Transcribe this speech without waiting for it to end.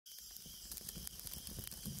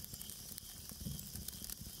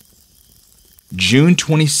June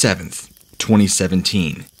 27th,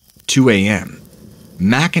 2017, 2 a.m.,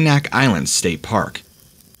 Mackinac Island State Park.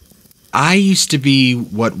 I used to be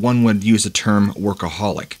what one would use a term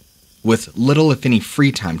workaholic, with little if any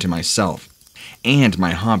free time to myself and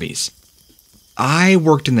my hobbies. I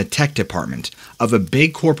worked in the tech department of a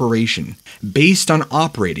big corporation based on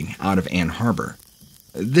operating out of Ann Arbor.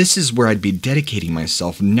 This is where I'd be dedicating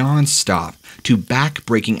myself non-stop to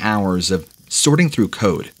back-breaking hours of sorting through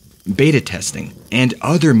code, beta testing, and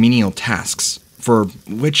other menial tasks for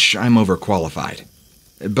which I'm overqualified,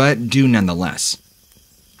 but do nonetheless.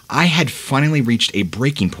 I had finally reached a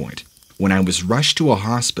breaking point when I was rushed to a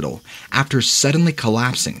hospital after suddenly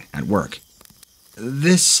collapsing at work.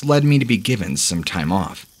 This led me to be given some time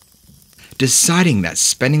off. Deciding that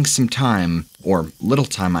spending some time, or little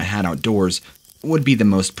time I had outdoors, would be the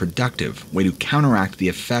most productive way to counteract the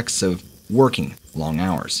effects of working long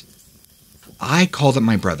hours. I called up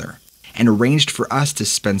my brother and arranged for us to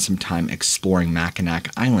spend some time exploring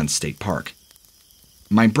Mackinac Island State Park.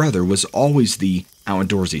 My brother was always the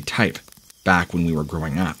outdoorsy type back when we were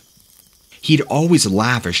growing up. He'd always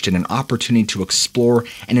lavished in an opportunity to explore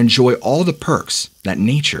and enjoy all the perks that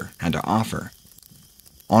nature had to offer.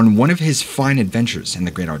 On one of his fine adventures in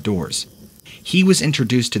the great outdoors, he was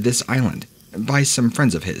introduced to this island by some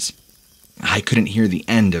friends of his. I couldn't hear the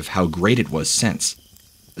end of how great it was since.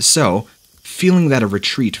 So, feeling that a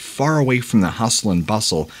retreat far away from the hustle and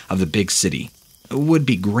bustle of the big city would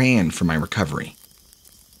be grand for my recovery,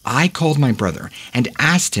 I called my brother and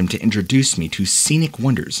asked him to introduce me to scenic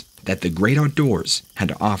wonders that the great outdoors had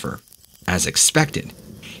to offer. As expected,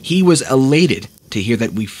 he was elated to hear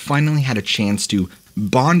that we finally had a chance to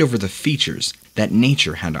bond over the features that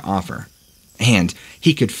nature had to offer, and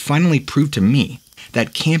he could finally prove to me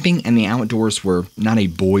that camping and the outdoors were not a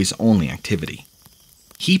boys-only activity.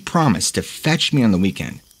 He promised to fetch me on the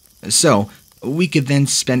weekend, so we could then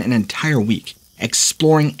spend an entire week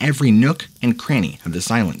exploring every nook and cranny of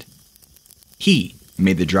this island. He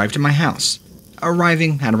made the drive to my house,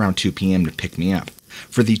 arriving at around 2 p.m. to pick me up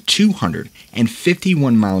for the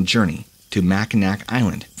 251-mile journey to Mackinac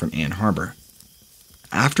Island from Ann Arbor.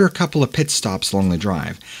 After a couple of pit stops along the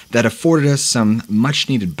drive that afforded us some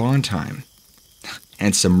much-needed bond time,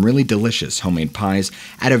 and some really delicious homemade pies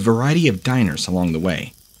at a variety of diners along the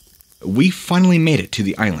way, we finally made it to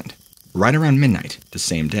the island, right around midnight the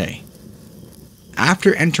same day.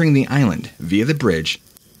 After entering the island via the bridge,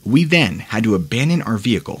 we then had to abandon our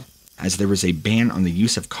vehicle as there was a ban on the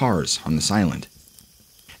use of cars on this island.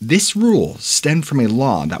 This rule stemmed from a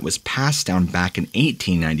law that was passed down back in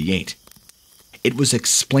 1898. It was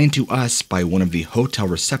explained to us by one of the hotel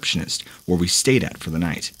receptionists where we stayed at for the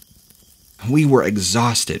night. We were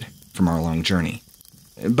exhausted from our long journey,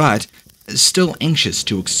 but still anxious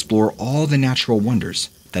to explore all the natural wonders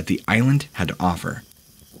that the island had to offer.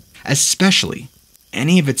 Especially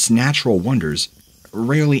any of its natural wonders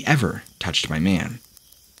rarely ever touched by man.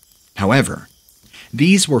 However,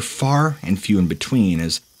 these were far and few in between,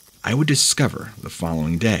 as I would discover the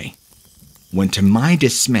following day, when to my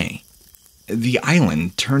dismay, the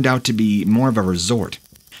island turned out to be more of a resort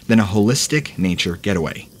than a holistic nature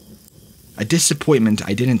getaway. A disappointment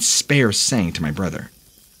I didn't spare saying to my brother,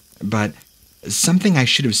 but something I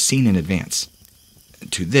should have seen in advance.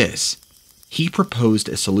 To this, he proposed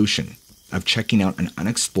a solution of checking out an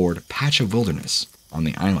unexplored patch of wilderness on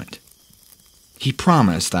the island. He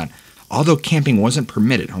promised that although camping wasn't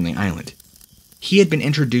permitted on the island, he had been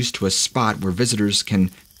introduced to a spot where visitors can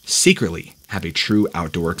secretly have a true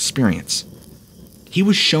outdoor experience. He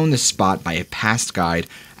was shown the spot by a past guide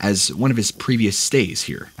as one of his previous stays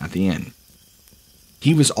here at the inn.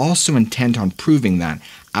 He was also intent on proving that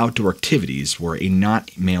outdoor activities were a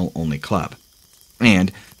not male-only club,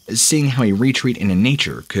 and seeing how a retreat into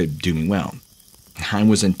nature could do me well, I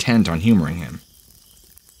was intent on humoring him.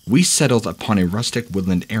 We settled upon a rustic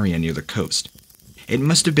woodland area near the coast. It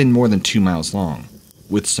must have been more than 2 miles long,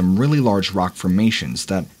 with some really large rock formations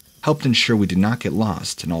that helped ensure we did not get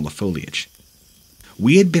lost in all the foliage.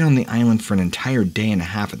 We had been on the island for an entire day and a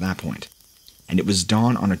half at that point, and it was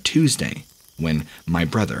dawn on a Tuesday when my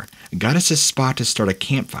brother got us a spot to start a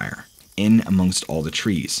campfire in amongst all the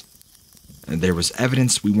trees. There was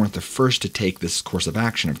evidence we weren't the first to take this course of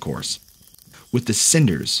action, of course, with the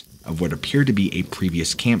cinders of what appeared to be a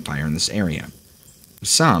previous campfire in this area.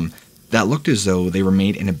 Some that looked as though they were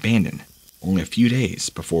made and abandoned only a few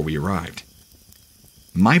days before we arrived.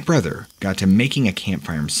 My brother got to making a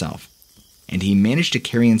campfire himself, and he managed to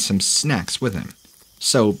carry in some snacks with him,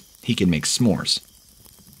 so he could make s'mores.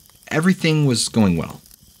 Everything was going well,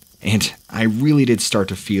 and I really did start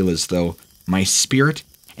to feel as though my spirit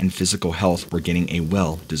and physical health were getting a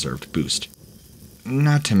well-deserved boost.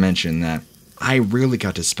 Not to mention that I rarely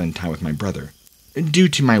got to spend time with my brother, due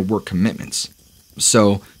to my work commitments.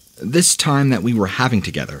 So, this time that we were having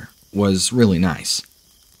together was really nice.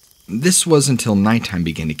 This was until nighttime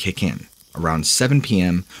began to kick in, around 7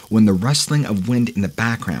 p.m., when the rustling of wind in the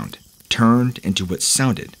background turned into what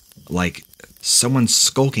sounded like someone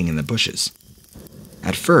skulking in the bushes.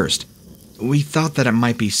 At first, we thought that it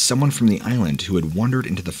might be someone from the island who had wandered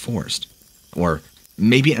into the forest, or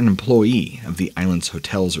maybe an employee of the island's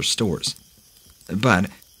hotels or stores. But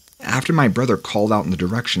after my brother called out in the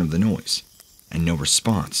direction of the noise, and no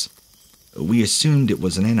response, we assumed it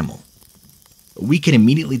was an animal. We could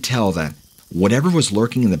immediately tell that whatever was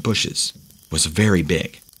lurking in the bushes was very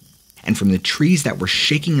big, and from the trees that were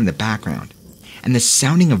shaking in the background, and the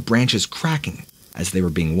sounding of branches cracking as they were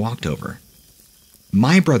being walked over,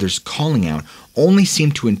 my brother's calling out only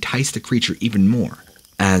seemed to entice the creature even more,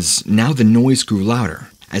 as now the noise grew louder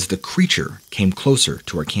as the creature came closer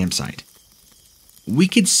to our campsite. We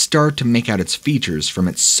could start to make out its features from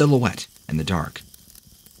its silhouette in the dark.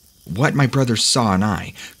 What my brother saw and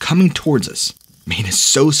I coming towards us made us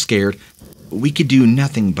so scared we could do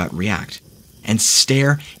nothing but react and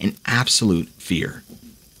stare in absolute fear.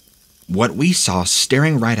 What we saw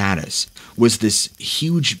staring right at us was this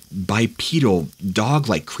huge bipedal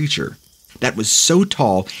dog-like creature that was so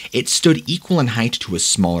tall it stood equal in height to a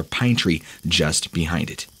smaller pine tree just behind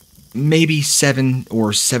it, maybe 7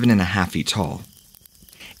 or 7.5 feet tall.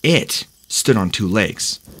 It stood on 2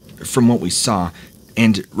 legs, from what we saw,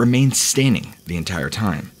 and remained standing the entire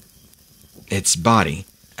time. Its body,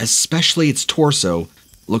 especially its torso,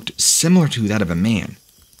 looked similar to that of a man,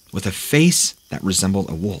 with a face that resembled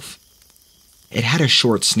a wolf. It had a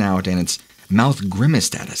short snout, and its mouth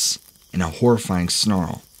grimaced at us in a horrifying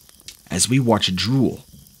snarl as we watched drool.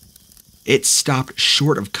 It stopped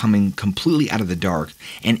short of coming completely out of the dark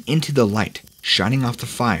and into the light shining off the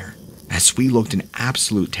fire as we looked in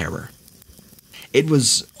absolute terror. It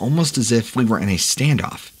was almost as if we were in a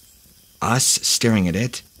standoff, us staring at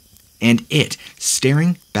it, and it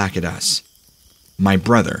staring back at us. My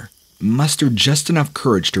brother mustered just enough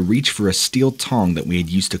courage to reach for a steel tong that we had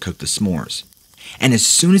used to cook the s'mores, and as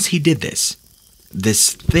soon as he did this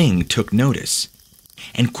thing took notice,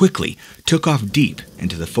 and quickly took off deep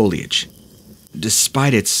into the foliage.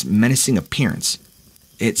 Despite its menacing appearance,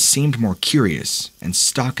 it seemed more curious and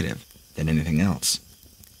talkative than anything else.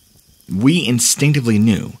 We instinctively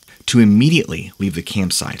knew to immediately leave the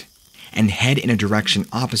campsite and head in a direction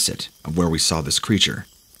opposite of where we saw this creature.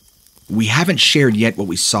 We haven't shared yet what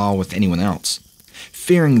we saw with anyone else,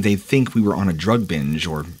 fearing they'd think we were on a drug binge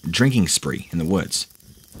or drinking spree in the woods.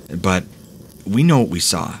 But we know what we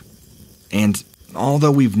saw, and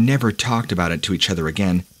although we've never talked about it to each other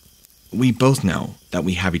again, we both know that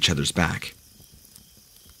we have each other's back.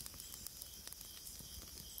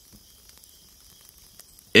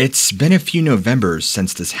 It's been a few Novembers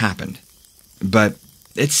since this happened, but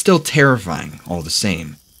it's still terrifying all the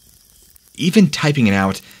same. Even typing it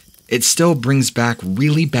out, it still brings back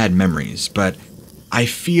really bad memories, but I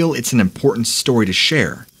feel it's an important story to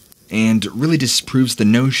share, and really disproves the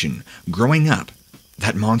notion, growing up,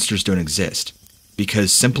 that monsters don't exist,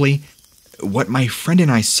 because simply, what my friend and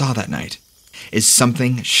I saw that night is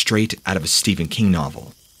something straight out of a Stephen King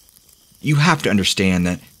novel. You have to understand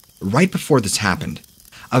that right before this happened,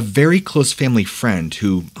 a very close family friend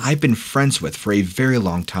who I've been friends with for a very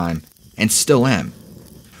long time, and still am,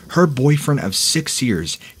 her boyfriend of 6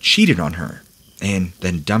 years cheated on her, and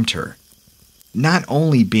then dumped her. Not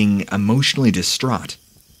only being emotionally distraught,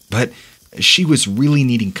 but she was really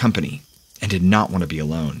needing company, and did not want to be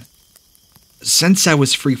alone. Since I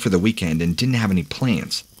was free for the weekend and didn't have any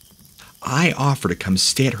plans, I offered to come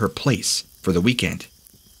stay at her place for the weekend.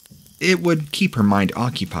 It would keep her mind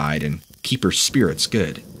occupied and keep her spirits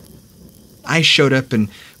good. I showed up and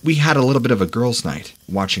we had a little bit of a girls' night,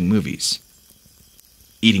 watching movies,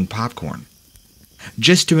 eating popcorn,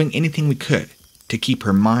 just doing anything we could to keep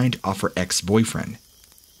her mind off her ex-boyfriend.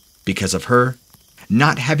 Because of her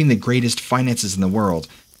not having the greatest finances in the world,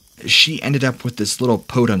 she ended up with this little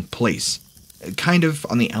podunk place, kind of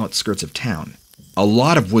on the outskirts of town. A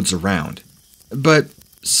lot of woods around, but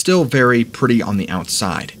still very pretty on the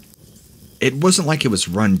outside. It wasn't like it was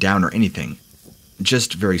run down or anything,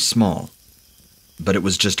 just very small. But it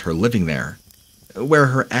was just her living there, where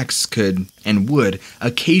her ex could and would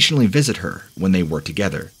occasionally visit her when they were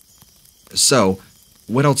together. So,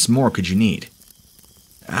 what else more could you need?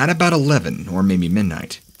 At about 11 or maybe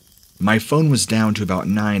midnight, my phone was down to about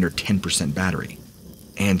 9 or 10% battery,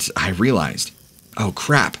 and I realized, oh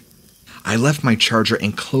crap, I left my charger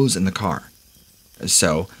and clothes in the car.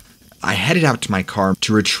 So, I headed out to my car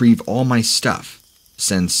to retrieve all my stuff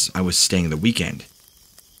since I was staying the weekend.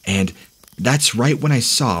 And that's right when I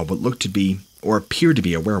saw what looked to be, or appeared to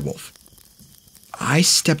be, a werewolf. I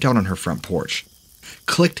stepped out on her front porch,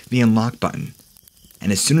 clicked the unlock button,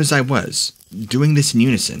 and as soon as I was doing this in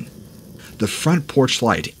unison, the front porch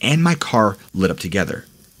light and my car lit up together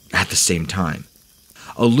at the same time,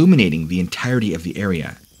 illuminating the entirety of the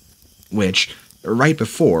area, which, right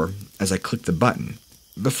before, as I clicked the button,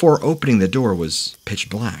 before opening the door, was pitch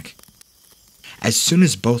black. As soon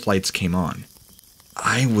as both lights came on,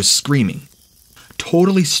 I was screaming,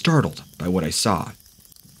 totally startled by what I saw.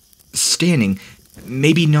 Standing,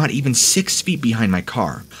 maybe not even 6 feet behind my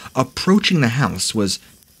car, approaching the house, was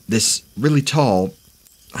this really tall,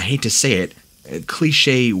 I hate to say it,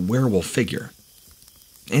 cliché werewolf figure.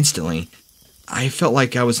 Instantly, I felt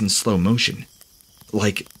like I was in slow motion,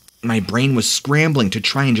 like my brain was scrambling to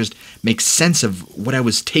try and just make sense of what I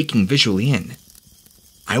was taking visually in.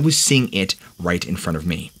 I was seeing it right in front of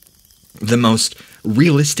me. The most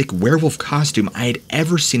realistic werewolf costume I had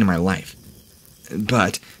ever seen in my life.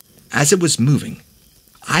 But as it was moving,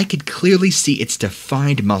 I could clearly see its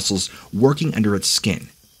defined muscles working under its skin,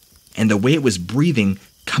 and the way it was breathing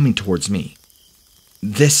coming towards me.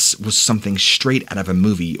 This was something straight out of a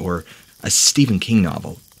movie or a Stephen King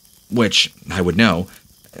novel, which, I would know,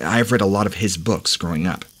 I've read a lot of his books growing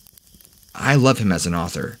up. I love him as an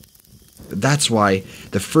author. That's why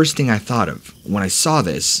the first thing I thought of when I saw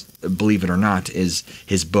this, believe it or not, is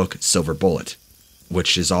his book Silver Bullet,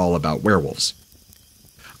 which is all about werewolves.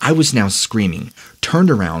 I was now screaming, turned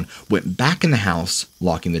around, went back in the house,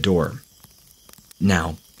 locking the door.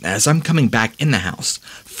 Now, as I'm coming back in the house,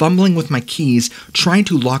 fumbling with my keys, trying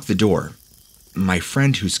to lock the door, my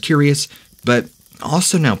friend, who's curious, but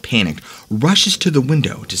also now panicked, rushes to the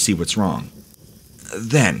window to see what's wrong.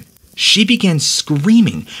 Then, she begins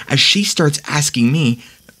screaming as she starts asking me,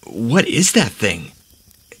 "What is that thing?"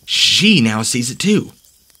 She now sees it too.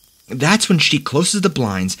 That's when she closes the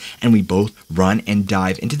blinds and we both run and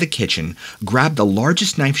dive into the kitchen, grab the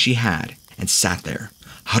largest knife she had, and sat there,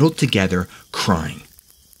 huddled together, crying.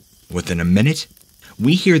 Within a minute,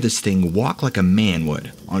 we hear this thing walk like a man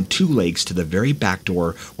would on 2 legs to the very back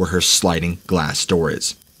door where her sliding glass door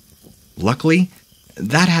is. Luckily,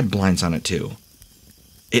 that had blinds on it too.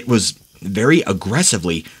 It was very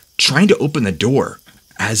aggressively trying to open the door,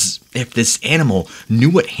 as if this animal knew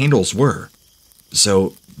what handles were.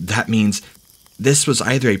 So that means this was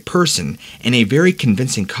either a person in a very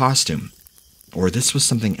convincing costume, or this was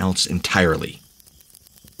something else entirely.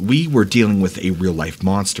 We were dealing with a real-life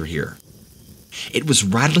monster here. It was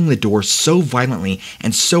rattling the door so violently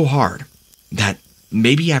and so hard that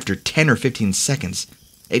maybe after 10 or 15 seconds,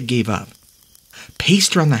 it gave up.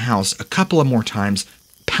 Paced around the house a couple of more times,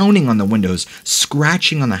 pounding on the windows,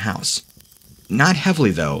 scratching on the house. Not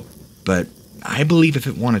heavily though, but I believe if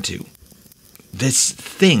it wanted to. This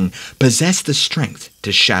thing possessed the strength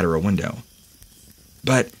to shatter a window.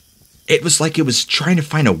 But it was like it was trying to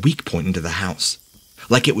find a weak point into the house.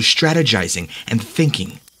 Like it was strategizing and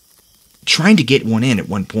thinking. Trying to get one in at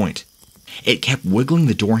one point. It kept wiggling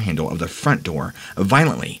the door handle of the front door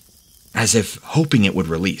violently, as if hoping it would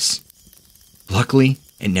release. Luckily,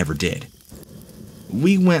 it never did.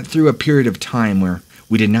 We went through a period of time where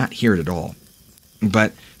we did not hear it at all,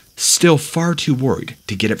 but still far too worried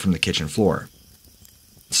to get it from the kitchen floor.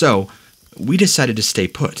 So, we decided to stay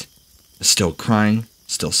put, still crying,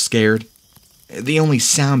 still scared, the only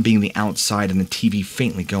sound being the outside and the TV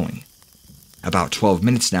faintly going. About 12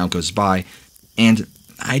 minutes now goes by, and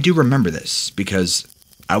I do remember this because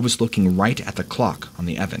I was looking right at the clock on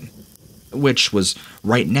the oven, which was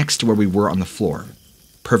right next to where we were on the floor,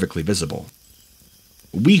 perfectly visible.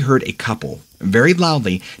 We heard a couple, very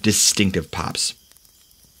loudly distinctive pops.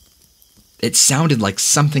 It sounded like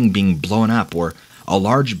something being blown up or a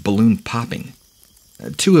large balloon popping.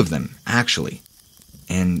 2 of them, actually,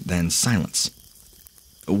 and then silence.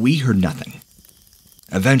 We heard nothing.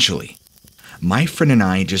 Eventually, my friend and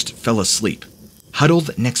I just fell asleep,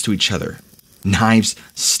 huddled next to each other, knives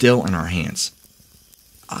still in our hands.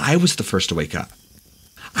 I was the first to wake up.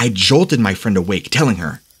 I jolted my friend awake, telling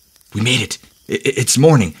her, "We made it. It's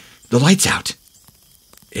morning. The light's out."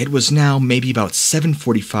 It was now maybe about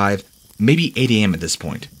 7:45, maybe 8 a.m. at this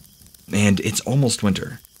point, and it's almost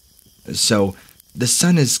winter. So the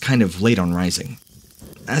sun is kind of late on rising,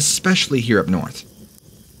 especially here up north.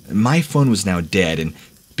 My phone was now dead, and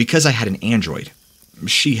because I had an Android,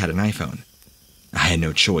 she had an iPhone. I had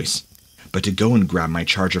no choice but to go and grab my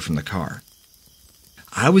charger from the car.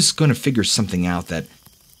 I was going to figure something out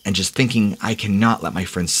and just thinking I cannot let my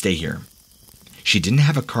friend stay here. She didn't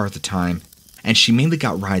have a car at the time, and she mainly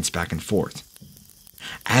got rides back and forth.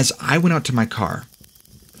 As I went out to my car,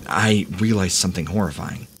 I realized something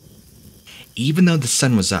horrifying. Even though the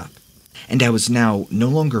sun was up, and I was now no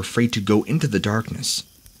longer afraid to go into the darkness,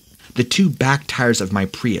 the two back tires of my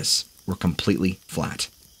Prius were completely flat.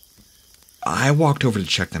 I walked over to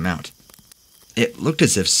check them out. It looked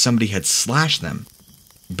as if somebody had slashed them,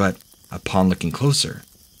 but upon looking closer,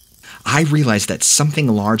 I realized that something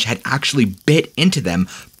large had actually bit into them,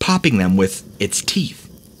 popping them with its teeth.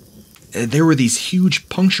 There were these huge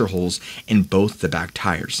puncture holes in both the back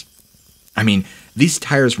tires. I mean, these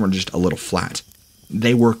tires weren't just a little flat.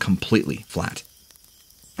 They were completely flat.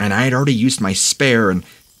 And I had already used my spare and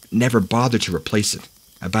never bothered to replace it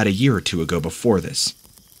about a year or two ago before this.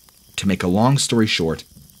 To make a long story short,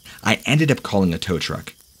 I ended up calling a tow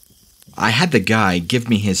truck. I had the guy give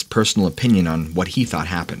me his personal opinion on what he thought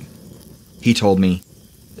happened. He told me,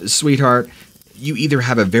 "Sweetheart, you either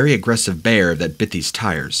have a very aggressive bear that bit these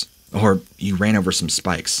tires, or you ran over some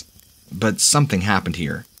spikes. But something happened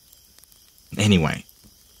here." Anyway,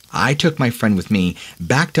 I took my friend with me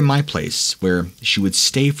back to my place where she would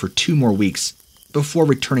stay for 2 more weeks before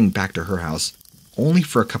returning back to her house, only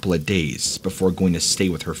for a couple of days before going to stay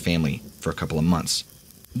with her family for a couple of months,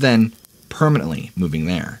 then permanently moving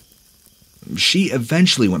there. She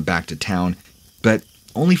eventually went back to town, but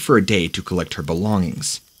only for a day to collect her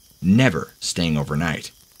belongings, never staying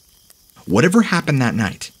overnight. Whatever happened that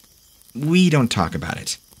night, we don't talk about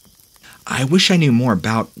it. I wish I knew more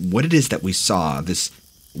about what it is that we saw, this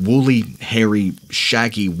woolly, hairy,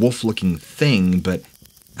 shaggy, wolf-looking thing, but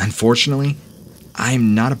unfortunately,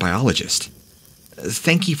 I'm not a biologist.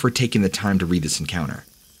 Thank you for taking the time to read this encounter.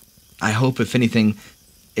 I hope, if anything,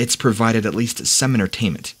 it's provided at least some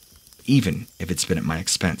entertainment, even if it's been at my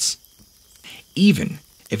expense. Even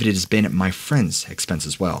if it has been at my friend's expense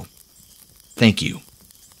as well. Thank you.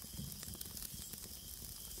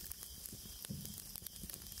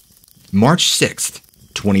 March 6th,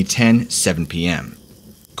 2010, 7 p.m.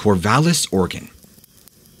 Corvallis, Oregon.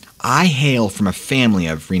 I hail from a family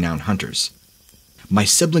of renowned hunters. My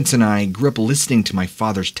siblings and I grew up listening to my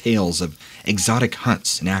father's tales of exotic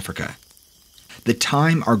hunts in Africa. The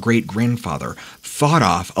time our great-grandfather fought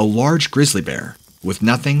off a large grizzly bear with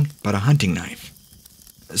nothing but a hunting knife.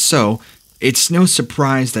 So, it's no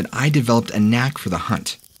surprise that I developed a knack for the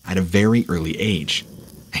hunt at a very early age.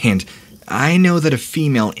 And I know that a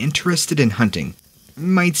female interested in hunting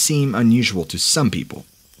might seem unusual to some people.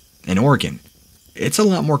 In Oregon, it's a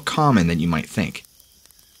lot more common than you might think.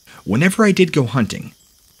 Whenever I did go hunting,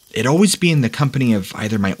 it'd always be in the company of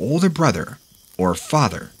either my older brother or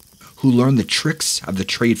father, who learned the tricks of the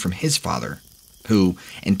trade from his father, who,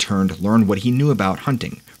 in turn, learned what he knew about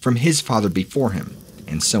hunting from his father before him,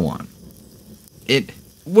 and so on. It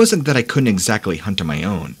wasn't that I couldn't exactly hunt on my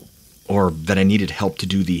own, or that I needed help to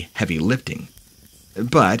do the heavy lifting.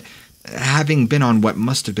 But, having been on what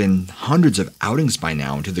must have been hundreds of outings by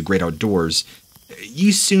now into the great outdoors,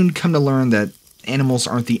 you soon come to learn that animals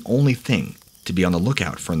aren't the only thing to be on the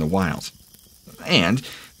lookout for in the wild. And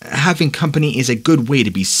having company is a good way to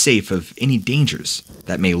be safe of any dangers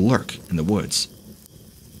that may lurk in the woods.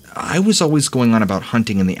 I was always going on about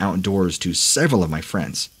hunting in the outdoors to several of my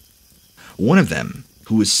friends. One of them,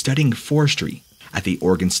 who was studying forestry at the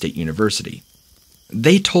Oregon State University.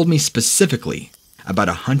 They told me specifically about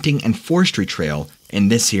a hunting and forestry trail in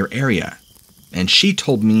this here area, and she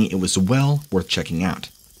told me it was well worth checking out.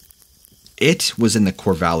 It was in the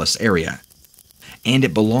Corvallis area, and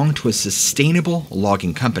it belonged to a sustainable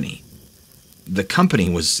logging company. The company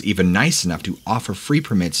was even nice enough to offer free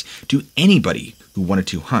permits to anybody who wanted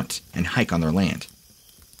to hunt and hike on their land.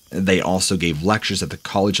 They also gave lectures at the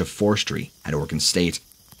College of Forestry at Oregon State,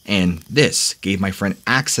 and this gave my friend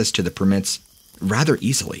access to the permits rather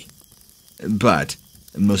easily. But,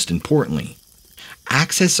 most importantly,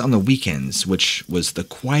 access on the weekends, which was the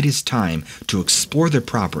quietest time to explore their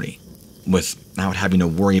property, without having to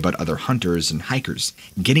worry about other hunters and hikers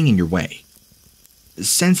getting in your way.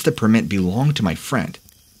 Since the permit belonged to my friend,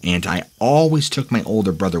 and I always took my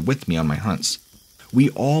older brother with me on my hunts, we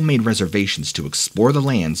all made reservations to explore the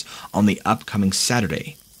lands on the upcoming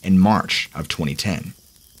Saturday in March of 2010.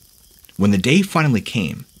 When the day finally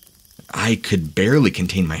came, I could barely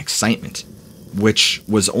contain my excitement, which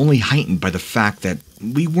was only heightened by the fact that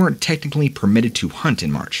we weren't technically permitted to hunt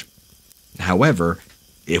in March. However,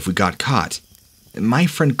 if we got caught, my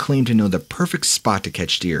friend claimed to know the perfect spot to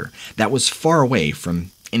catch deer that was far away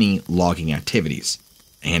from any logging activities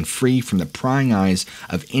and free from the prying eyes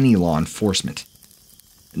of any law enforcement.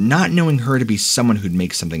 Not knowing her to be someone who'd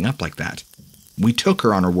make something up like that, we took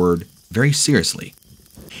her on her word very seriously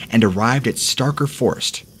and arrived at Starker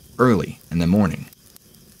Forest early in the morning.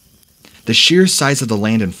 The sheer size of the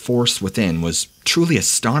land and forest within was truly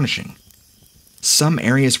astonishing. Some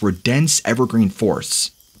areas were dense evergreen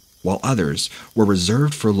forests, while others were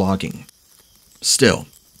reserved for logging. Still,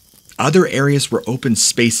 other areas were open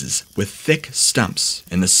spaces with thick stumps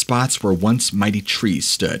in the spots where once mighty trees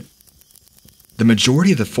stood. The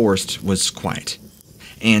majority of the forest was quiet,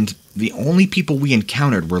 and the only people we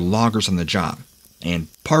encountered were loggers on the job and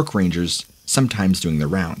park rangers sometimes doing their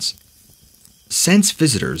rounds. Since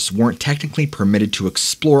visitors weren't technically permitted to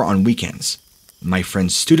explore on weekends, my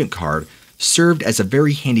friend's student card served as a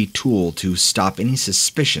very handy tool to stop any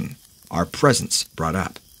suspicion our presence brought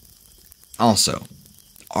up. Also,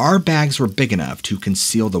 our bags were big enough to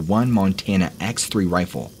conceal the one Montana X3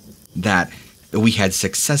 rifle that we had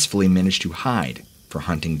successfully managed to hide for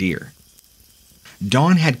hunting deer.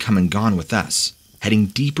 Dawn had come and gone with us, heading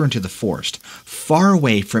deeper into the forest, far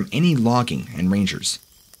away from any logging and rangers,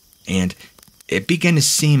 and it began to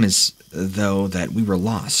seem as though that we were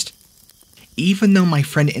lost, even though my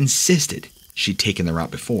friend insisted she'd taken the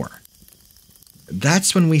route before.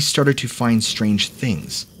 That's when we started to find strange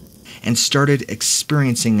things, and started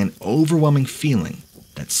experiencing an overwhelming feeling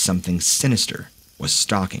that something sinister was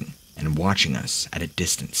stalking and watching us at a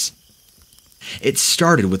distance. It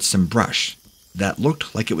started with some brush that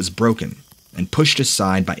looked like it was broken and pushed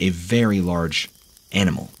aside by a very large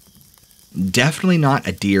animal. Definitely not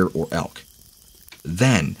a deer or elk.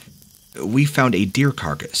 Then, we found a deer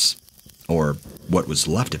carcass, or what was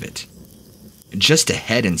left of it. Just a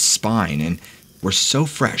head and spine, and were so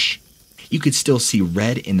fresh, you could still see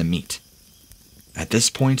red in the meat. At this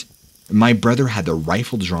point, my brother had the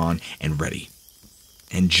rifle drawn and ready.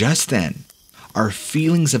 And just then, our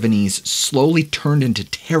feelings of unease slowly turned into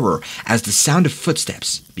terror as the sound of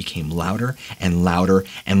footsteps became louder and louder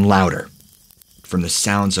and louder. From the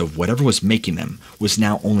sounds of whatever was making them was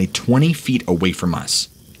now only 20 feet away from us,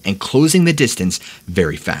 and closing the distance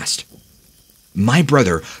very fast. My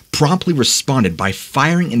brother promptly responded by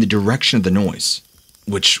firing in the direction of the noise,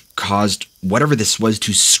 which caused whatever this was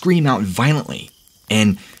to scream out violently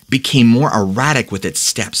and became more erratic with its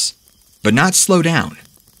steps, but not slow down.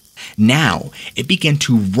 Now it began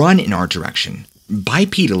to run in our direction,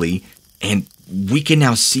 bipedally, and we can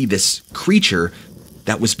now see this creature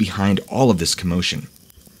that was behind all of this commotion.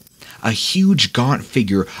 A huge gaunt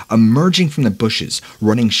figure emerging from the bushes,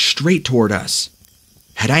 running straight toward us.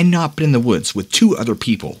 Had I not been in the woods with two other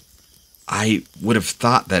people, I would have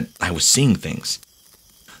thought that I was seeing things.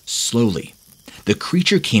 Slowly, the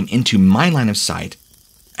creature came into my line of sight.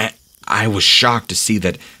 I was shocked to see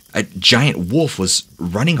that a giant wolf was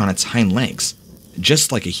running on its hind legs,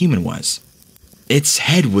 just like a human was. Its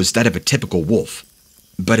head was that of a typical wolf,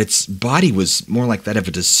 but its body was more like that of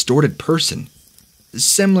a distorted person,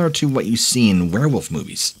 similar to what you see in werewolf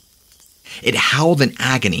movies. It howled in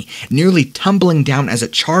agony, nearly tumbling down as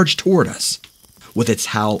it charged toward us, with its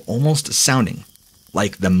howl almost sounding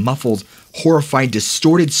like the muffled, horrified,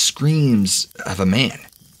 distorted screams of a man.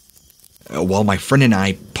 While my friend and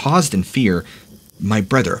I paused in fear, my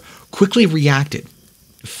brother quickly reacted,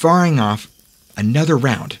 firing off another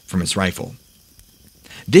round from his rifle.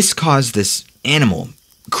 This caused this animal,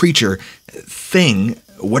 creature, thing,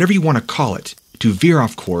 whatever you want to call it, to veer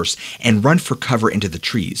off course and run for cover into the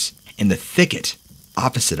trees in the thicket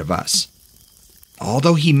opposite of us.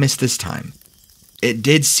 Although he missed this time, it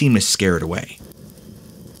did seem to scare it away.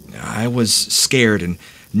 I was scared and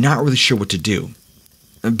not really sure what to do,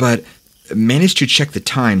 but managed to check the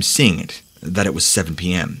time, seeing that it was 7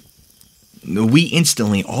 p.m. We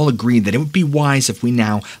instantly all agreed that it would be wise if we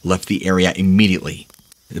now left the area immediately,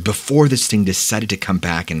 before this thing decided to come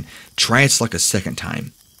back and try its luck a second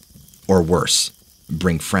time. Or worse,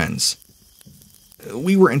 bring friends.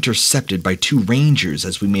 We were intercepted by two rangers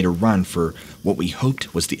as we made a run for what we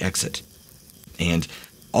hoped was the exit. And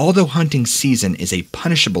although hunting season is a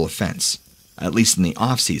punishable offense, at least in the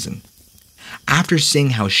off-season, after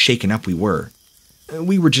seeing how shaken up we were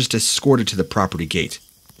just escorted to the property gate,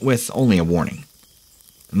 with only a warning.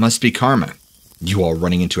 "Must be karma, you all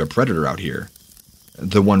running into a predator out here,"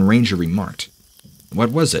 the one ranger remarked.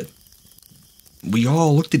 "What was it?" We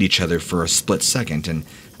all looked at each other for a split second, and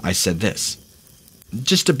I said this: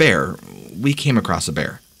 "Just a bear. We came across a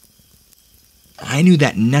bear." I knew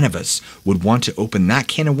that none of us would want to open that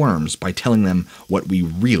can of worms by telling them what we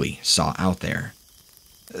really saw out there.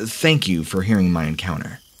 Thank you for hearing my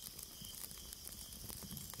encounter.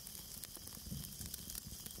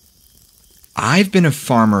 I've been a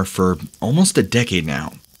farmer for almost a decade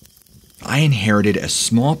now. I inherited a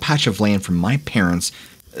small patch of land from my parents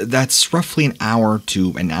that's roughly an hour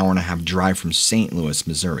to an hour and a half drive from St. Louis,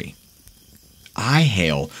 Missouri. I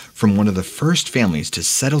hail from one of the first families to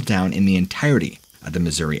settle down in the entirety of the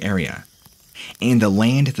Missouri area, and the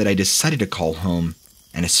land that I decided to call home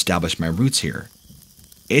and establish my roots here.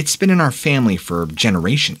 It's been in our family for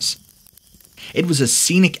generations. It was a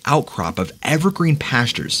scenic outcrop of evergreen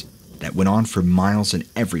pastures that went on for miles in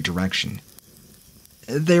every direction.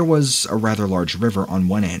 There was a rather large river on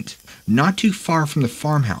one end, not too far from the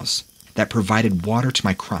farmhouse, that provided water to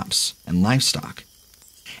my crops and livestock.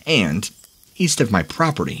 And east of my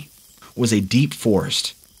property was a deep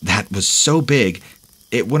forest that was so big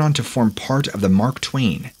it went on to form part of the Mark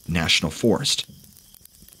Twain National Forest.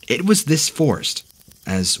 It was this forest,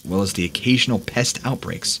 as well as the occasional pest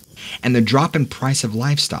outbreaks and the drop in price of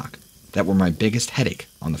livestock, that were my biggest headache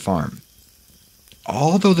on the farm.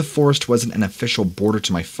 Although the forest wasn't an official border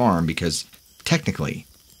to my farm because, technically,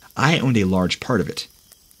 I owned a large part of it,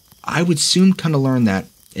 I would soon come to learn that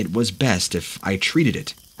it was best if I treated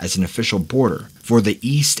it as an official border for the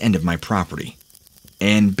east end of my property,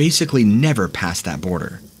 and basically never passed that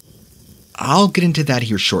border. I'll get into that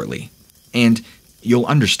here shortly, and you'll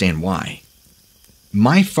understand why.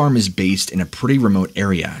 My farm is based in a pretty remote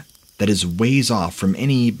area that is ways off from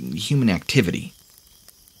any human activity.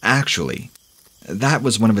 Actually, that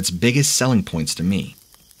was one of its biggest selling points to me,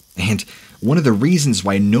 and one of the reasons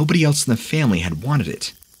why nobody else in the family had wanted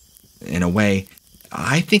it. In a way,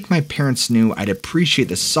 I think my parents knew I'd appreciate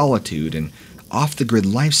the solitude and off-the-grid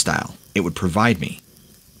lifestyle it would provide me,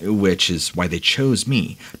 which is why they chose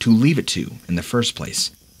me to leave it to in the first place.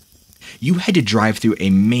 You had to drive through a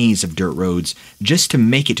maze of dirt roads just to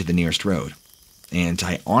make it to the nearest road, and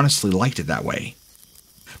I honestly liked it that way.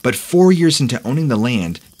 But 4 years into owning the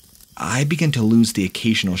land, I began to lose the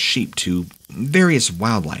occasional sheep to various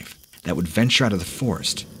wildlife that would venture out of the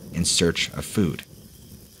forest in search of food.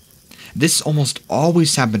 This almost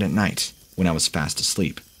always happened at night when I was fast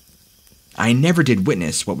asleep. I never did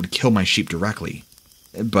witness what would kill my sheep directly,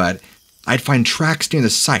 but I'd find tracks near the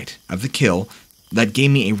site of the kill that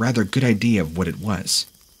gave me a rather good idea of what it was.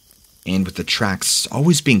 And with the tracks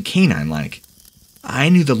always being canine-like, I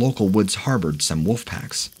knew the local woods harbored some wolf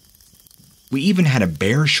packs. We even had a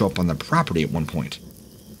bear show up on the property at one point.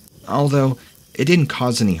 Although it didn't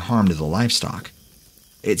cause any harm to the livestock,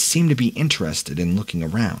 it seemed to be interested in looking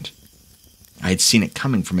around. I had seen it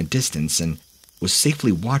coming from a distance and was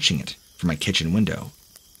safely watching it from my kitchen window.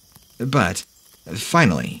 But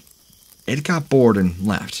finally, it got bored and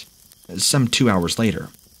left, some 2 hours later.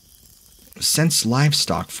 Since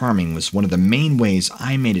livestock farming was one of the main ways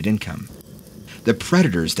I made an income, the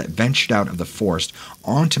predators that ventured out of the forest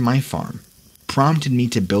onto my farm prompted me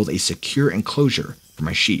to build a secure enclosure for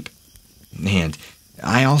my sheep. And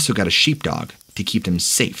I also got a sheepdog to keep them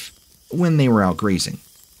safe when they were out grazing.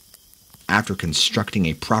 After constructing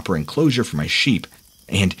a proper enclosure for my sheep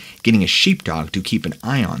and getting a sheepdog to keep an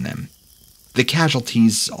eye on them, the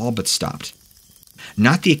casualties all but stopped.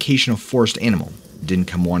 Not the occasional forest animal didn't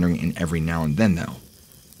come wandering in every now and then, though.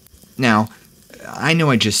 Now, I know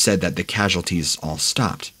I just said that the casualties all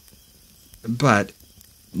stopped, but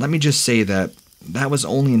let me just say that that was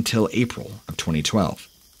only until April of 2012.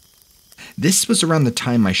 This was around the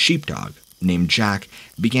time my sheepdog, named Jack,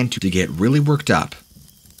 began to get really worked up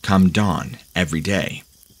come dawn every day.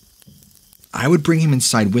 I would bring him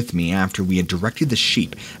inside with me after we had directed the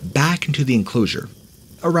sheep back into the enclosure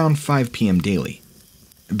around 5 p.m. daily.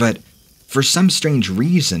 But for some strange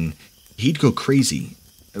reason, he'd go crazy,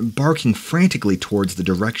 barking frantically towards the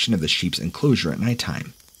direction of the sheep's enclosure at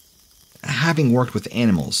nighttime. Having worked with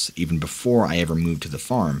animals even before I ever moved to the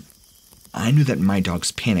farm, I knew that my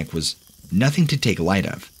dog's panic was nothing to take light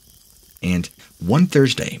of. And one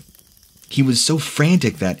Thursday, he was so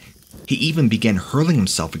frantic that he even began hurling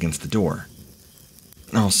himself against the door.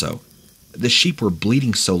 Also, the sheep were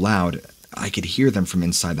bleating so loud I could hear them from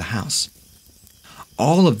inside the house.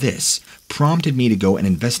 All of this prompted me to go and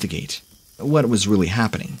investigate what was really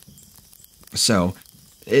happening. So,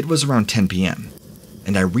 it was around 10 p.m.,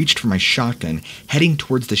 and I reached for my shotgun, heading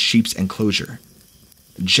towards the sheep's enclosure.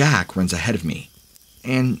 Jack runs ahead of me,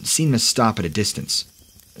 and seemed to stop at a distance,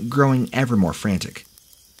 growing ever more frantic.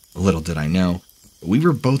 Little did I know, we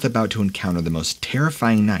were both about to encounter the most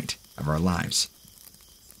terrifying night of our lives.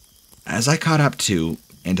 As I caught up to,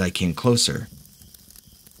 and I came closer,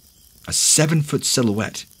 a 7-foot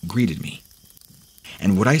silhouette greeted me,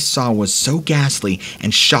 and what I saw was so ghastly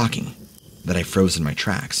and shocking that I froze in my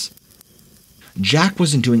tracks. Jack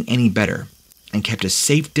wasn't doing any better and kept a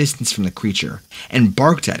safe distance from the creature and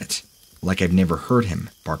barked at it like I've never heard him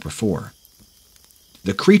bark before.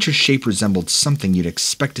 The creature's shape resembled something you'd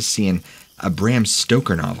expect to see in a Bram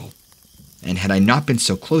Stoker novel, and had I not been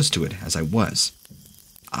so close to it as I was,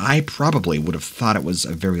 I probably would have thought it was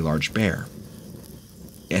a very large bear.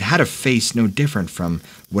 It had a face no different from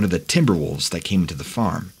one of the timber wolves that came into the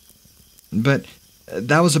farm. But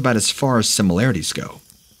that was about as far as similarities go.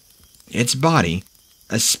 Its body,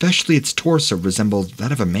 especially its torso, resembled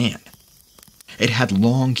that of a man. It had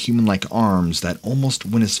long human-like arms that almost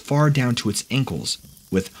went as far down to its ankles,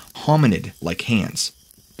 with hominid-like hands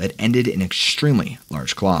that ended in extremely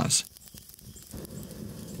large claws.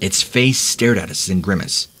 Its face stared at us in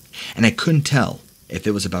grimace, and I couldn't tell if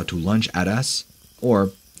it was about to lunge at us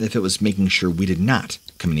or if it was making sure we did not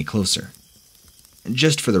come any closer.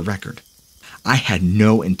 Just for the record, I had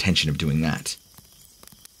no intention of doing that.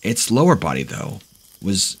 Its lower body, though,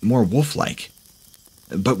 was more wolf-like,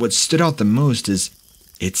 but what stood out the most is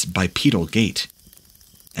its bipedal gait.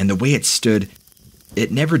 And the way it stood,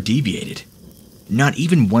 it never deviated, not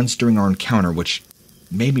even once during our encounter, which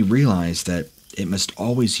made me realize that it must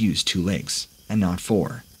always use 2 legs and not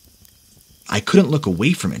 4. I couldn't look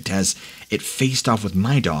away from it as it faced off with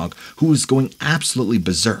my dog, who was going absolutely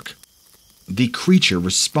berserk. The creature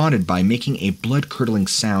responded by making a blood-curdling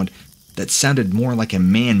sound that sounded more like a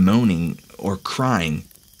man moaning or crying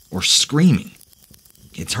or screaming.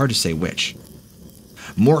 It's hard to say which.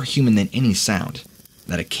 More human than any sound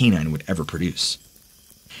that a canine would ever produce.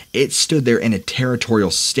 It stood there in a territorial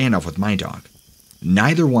standoff with my dog,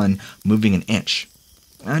 neither one moving an inch,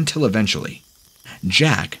 until eventually,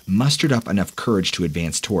 Jack mustered up enough courage to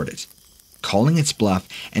advance toward it, calling its bluff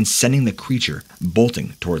and sending the creature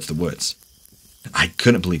bolting towards the woods. I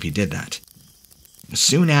couldn't believe he did that.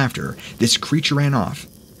 Soon after this creature ran off,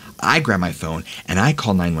 I grabbed my phone and I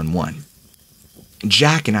called 911.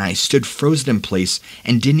 Jack and I stood frozen in place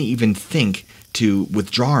and didn't even think to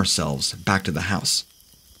withdraw ourselves back to the house.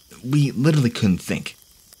 We literally couldn't think.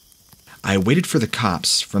 I waited for the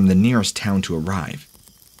cops from the nearest town to arrive.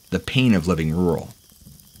 The pain of living rural.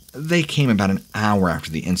 They came about an hour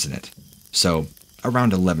after the incident, so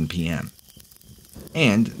around 11 p.m.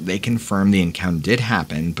 And they confirmed the encounter did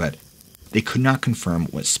happen, but they could not confirm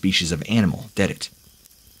what species of animal did it.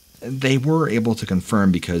 They were able to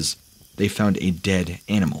confirm because they found a dead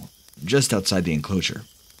animal just outside the enclosure,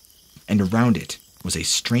 and around it was a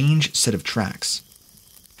strange set of tracks.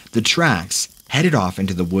 The tracks headed off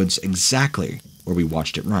into the woods exactly where we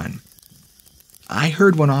watched it run. I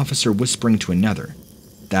heard one officer whispering to another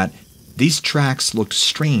that these tracks looked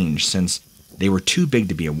strange since they were too big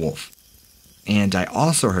to be a wolf, and I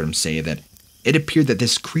also heard him say that it appeared that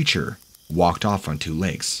this creature walked off on 2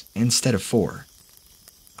 legs instead of 4.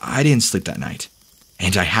 I didn't sleep that night,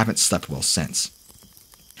 and I haven't slept well since.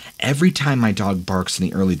 Every time my dog barks in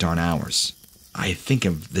the early dawn hours, I think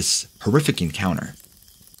of this horrific encounter.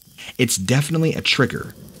 It's definitely a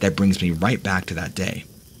trigger that brings me right back to that day.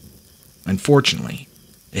 Unfortunately,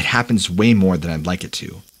 it happens way more than I'd like it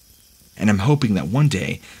to, and I'm hoping that one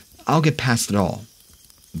day I'll get past it all.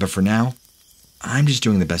 But for now, I'm just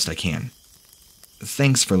doing the best I can.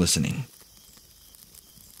 Thanks for listening.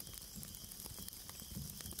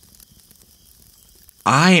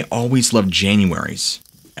 I always loved Januaries,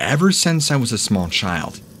 ever since I was a small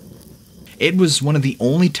child. It was one of the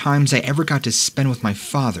only times I ever got to spend with my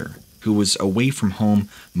father, who was away from home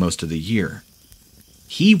most of the year.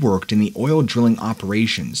 He worked in the oil drilling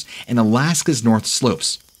operations in Alaska's North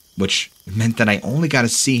Slopes, which meant that I only got to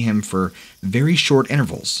see him for very short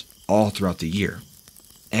intervals all throughout the year,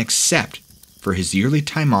 except for his yearly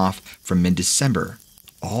time off from mid-December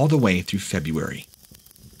all the way through February.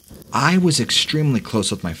 I was extremely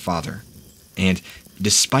close with my father, and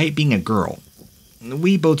despite being a girl,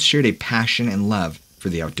 we both shared a passion and love for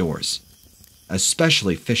the outdoors,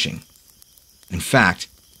 especially fishing. In fact,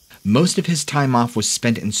 most of his time off was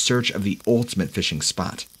spent in search of the ultimate fishing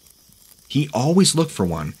spot. He always looked for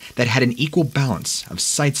one that had an equal balance of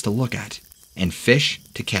sights to look at and fish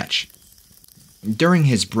to catch. During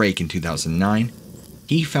his break in 2009,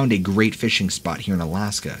 he found a great fishing spot here in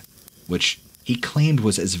Alaska, which he claimed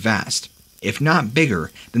was as vast, if not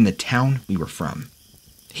bigger, than the town we were from.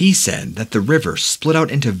 He said that the river split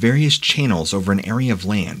out into various channels over an area of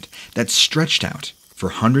land that stretched out for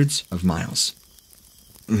hundreds of miles.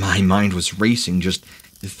 My mind was racing just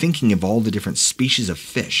thinking of all the different species of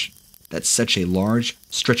fish that such a large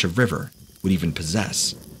stretch of river would even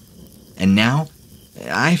possess. And now,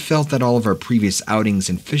 I felt that all of our previous outings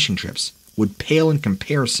and fishing trips would pale in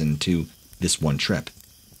comparison to this one trip,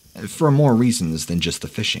 for more reasons than just the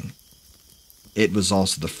fishing. It was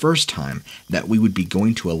also the first time that we would be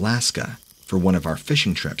going to Alaska for one of our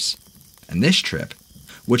fishing trips, and this trip,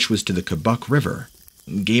 which was to the Kobuk River,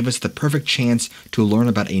 gave us the perfect chance to learn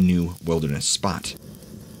about a new wilderness spot.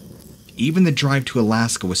 Even the drive to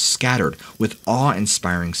Alaska was scattered with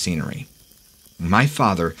awe-inspiring scenery. My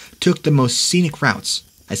father took the most scenic routes,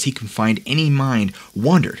 as he can find any mind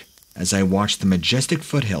wandered as I watched the majestic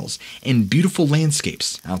foothills and beautiful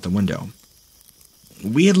landscapes out the window.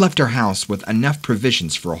 We had left our house with enough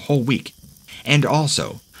provisions for a whole week, and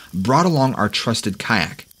also brought along our trusted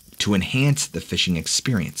kayak to enhance the fishing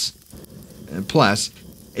experience. Plus,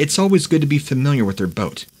 it's always good to be familiar with their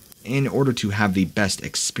boat in order to have the best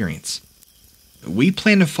experience. We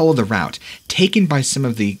plan to follow the route taken by some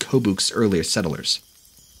of the Kobuk's earlier settlers,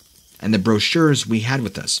 and the brochures we had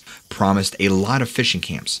with us promised a lot of fishing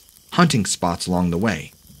camps, hunting spots along the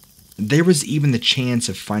way. There was even the chance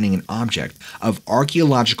of finding an object of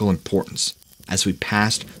archaeological importance as we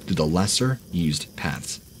passed through the lesser used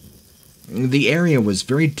paths. The area was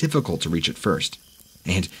very difficult to reach at first,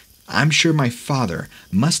 and I'm sure my father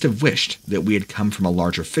must have wished that we had come from a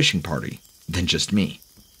larger fishing party than just me.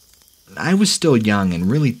 I was still young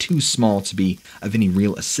and really too small to be of any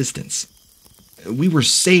real assistance. We were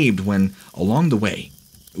saved when, along the way,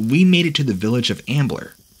 we made it to the village of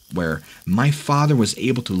Ambler, where my father was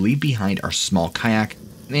able to leave behind our small kayak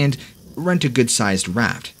and rent a good-sized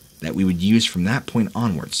raft that we would use from that point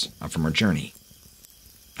onwards from our journey.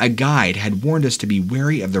 A guide had warned us to be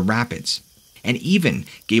wary of the rapids and even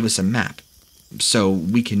gave us a map so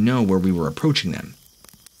we could know where we were approaching them.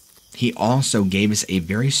 He also gave us a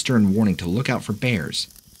very stern warning to look out for bears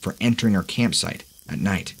for entering our campsite at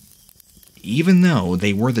night, even though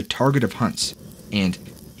they were the target of hunts and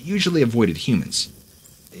usually avoided humans.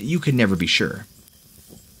 You could never be sure.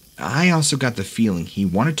 I also got the feeling he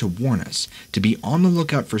wanted to warn us to be on the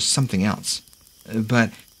lookout for something else,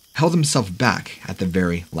 but held himself back at the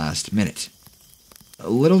very last minute.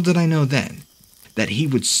 Little did I know then that he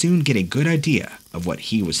would soon get a good idea of what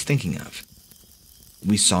he was thinking of.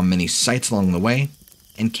 We saw many sights along the way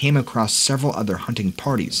and came across several other hunting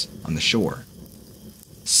parties on the shore,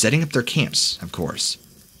 setting up their camps, of course.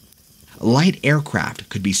 Light aircraft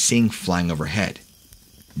could be seen flying overhead,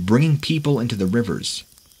 bringing people into the rivers,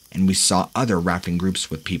 and we saw other rafting groups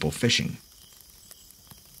with people fishing.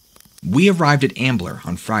 We arrived at Ambler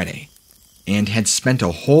on Friday and had spent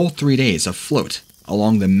a whole 3 days afloat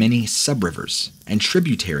along the many sub-rivers and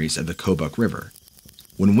tributaries of the Kobuk River,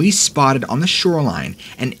 when we spotted on the shoreline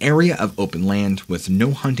an area of open land with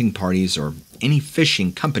no hunting parties or any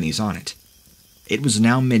fishing companies on it. It was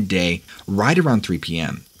now midday, right around 3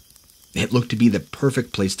 p.m. It looked to be the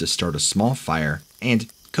perfect place to start a small fire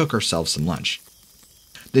and cook ourselves some lunch.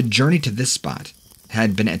 The journey to this spot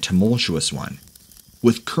had been a tumultuous one,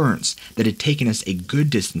 with currents that had taken us a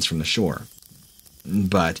good distance from the shore.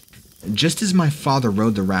 But just as my father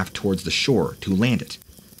rowed the raft towards the shore to land it,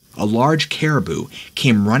 a large caribou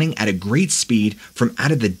came running at a great speed from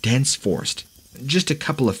out of the dense forest, just a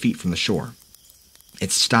couple of feet from the shore.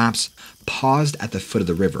 It stops, paused at the foot of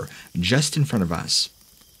the river, just in front of us.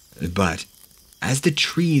 But as the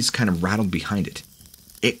trees kind of rattled behind it,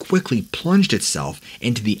 it quickly plunged itself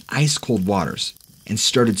into the ice-cold waters and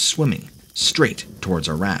started swimming straight towards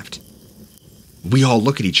our raft. We all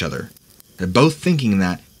look at each other, both thinking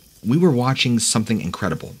that we were watching something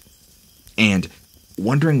incredible, and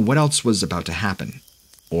wondering what else was about to happen,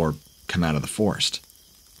 or come out of the forest.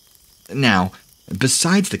 Now,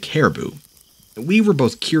 besides the caribou, we were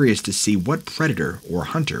both curious to see what predator or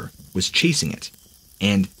hunter was chasing it,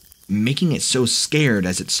 and making it so scared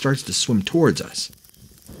as it starts to swim towards us.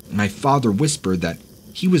 My father whispered that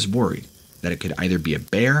he was worried that it could either be a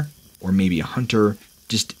bear or maybe a hunter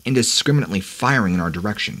just indiscriminately firing in our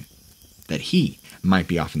direction, that he might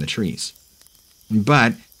be off in the trees.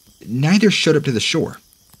 But neither showed up to the shore.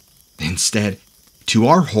 Instead, to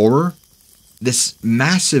our horror, this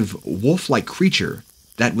massive wolf-like creature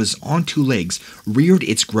that was on 2 legs reared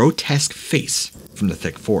its grotesque face from the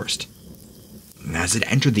thick forest. As it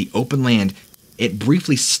entered the open land, it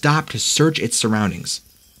briefly stopped to search its surroundings,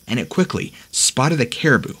 and it quickly spotted a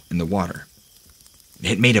caribou in the water.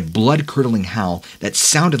 It made a blood-curdling howl that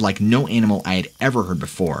sounded like no animal I had ever heard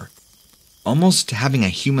before, almost having a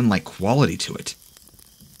human-like quality to it.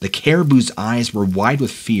 The caribou's eyes were wide with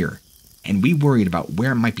fear, and we worried about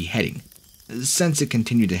where it might be heading, since it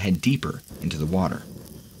continued to head deeper into the water.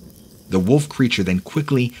 The wolf creature then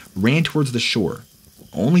quickly ran towards the shore,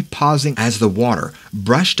 only pausing as the water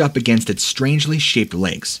brushed up against its strangely shaped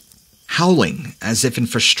legs, howling as if in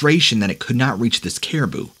frustration that it could not reach this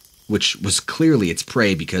caribou, which was clearly its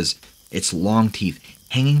prey because its long teeth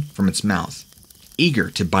hanging from its mouth, eager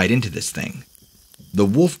to bite into this thing. The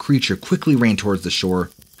wolf creature quickly ran towards the shore,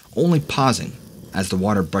 only pausing as the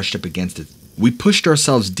water brushed up against it. We pushed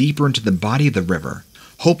ourselves deeper into the body of the river,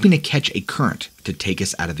 hoping to catch a current to take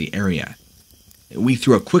us out of the area. We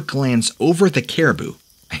threw a quick glance over at the caribou,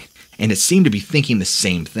 and it seemed to be thinking the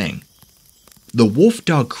same thing. The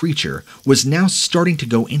wolf-dog creature was now starting to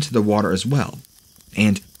go into the water as well,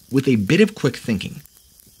 and with a bit of quick thinking,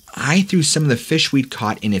 I threw some of the fish we'd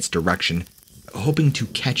caught in its direction, hoping to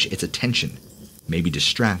catch its attention, maybe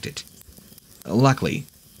distract it. Luckily,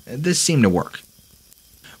 this seemed to work.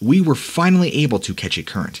 We were finally able to catch a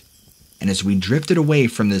current, and as we drifted away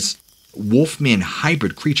from this wolf-man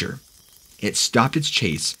hybrid creature, it stopped its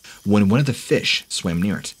chase when one of the fish swam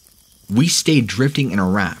near it. We stayed drifting in a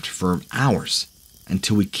raft for hours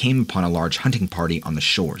until we came upon a large hunting party on the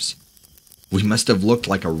shores. We must have looked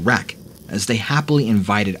like a wreck as they happily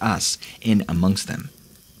invited us in amongst them.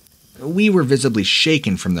 We were visibly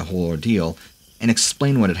shaken from the whole ordeal and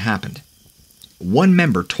explained what had happened. One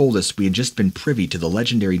member told us we had just been privy to the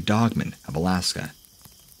legendary Dogman of Alaska,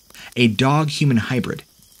 a dog-human hybrid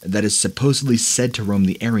that is supposedly said to roam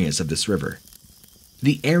the areas of this river,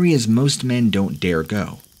 the areas most men don't dare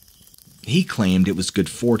go. He claimed it was good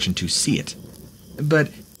fortune to see it, but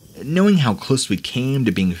knowing how close we came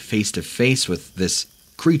to being face to face with this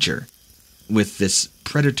creature, with this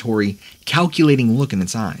predatory, calculating look in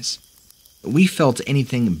its eyes, we felt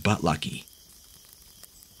anything but lucky.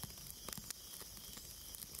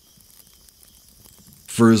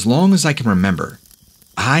 For as long as I can remember,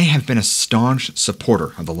 I have been a staunch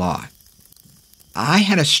supporter of the law. I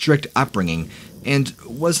had a strict upbringing and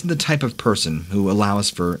wasn't the type of person who allows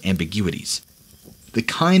for ambiguities, the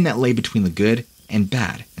kind that lay between the good and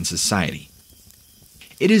bad in society.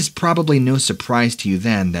 It is probably no surprise to you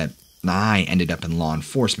then that I ended up in law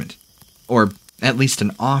enforcement, or at least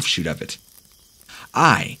an offshoot of it.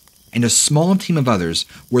 I and a small team of others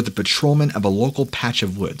were the patrolmen of a local patch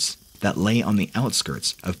of woods that lay on the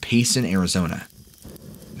outskirts of Payson, Arizona.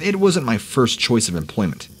 It wasn't my first choice of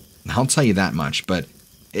employment, I'll tell you that much, but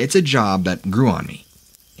it's a job that grew on me,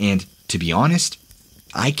 and to be honest,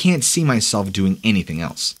 I can't see myself doing anything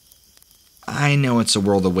else. I know it's a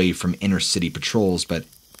world away from inner-city patrols, but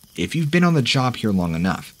if you've been on the job here long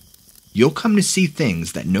enough, you'll come to see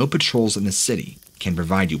things that no patrols in the city can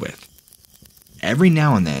provide you with. Every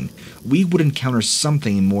now and then, we would encounter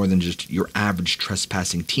something more than just your average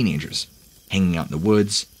trespassing teenagers, hanging out in the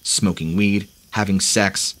woods, smoking weed, having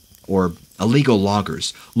sex, or illegal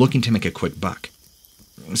loggers looking to make a quick buck.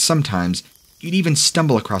 Sometimes, you'd even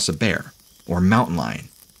stumble across a bear, or a mountain lion,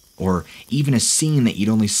 or even a scene that you'd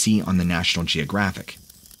only see on the National Geographic.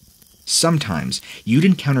 Sometimes, you'd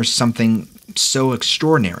encounter something so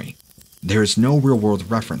extraordinary, there is no real-world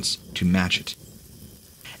reference to match it.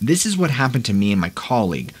 This is what happened to me and my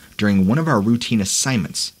colleague during one of our routine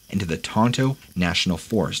assignments into the Tonto National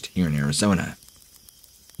Forest here in Arizona.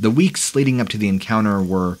 The weeks leading up to the encounter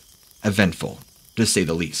were eventful, to say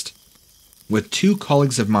the least, with two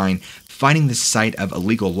colleagues of mine finding the site of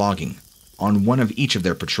illegal logging on one of each of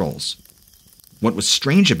their patrols. What was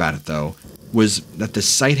strange about it, though, was that the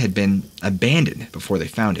site had been abandoned before they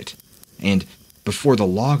found it, and before the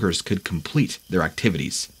loggers could complete their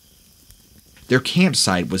activities. Their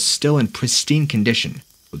campsite was still in pristine condition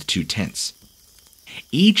with 2 tents.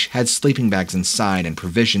 Each had sleeping bags inside and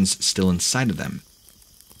provisions still inside of them.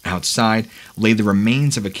 Outside lay the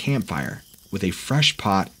remains of a campfire with a fresh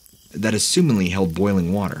pot that assumingly held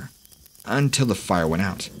boiling water, until the fire went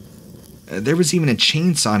out. There was even a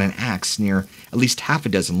chainsaw and an axe near at least half a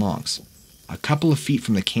dozen logs. A couple of feet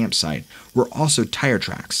from the campsite were also tire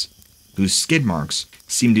tracks, whose skid marks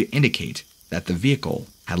seemed to indicate that the vehicle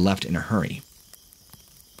had left in a hurry.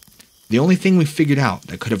 The only thing we figured out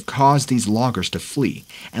that could have caused these loggers to flee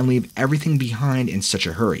and leave everything behind in such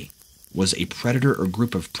a hurry was a predator or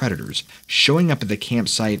group of predators showing up at the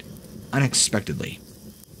campsite unexpectedly.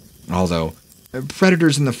 Although,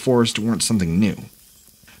 predators in the forest weren't something new.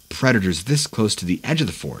 Predators this close to the edge of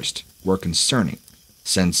the forest were concerning,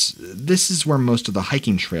 since this is where most of the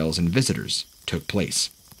hiking trails and visitors took place.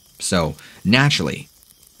 So, naturally,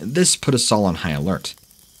 this put us all on high alert,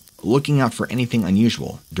 looking out for anything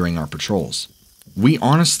unusual during our patrols. We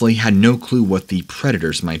honestly had no clue what the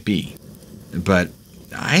predators might be, but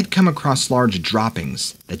I had come across large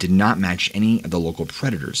droppings that did not match any of the local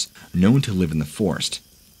predators known to live in the forest.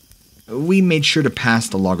 We made sure to pass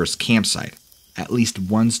the loggers' campsite at least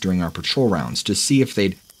once during our patrol rounds to see if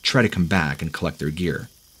they'd try to come back and collect their gear,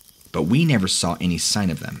 but we never saw any sign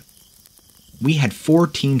of them. We had 4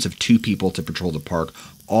 teams of 2 people to patrol the park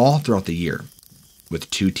all throughout the year, with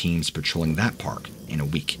 2 teams patrolling that park in a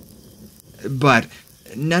week. But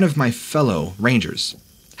none of my fellow rangers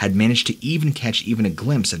had managed to even catch even a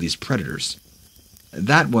glimpse of these predators.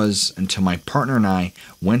 That was until my partner and I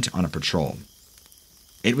went on a patrol.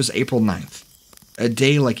 It was April 9th, a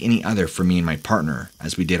day like any other for me and my partner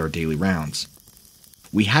as we did our daily rounds.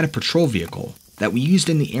 We had a patrol vehicle that we used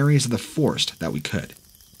in the areas of the forest that we could.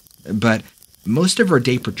 But most of our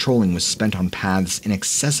day patrolling was spent on paths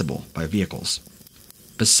inaccessible by vehicles.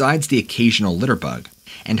 Besides the occasional litter bug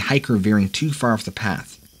and hiker veering too far off the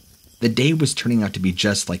path, the day was turning out to be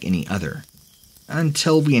just like any other,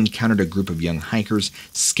 until we encountered a group of young hikers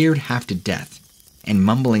scared half to death and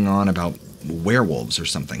mumbling on about werewolves or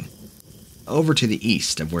something, over to the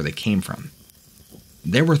east of where they came from.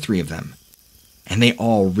 There were 3 of them, and they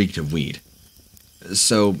all reeked of weed.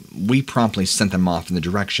 So we promptly sent them off in the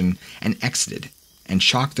direction and exited, and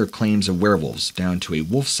chalked their claims of werewolves down to a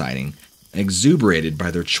wolf sighting exuberated by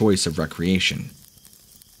their choice of recreation.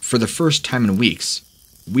 For the first time in weeks,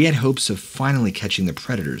 we had hopes of finally catching the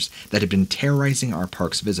predators that had been terrorizing our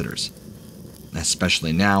park's visitors,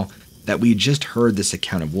 especially now that we had just heard this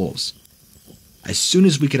account of wolves. As soon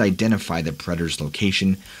as we could identify the predator's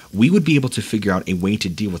location, we would be able to figure out a way to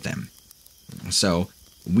deal with them. So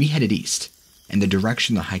we headed east, in the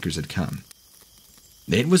direction the hikers had come.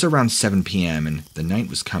 It was around 7 p.m. and the night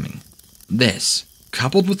was coming. This,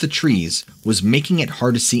 coupled with the trees, was making it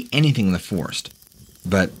hard to see anything in the forest,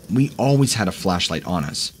 but we always had a flashlight on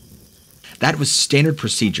us. That was standard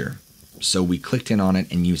procedure, so we clicked in on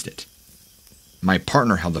it and used it. My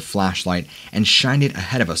partner held the flashlight and shined it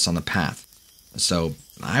ahead of us on the path, so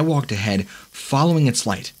I walked ahead following its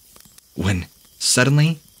light, when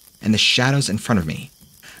suddenly, in the shadows in front of me,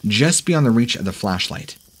 just beyond the reach of the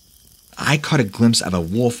flashlight, I caught a glimpse of a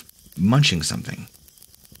wolf munching something.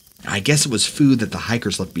 I guess it was food that the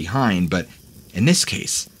hikers left behind, but in this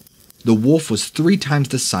case, the wolf was 3 times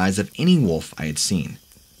the size of any wolf I had seen.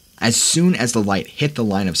 As soon as the light hit the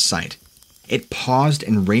line of sight, it paused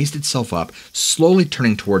and raised itself up, slowly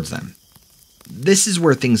turning towards them. This is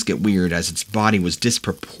where things get weird, as its body was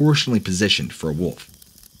disproportionately positioned for a wolf.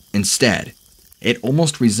 Instead, it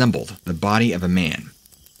almost resembled the body of a man.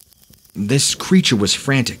 This creature was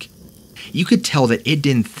frantic. You could tell that it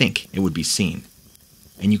didn't think it would be seen,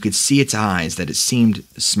 and you could see its eyes that it seemed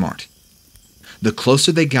smart. The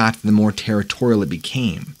closer they got, the more territorial it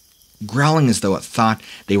became, growling as though it thought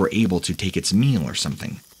they were able to take its meal or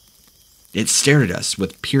something. It stared at us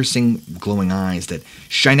with piercing, glowing eyes that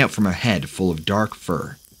shined out from a head full of dark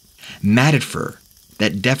fur, matted fur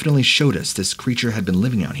that definitely showed us this creature had been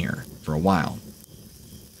living out here for a while.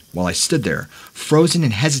 While I stood there, frozen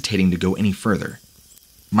and hesitating to go any further,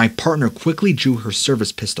 my partner quickly drew her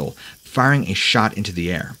service pistol, firing a shot into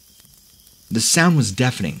the air. The sound was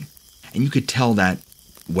deafening, and you could tell that,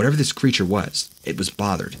 whatever this creature was, it was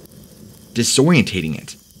bothered, disorientating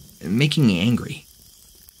it, making it angry.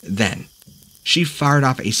 Then, she fired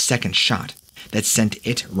off a second shot that sent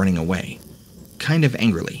it running away, kind of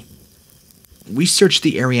angrily. We searched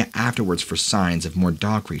the area afterwards for signs of more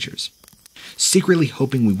dog creatures, secretly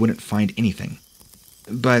hoping we wouldn't find anything.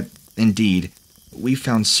 But, indeed, we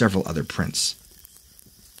found several other prints.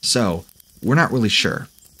 So, we're not really sure.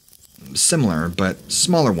 Similar, but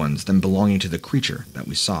smaller ones than belonging to the creature that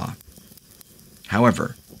we saw.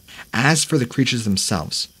 However, as for the creatures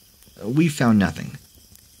themselves, we found nothing.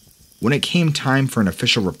 When it came time for an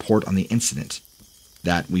official report on the incident,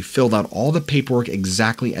 that we filled out all the paperwork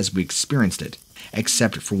exactly as we experienced it,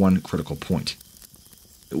 except for one critical point.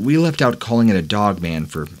 We left out calling it a Dogman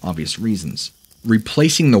for obvious reasons,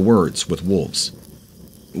 replacing the words with wolves.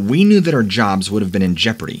 We knew that our jobs would have been in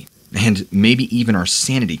jeopardy, and maybe even our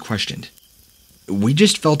sanity questioned. We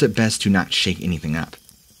just felt it best to not shake anything up.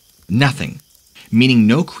 Nothing, meaning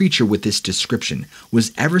no creature with this description,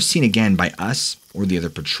 was ever seen again by us or the other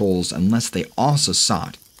patrols unless they also saw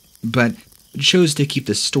it, but chose to keep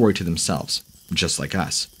this story to themselves, just like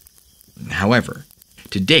us. However,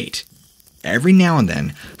 to date, every now and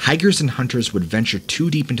then, hikers and hunters would venture too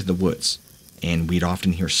deep into the woods, and we'd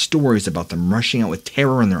often hear stories about them rushing out with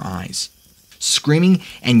terror in their eyes, screaming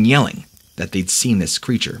and yelling that they'd seen this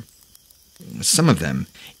creature. Some of them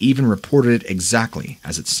even reported it exactly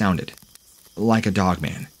as it sounded, like a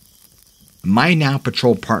Dogman. My now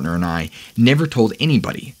patrol partner and I never told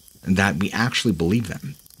anybody that we actually believed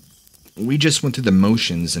them. We just went through the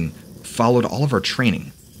motions and followed all of our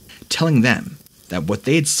training, telling them that what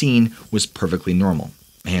they had seen was perfectly normal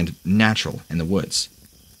and natural in the woods,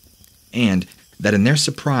 and that in their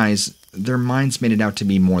surprise, their minds made it out to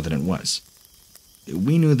be more than it was.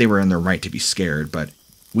 We knew they were in their right to be scared, but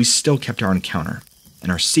we still kept our encounter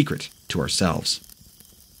and our secret to ourselves.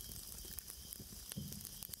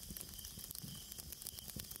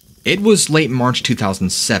 It was late March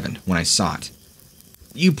 2007 when I saw it.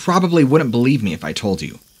 You probably wouldn't believe me if I told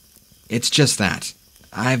you. It's just that.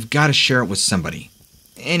 I've got to share it with somebody.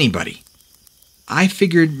 Anybody. I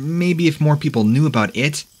figured maybe if more people knew about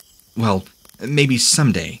it, well, maybe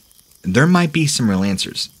someday, there might be some real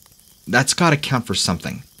answers. That's gotta count for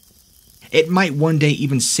something. It might one day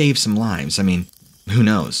even save some lives. I mean, who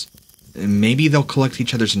knows? Maybe they'll collect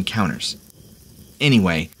each other's encounters.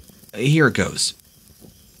 Anyway, here it goes.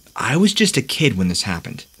 I was just a kid when this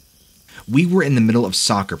happened. We were in the middle of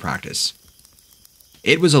soccer practice.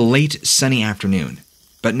 It was a late, sunny afternoon,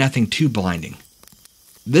 but nothing too blinding.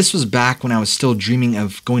 This was back when I was still dreaming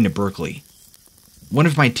of going to Berkeley. One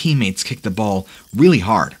of my teammates kicked the ball really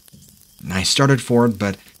hard. I started forward,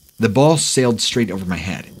 but the ball sailed straight over my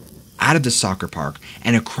head, out of the soccer park,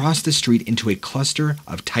 and across the street into a cluster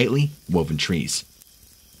of tightly woven trees.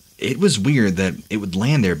 It was weird that it would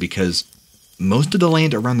land there because most of the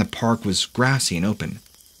land around the park was grassy and open,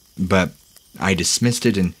 but I dismissed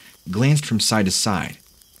it and glanced from side to side,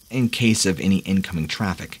 in case of any incoming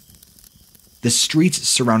traffic. The streets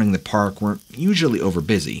surrounding the park were usually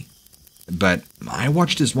overbusy, but I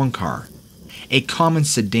watched as one car, a common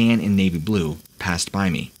sedan in navy blue, passed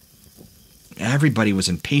by me. Everybody was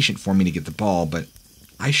impatient for me to get the ball, but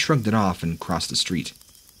I shrugged it off and crossed the street.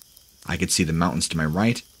 I could see the mountains to my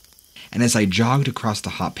right, and as I jogged across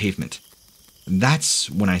the hot pavement,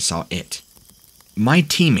 that's when I saw it. My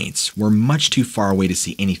teammates were much too far away to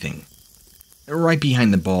see anything. Right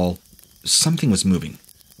behind the ball, something was moving.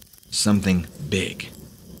 Something big.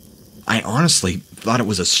 I honestly thought it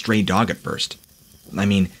was a stray dog at first. I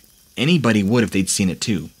mean, anybody would if they'd seen it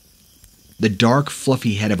too. The dark,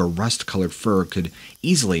 fluffy head of a rust-colored fur could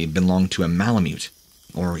easily belong to a Malamute,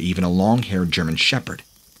 or even a long-haired German Shepherd.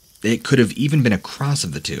 It could have even been a cross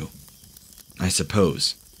of the two, I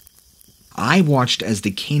suppose. I watched as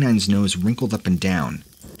the canine's nose wrinkled up and down,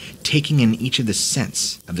 taking in each of the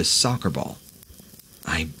scents of the soccer ball.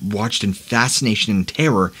 I watched in fascination and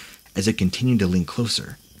terror as it continued to lean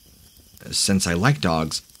closer. Since I like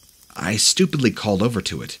dogs, I stupidly called over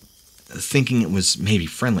to it, thinking it was maybe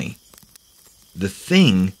friendly. The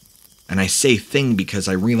thing, and I say thing because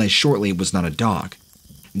I realized shortly it was not a dog,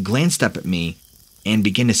 glanced up at me and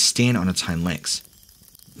began to stand on its hind legs.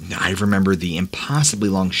 I remember the impossibly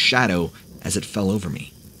long shadow as it fell over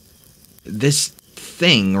me. This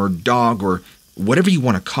thing, or dog, or whatever you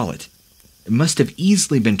want to call it, must have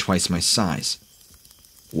easily been twice my size.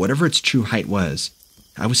 Whatever its true height was,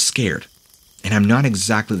 I was scared, and I'm not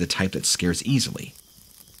exactly the type that scares easily.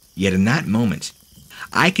 Yet in that moment,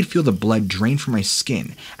 I could feel the blood drain from my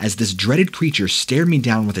skin as this dreaded creature stared me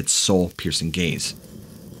down with its soul-piercing gaze.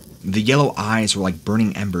 The yellow eyes were like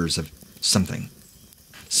burning embers of something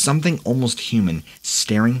almost human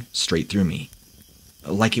staring straight through me,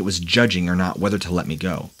 like it was judging or not whether to let me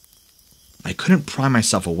go. I couldn't pry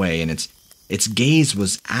myself away, and its gaze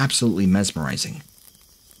was absolutely mesmerizing.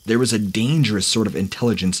 There was a dangerous sort of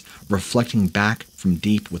intelligence reflecting back from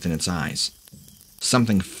deep within its eyes,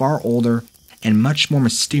 something far older and much more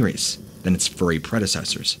mysterious than its furry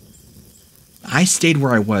predecessors. I stayed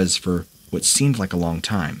where I was for what seemed like a long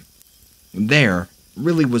time. There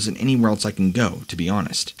really wasn't anywhere else I can go, to be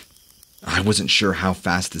honest. I wasn't sure how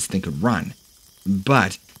fast this thing could run,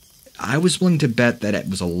 but I was willing to bet that it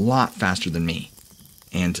was a lot faster than me,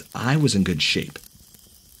 and I was in good shape.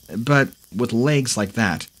 But with legs like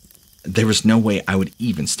that, there was no way I would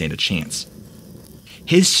even stand a chance.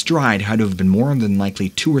 His stride had to have been more than likely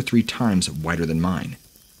 2 or 3 times wider than mine.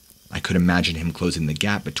 I could imagine him closing the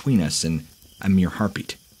gap between us in a mere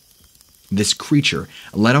heartbeat. This creature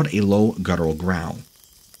let out a low guttural growl.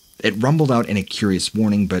 It rumbled out in a curious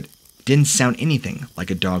warning, but didn't sound anything like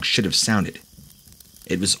a dog should have sounded.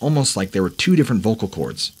 It was almost like there were 2 different vocal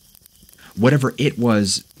cords. Whatever it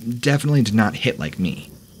was definitely did not hit like me.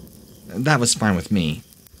 That was fine with me.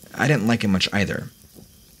 I didn't like it much either,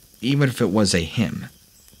 even if it was a him.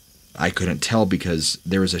 I couldn't tell because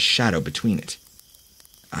there was a shadow between it.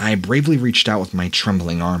 I bravely reached out with my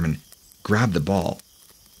trembling arm and grabbed the ball,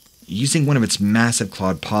 using one of its massive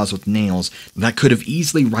clawed paws with nails that could have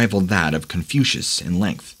easily rivaled that of Confucius in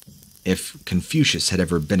length. If Confucius had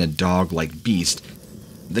ever been a dog-like beast,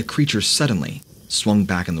 the creature suddenly swung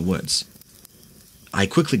back in the woods. I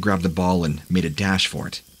quickly grabbed the ball and made a dash for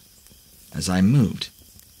it. As I moved,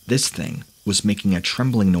 this thing was making a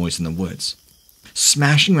trembling noise in the woods,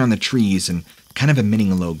 smashing around the trees and kind of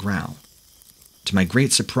emitting a low growl. To my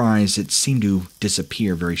great surprise, it seemed to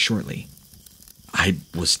disappear very shortly. I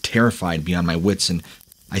was terrified beyond my wits, and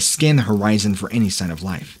I scanned the horizon for any sign of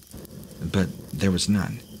life, but there was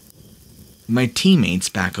none. My teammates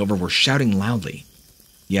back over were shouting loudly,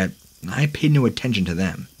 yet I paid no attention to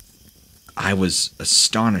them. I was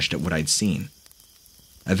astonished at what I'd seen.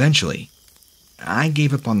 Eventually, I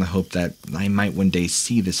gave up on the hope that I might one day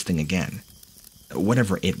see this thing again.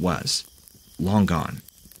 Whatever it was, long gone.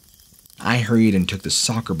 I hurried and took the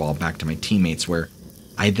soccer ball back to my teammates, where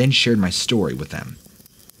I then shared my story with them.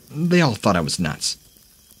 They all thought I was nuts.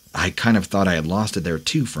 I kind of thought I had lost it there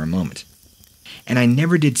too for a moment. And I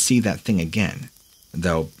never did see that thing again,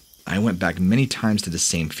 though I went back many times to the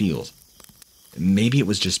same field. Maybe it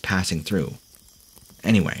was just passing through.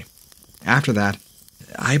 Anyway, after that,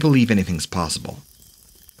 I believe anything's possible.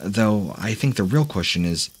 Though I think the real question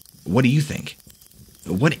is, what do you think?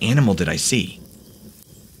 What animal did I see?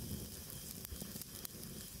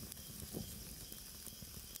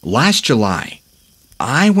 Last July,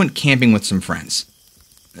 I went camping with some friends.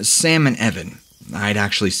 Sam and Evan, I'd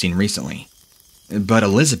actually seen recently. But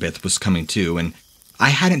Elizabeth was coming too, and I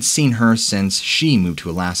hadn't seen her since she moved to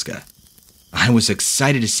Alaska. I was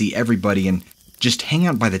excited to see everybody and just hang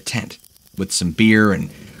out by the tent with some beer and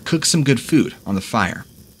cook some good food on the fire.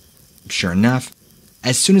 Sure enough,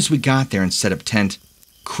 as soon as we got there and set up tent,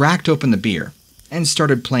 cracked open the beer and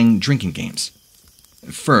started playing drinking games.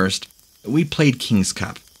 First, we played King's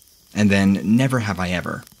Cup, and then Never Have I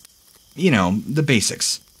Ever. You know, the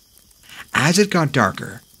basics. As it got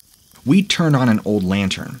darker, we turned on an old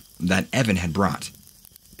lantern that Evan had brought.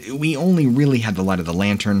 We only really had the light of the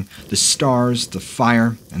lantern, the stars, the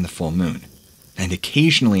fire, and the full moon, and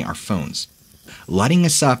occasionally our phones, lighting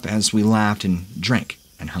us up as we laughed and drank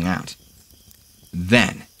and hung out.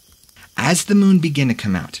 Then, as the moon began to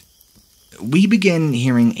come out, we began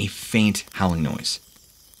hearing a faint howling noise.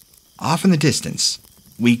 Off in the distance,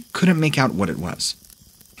 we couldn't make out what it was.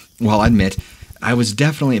 Well, I admit, I was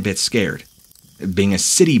definitely a bit scared. Being a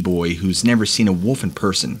city boy who's never seen a wolf in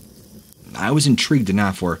person, I was intrigued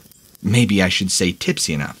enough, or maybe I should say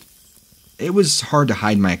tipsy enough. It was hard to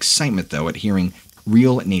hide my excitement, though, at hearing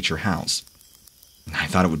real nature howls. I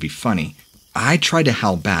thought it would be funny. I tried to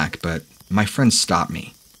howl back, but my friend stopped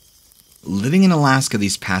me. Living in Alaska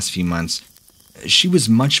these past few months, she was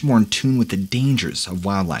much more in tune with the dangers of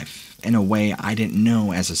wildlife in a way I didn't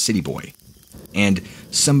know as a city boy, and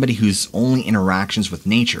somebody whose only interactions with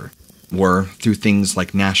nature were through things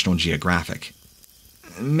like National Geographic.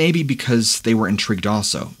 Maybe because they were intrigued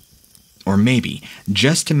also, or maybe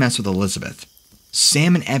just to mess with Elizabeth,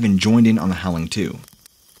 Sam and Evan joined in on the howling too,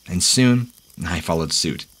 and soon I followed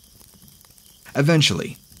suit.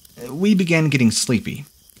 Eventually, we began getting sleepy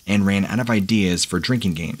and ran out of ideas for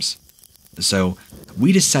drinking games, so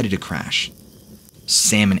we decided to crash.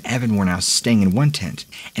 Sam and Evan were now staying in one tent,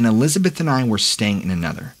 and Elizabeth and I were staying in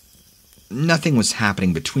another. Nothing was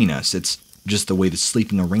happening between us, it's just the way the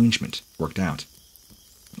sleeping arrangement worked out.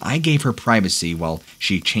 I gave her privacy while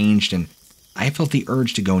she changed, and I felt the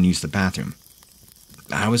urge to go and use the bathroom.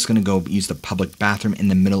 I was going to go use the public bathroom in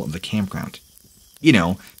the middle of the campground. You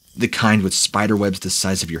know, the kind with spider webs the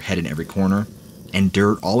size of your head in every corner, and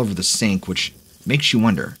dirt all over the sink, which makes you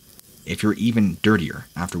wonder if you're even dirtier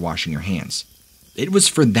after washing your hands. It was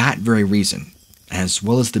for that very reason, as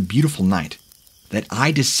well as the beautiful night, that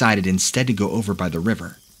I decided instead to go over by the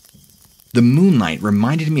river. The moonlight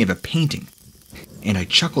reminded me of a painting, and I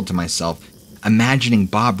chuckled to myself, imagining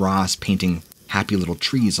Bob Ross painting happy little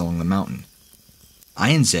trees along the mountain. I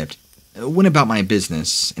unzipped, went about my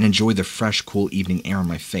business, and enjoyed the fresh, cool evening air on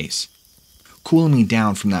my face, cooling me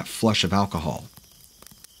down from that flush of alcohol.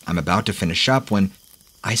 I'm about to finish up when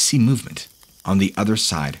I see movement on the other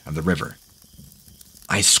side of the river.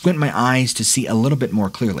 I squint my eyes to see a little bit more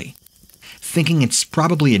clearly, thinking it's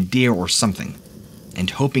probably a deer or something, and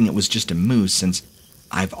hoping it was just a moose since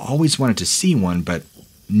I've always wanted to see one but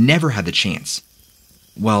never had the chance.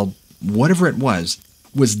 Well, whatever it was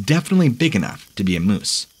definitely big enough to be a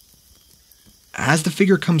moose. As the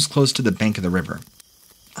figure comes close to the bank of the river,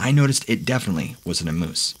 I noticed it definitely wasn't a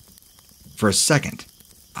moose. For a second,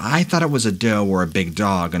 I thought it was a doe or a big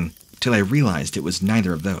dog until I realized it was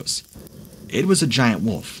neither of those. It was a giant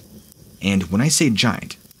wolf, and when I say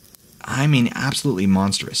giant, I mean absolutely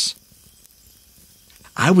monstrous.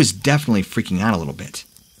 I was definitely freaking out a little bit,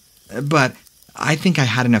 but I think I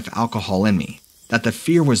had enough alcohol in me that the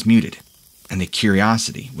fear was muted and the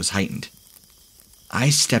curiosity was heightened. I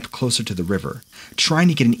stepped closer to the river, trying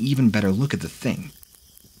to get an even better look at the thing.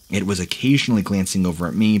 It was occasionally glancing over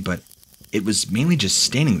at me, but it was mainly just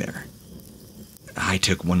standing there. I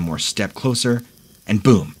took one more step closer, and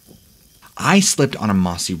boom, I slipped on a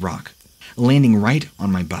mossy rock, landing right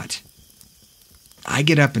on my butt. I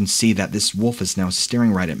get up and see that this wolf is now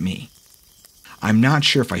staring right at me. I'm not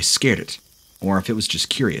sure if I scared it, or if it was just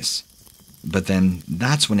curious, but then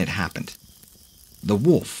that's when it happened. The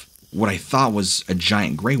wolf, what I thought was a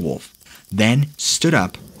giant gray wolf, then stood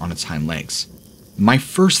up on its hind legs. My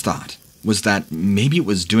first thought was that maybe it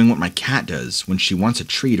was doing what my cat does when she wants a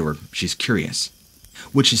treat or she's curious,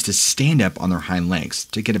 which is to stand up on their hind legs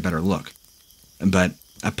to get a better look. But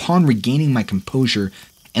upon regaining my composure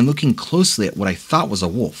and looking closely at what I thought was a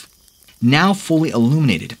wolf, now fully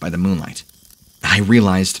illuminated by the moonlight, I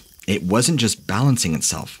realized it wasn't just balancing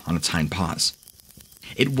itself on its hind paws.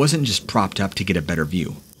 It wasn't just propped up to get a better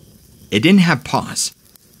view. It didn't have paws.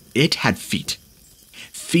 It had feet.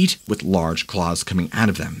 Feet with large claws coming out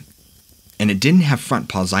of them. And it didn't have front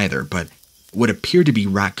paws either, but what appeared to be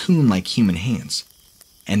raccoon-like human hands.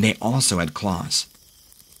 And they also had claws.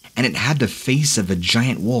 And it had the face of a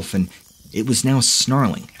giant wolf, and it was now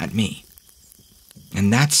snarling at me.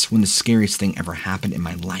 And that's when the scariest thing ever happened in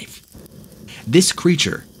my life. This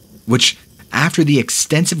creature, which after the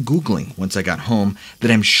extensive Googling once I got home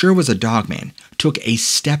that I'm sure was a Dogman, took a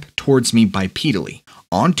step towards me bipedally,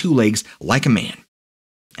 on two legs like a man.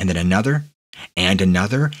 And then another, and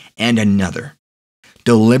another, and another.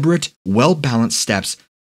 Deliberate, well-balanced steps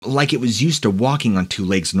like it was used to walking on two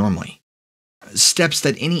legs normally. Steps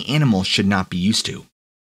that any animal should not be used to.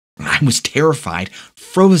 I was terrified,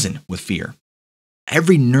 frozen with fear.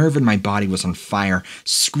 Every nerve in my body was on fire,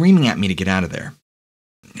 screaming at me to get out of there.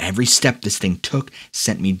 Every step this thing took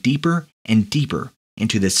sent me deeper and deeper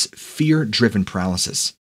into this fear-driven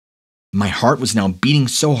paralysis. My heart was now beating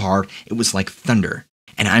so hard it was like thunder,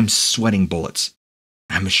 and I'm sweating bullets.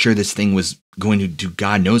 I'm sure this thing was going to do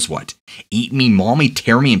God knows what. Eat me, maul me,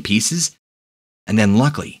 tear me in pieces. And then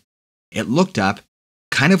luckily, it looked up,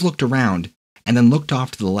 kind of looked around, and then looked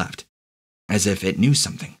off to the left, as if it knew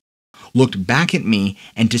something. Looked back at me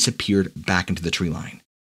and disappeared back into the tree line.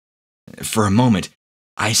 For a moment,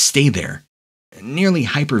 I stayed there, nearly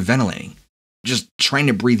hyperventilating, just trying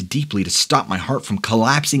to breathe deeply to stop my heart from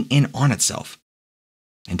collapsing in on itself.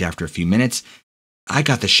 And after a few minutes, I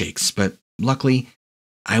got the shakes, but luckily,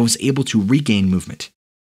 I was able to regain movement,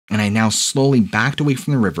 and I now slowly backed away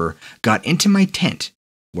from the river, got into my tent,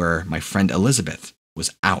 where my friend Elizabeth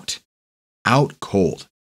was out cold.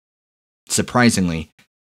 Surprisingly,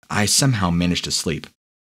 I somehow managed to sleep.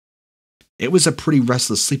 It was a pretty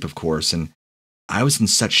restless sleep, of course, and I was in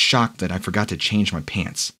such shock that I forgot to change my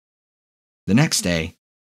pants. The next day,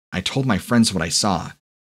 I told my friends what I saw,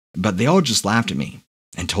 but they all just laughed at me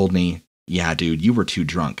and told me, "Yeah, dude, you were too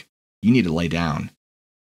drunk. You need to lay down."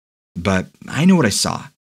 But I know what I saw.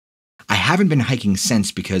 I haven't been hiking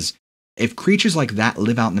since because if creatures like that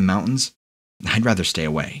live out in the mountains, I'd rather stay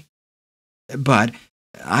away. But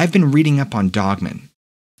I've been reading up on Dogman,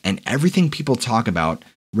 and everything people talk about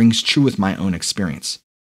rings true with my own experience.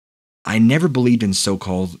 I never believed in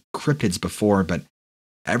so-called cryptids before, but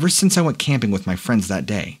ever since I went camping with my friends that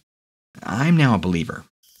day, I'm now a believer.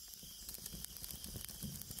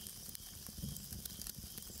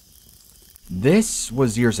 This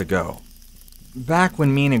was years ago, back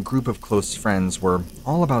when me and a group of close friends were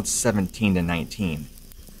all about 17 to 19.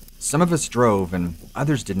 Some of us drove and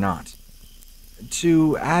others did not.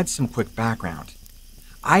 To add some quick background,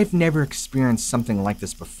 I've never experienced something like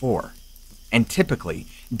this before, and typically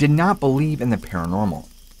did not believe in the paranormal.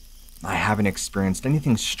 I haven't experienced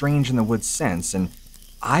anything strange in the woods since, and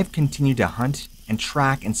I've continued to hunt and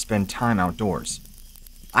track and spend time outdoors.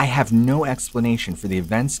 I have no explanation for the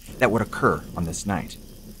events that would occur on this night.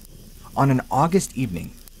 On an August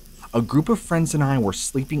evening, a group of friends and I were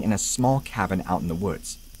sleeping in a small cabin out in the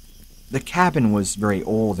woods. The cabin was very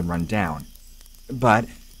old and run down, but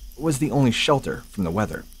was the only shelter from the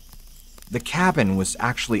weather. The cabin was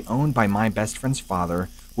actually owned by my best friend's father,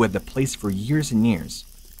 who had the place for years and years,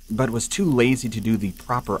 but was too lazy to do the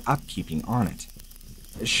proper upkeeping on it.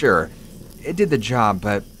 Sure, it did the job,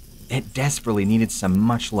 but it desperately needed some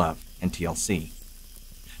much love and TLC.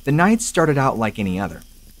 The night started out like any other.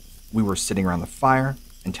 We were sitting around the fire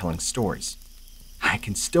and telling stories. I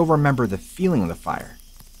can still remember the feeling of the fire.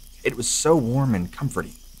 It was so warm and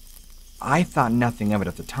comforting. I thought nothing of it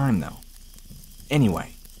at the time, though.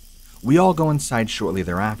 Anyway, we all go inside shortly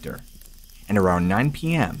thereafter, and around 9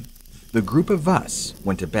 p.m., the group of us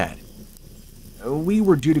went to bed. We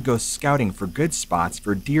were due to go scouting for good spots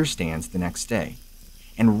for deer stands the next day,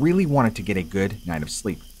 and really wanted to get a good night of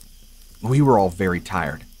sleep. We were all very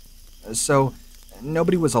tired, so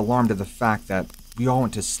nobody was alarmed at the fact that we all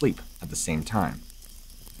went to sleep at the same time.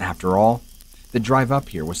 After all, the drive up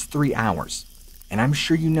here was 3 hours, and I'm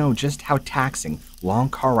sure you know just how taxing long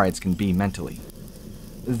car rides can be mentally.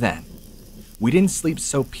 Then, we didn't sleep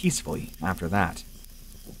so peacefully after that.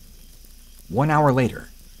 1 hour later,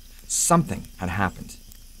 something had happened.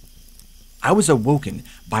 I was awoken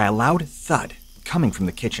by a loud thud coming from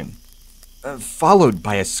the kitchen, followed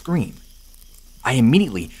by a scream. I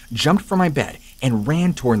immediately jumped from my bed and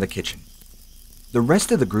ran toward the kitchen, The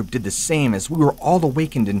rest of the group did the same as we were all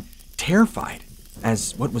awakened and terrified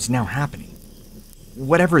as what was now happening.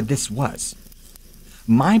 Whatever this was.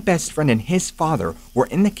 My best friend and his father were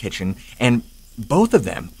in the kitchen, and both of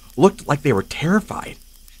them looked like they were terrified,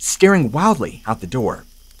 staring wildly out the door.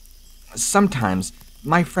 Sometimes,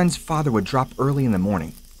 my friend's father would drop early in the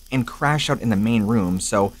morning and crash out in the main room,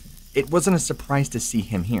 so it wasn't a surprise to see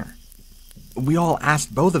him here. We all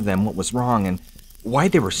asked both of them what was wrong and why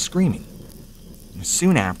they were screaming.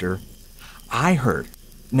 Soon after,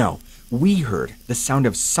 we heard the sound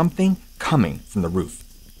of something coming from the roof.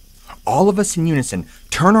 All of us in unison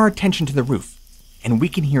turn our attention to the roof, and we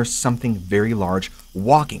can hear something very large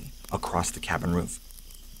walking across the cabin roof.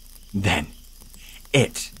 Then,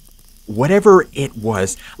 whatever it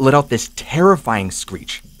was, let out this terrifying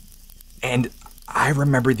screech. And I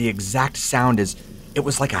remember the exact sound as it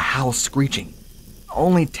was like a howl screeching,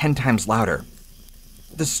 only 10 times louder.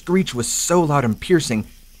 The screech was so loud and piercing,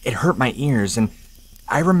 it hurt my ears, and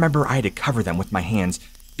I remember I had to cover them with my hands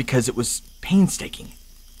because it was painstaking.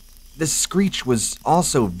 The screech was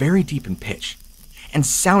also very deep in pitch and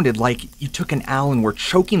sounded like you took an owl and were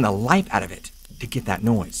choking the life out of it to get that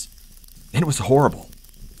noise. It was horrible.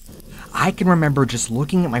 I can remember just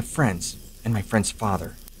looking at my friends and my friend's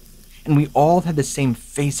father, and we all had the same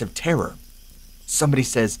face of terror. Somebody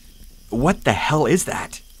says, "What the hell is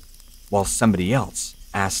that?" While somebody else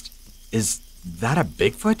asked, "Is that a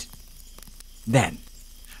Bigfoot?" Then,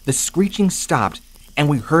 the screeching stopped and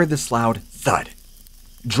we heard this loud thud,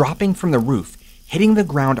 dropping from the roof, hitting the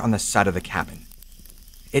ground on the side of the cabin.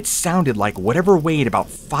 It sounded like whatever weighed about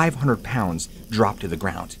 500 pounds dropped to the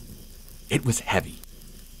ground. It was heavy.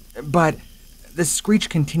 But the screech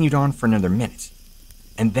continued on for another minute,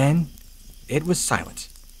 and then it was silent.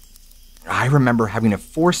 I remember having to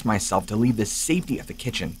force myself to leave the safety of the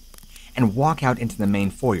kitchen and walk out into the main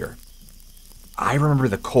foyer. I remember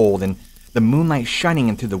the cold and the moonlight shining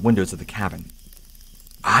in through the windows of the cabin.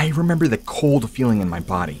 I remember the cold feeling in my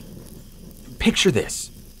body. Picture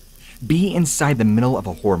this. Be inside the middle of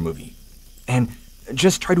a horror movie, and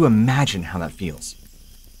just try to imagine how that feels.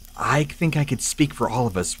 I think I could speak for all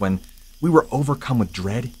of us when we were overcome with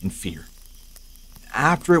dread and fear.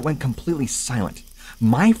 After it went completely silent,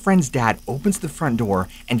 my friend's dad opens the front door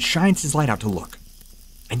and shines his light out to look,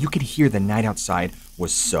 and you could hear the night outside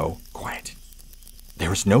was so quiet. There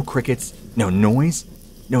was no crickets, no noise,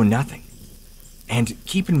 no nothing. And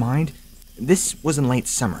keep in mind, this was in late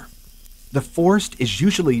summer. The forest is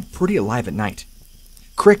usually pretty alive at night.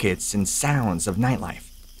 Crickets and sounds of nightlife.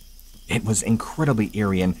 It was incredibly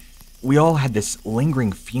eerie, and we all had this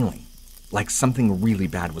lingering feeling like something really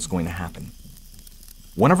bad was going to happen.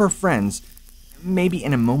 One of our friends, maybe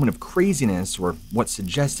in a moment of craziness or what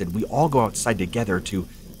suggested we all go outside together to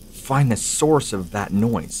find the source of that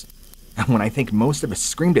noise. And when I think most of us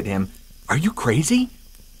screamed at him, "Are you crazy?"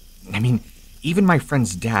 I mean, even my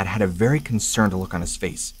friend's dad had a very concerned look on his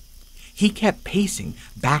face. He kept pacing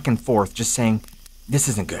back and forth, just saying, "This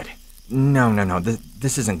isn't good. No,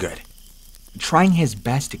 this isn't good." Trying his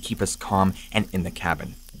best to keep us calm and in the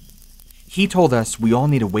cabin. He told us we all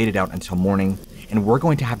need to wait it out until morning, and we're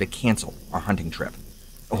going to have to cancel our hunting trip.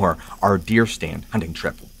 Or our deer stand hunting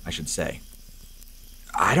trip, I should say.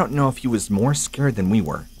 I don't know if he was more scared than we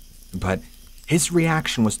were, but his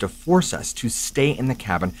reaction was to force us to stay in the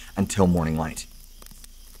cabin until morning light.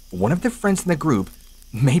 One of the friends in the group,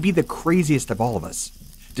 maybe the craziest of all of us,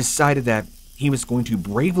 decided that he was going to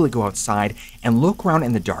bravely go outside and look around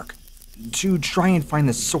in the dark to try and find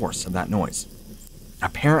the source of that noise.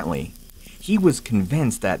 Apparently, he was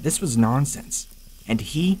convinced that this was nonsense, and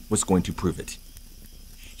he was going to prove it.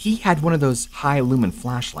 He had one of those high-lumen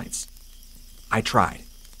flashlights. I tried.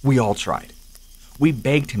 We all tried. We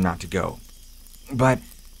begged him not to go, but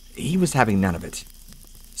he was having none of it.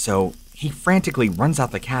 So he frantically runs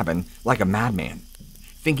out the cabin like a madman,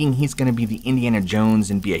 thinking he's going to be the Indiana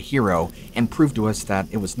Jones and be a hero and prove to us that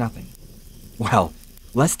it was nothing. Well,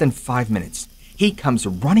 less than 5 minutes, he comes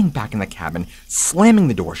running back in the cabin, slamming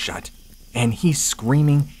the door shut, and he's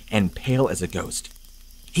screaming and pale as a ghost.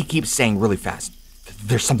 He keeps saying really fast,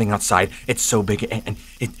 "There's something outside. It's so big and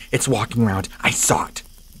it's walking around. I saw it."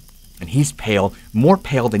 And he's pale, more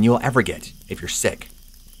pale than you'll ever get if you're sick.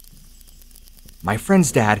 My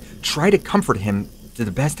friend's dad tried to comfort him to the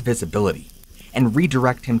best of his ability and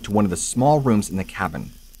redirect him to one of the small rooms in the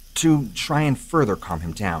cabin to try and further calm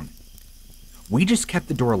him down. We just kept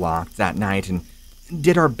the door locked that night and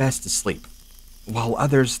did our best to sleep, while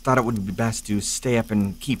others thought it would be best to stay up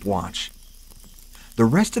and keep watch. The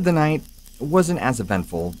rest of the night wasn't as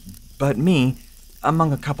eventful, but me,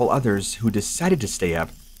 among a couple others who decided to stay up,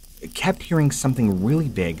 kept hearing something really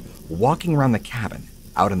big walking around the cabin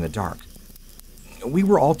out in the dark. We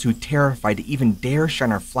were all too terrified to even dare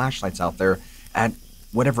shine our flashlights out there at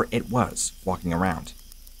whatever it was walking around.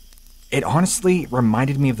 It honestly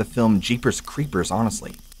reminded me of the film Jeepers Creepers,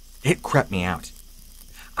 honestly. It crept me out.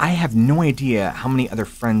 I have no idea how many other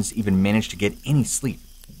friends even managed to get any sleep,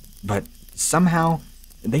 but somehow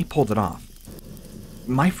they pulled it off.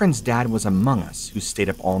 My friend's dad was among us who stayed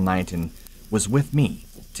up all night and was with me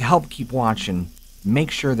to help keep watch and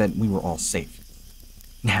make sure that we were all safe.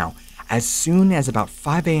 Now, as soon as about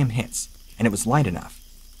 5 a.m. hits and it was light enough,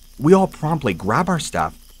 we all promptly grab our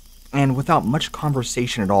stuff and without much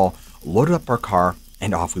conversation at all, loaded up our car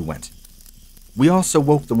and off we went. We also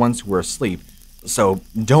woke the ones who were asleep, so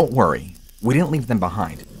don't worry, we didn't leave them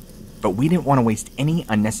behind, but we didn't want to waste any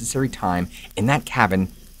unnecessary time in that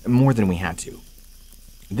cabin more than we had to.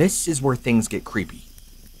 This is where things get creepy,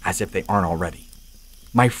 as if they aren't already.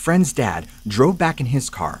 My friend's dad drove back in his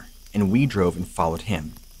car, and we drove and followed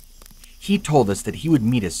him. He told us that he would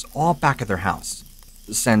meet us all back at their house,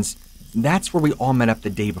 since that's where we all met up the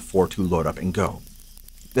day before to load up and go.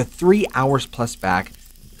 The 3 hours plus back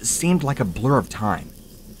seemed like a blur of time.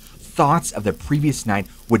 Thoughts of the previous night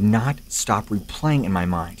would not stop replaying in my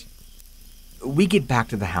mind. We get back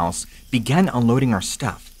to the house, began unloading our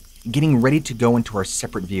stuff, getting ready to go into our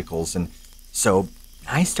separate vehicles, and so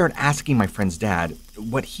I start asking my friend's dad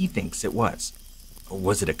what he thinks it was.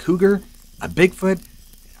 Was it a cougar? A Bigfoot?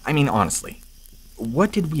 I mean, honestly,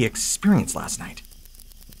 what did we experience last night?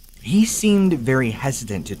 He seemed very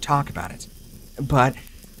hesitant to talk about it, but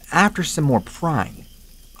after some more prying,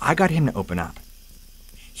 I got him to open up.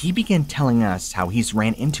 He began telling us how he's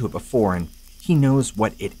ran into it before and he knows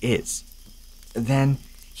what it is. Then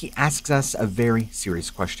he asks us a very serious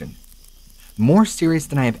question, more serious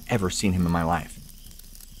than I have ever seen him in my life.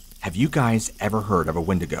 Have you guys ever heard of a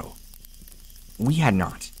Wendigo? We had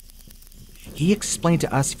not. He explained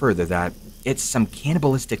to us further that it's some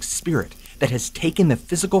cannibalistic spirit that has taken the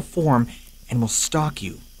physical form and will stalk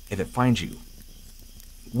you if it finds you.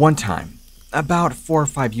 One time, about 4 or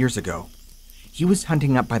 5 years ago, he was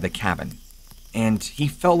hunting up by the cabin, and he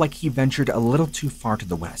felt like he ventured a little too far to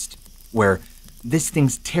the west, where this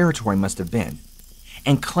thing's territory must have been,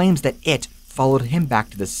 and claims that it followed him back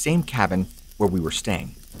to the same cabin where we were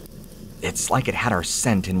staying. It's like it had our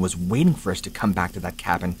scent and was waiting for us to come back to that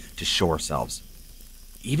cabin to show ourselves.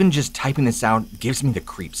 Even just typing this out gives me the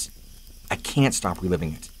creeps. I can't stop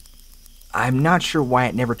reliving it. I'm not sure why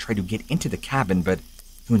it never tried to get into the cabin, but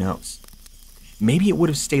who knows? Maybe it would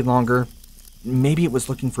have stayed longer. Maybe it was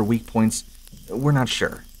looking for weak points. We're not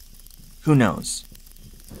sure. Who knows?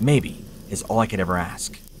 Maybe is all I could ever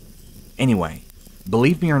ask. Anyway,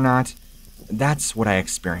 believe me or not, that's what I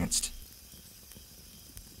experienced.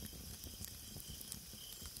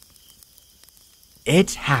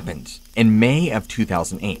 It happened in May of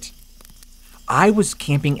 2008. I was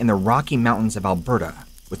camping in the Rocky Mountains of Alberta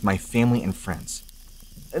with my family and friends.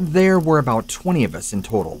 There were about 20 of us in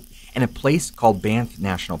total in a place called Banff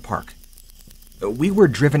National Park. We were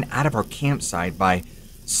driven out of our campsite by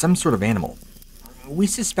some sort of animal. We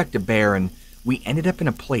suspect a bear, and we ended up in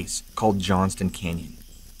a place called Johnston Canyon.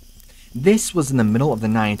 This was in the middle of the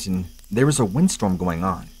night and there was a windstorm going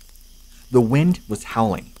on. The wind was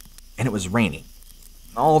howling and it was raining,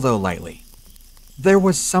 although lightly. There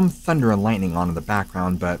was some thunder and lightning on in the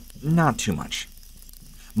background, but not too much.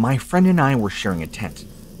 My friend and I were sharing a tent,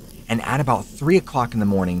 and at about 3 o'clock in the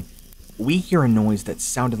morning, we hear a noise that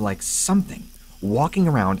sounded like something walking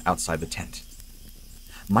around outside the tent.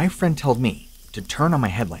 My friend told me to turn on my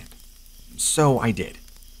headlamp, so I did.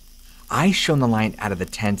 I shone the light out of the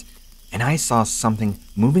tent, and I saw something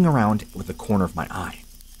moving around with the corner of my eye.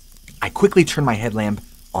 I quickly turned my headlamp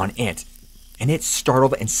on it, and it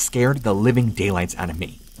startled and scared the living daylights out of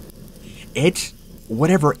me. It,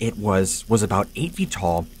 whatever it was about 8 feet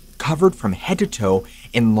tall, covered from head to toe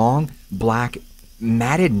in long, black,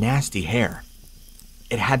 matted, nasty hair.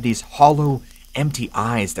 It had these hollow, empty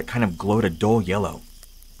eyes that kind of glowed a dull yellow,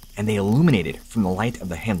 and they illuminated from the light of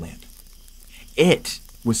the headlamp. It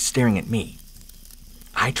was staring at me.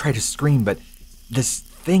 I tried to scream, but this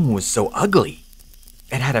thing was so ugly.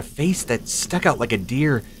 It had a face that stuck out like a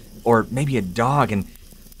deer or maybe a dog, and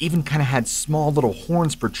even kind of had small little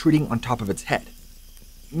horns protruding on top of its head.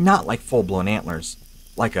 Not like full-blown antlers,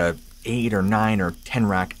 like a 8 or 9 or 10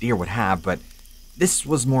 rack deer would have, but this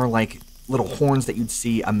was more like little horns that you'd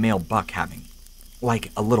see a male buck having,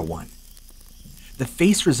 like a little one. The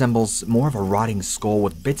face resembles more of a rotting skull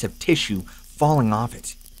with bits of tissue falling off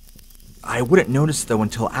it. I wouldn't notice though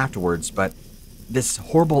until afterwards, but This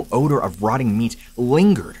horrible odor of rotting meat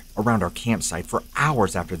lingered around our campsite for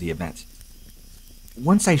hours after the event.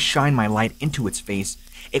 Once I shined my light into its face,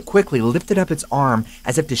 it quickly lifted up its arm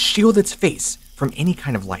as if to shield its face from any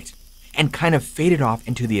kind of light, and kind of faded off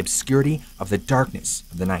into the obscurity of the darkness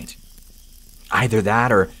of the night. Either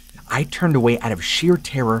that or I turned away out of sheer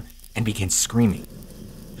terror and began screaming.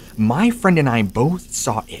 My friend and I both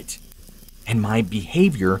saw it, and my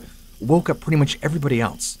behavior woke up pretty much everybody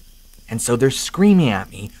else. And so they're screaming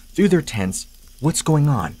at me through their tents, "What's going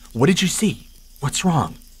on? What did you see? What's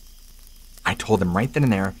wrong?" I told them right then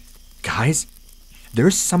and there, "Guys,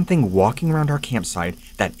 there's something walking around our campsite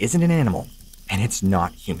that isn't an animal, and it's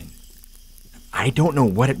not human." I don't know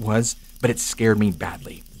what it was, but it scared me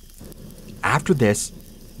badly. After this,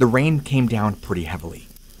 the rain came down pretty heavily,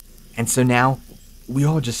 and so now we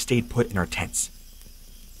all just stayed put in our tents.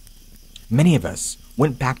 Many of us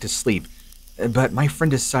went back to sleep, but my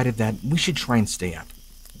friend decided that we should try and stay up.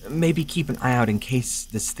 Maybe keep an eye out in case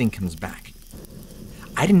this thing comes back.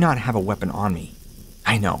 I did not have a weapon on me.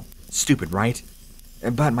 I know, stupid, right?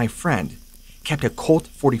 But my friend kept a Colt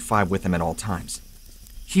 45 with him at all times.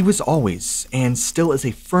 He was always, and still is,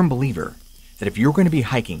 a firm believer that if you're going to be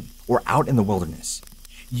hiking or out in the wilderness,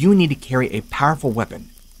 you need to carry a powerful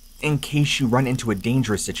weapon in case you run into a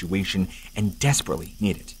dangerous situation and desperately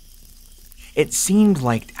need it. It seemed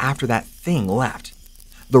like after that thing left,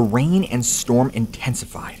 the rain and storm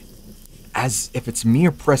intensified, as if its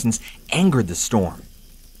mere presence angered the storm.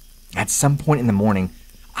 At some point in the morning,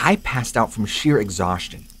 I passed out from sheer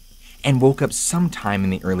exhaustion and woke up sometime in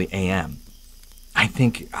the early AM. I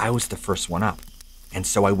think I was the first one up, and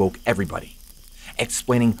so I woke everybody,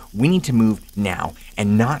 explaining we need to move now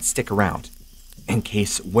and not stick around, in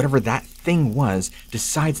case whatever that thing was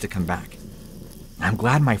decides to come back. I'm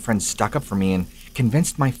glad my friend stuck up for me and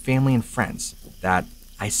convinced my family and friends that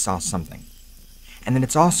I saw something, and that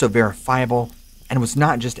it's also verifiable and was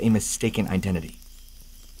not just a mistaken identity.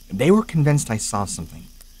 They were convinced I saw something,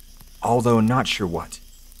 although not sure what.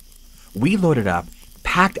 We loaded up,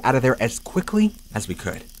 packed out of there as quickly as we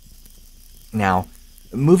could. Now,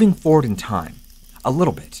 moving forward in time, a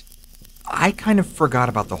little bit, I kind of forgot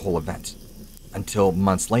about the whole event, until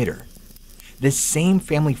months later. This same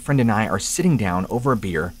family friend and I are sitting down over a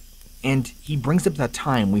beer, and he brings up that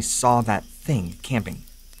time we saw that thing camping.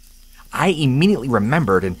 I immediately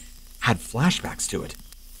remembered and had flashbacks to it.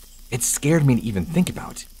 It scared me to even think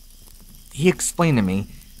about. He explained to me,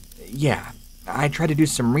 "Yeah, I tried to do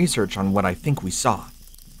some research on what I think we saw.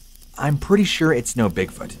 I'm pretty sure it's no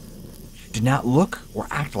Bigfoot. Did not look or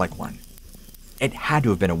act like one. It had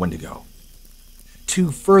to have been a Wendigo."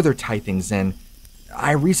 To further tie things in,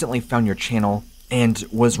 I recently found your channel and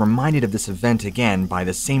was reminded of this event again by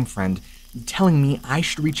the same friend telling me I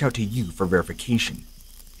should reach out to you for verification.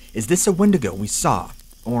 Is this a Wendigo we saw,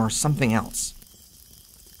 or something else?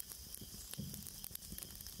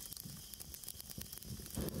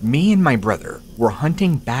 Me and my brother were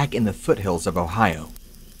hunting back in the foothills of Ohio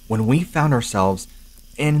when we found ourselves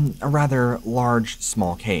in a rather large,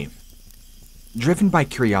 small cave. Driven by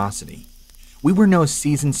curiosity, we were no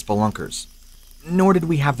seasoned spelunkers, nor did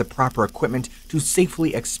we have the proper equipment to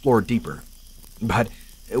safely explore deeper. But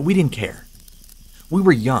we didn't care. We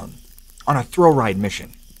were young, on a thrill ride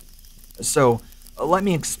mission. So, let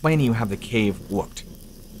me explain to you how the cave looked.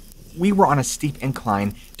 We were on a steep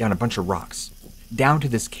incline down a bunch of rocks, down to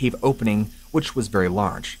this cave opening, which was very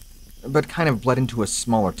large, but kind of bled into a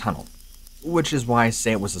smaller tunnel, which is why I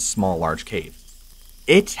say it was a small, large cave.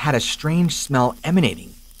 It had a strange smell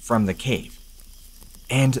emanating from the cave.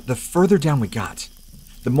 And the further down we got,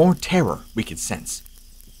 the more terror we could sense.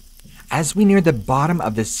 As we neared the bottom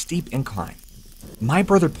of this steep incline, my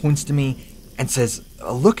brother points to me and says,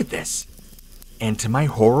 "Look at this." And to my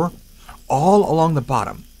horror, all along the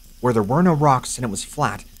bottom, where there were no rocks and it was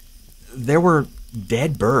flat, there were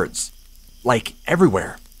dead birds, like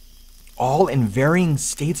everywhere, all in varying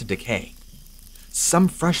states of decay. Some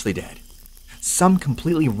freshly dead, some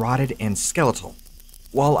completely rotted and skeletal,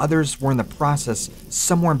 while others were in the process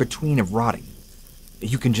somewhere in between of rotting.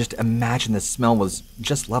 You can just imagine the smell was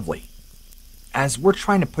just lovely. As we're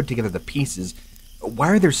trying to put together the pieces, why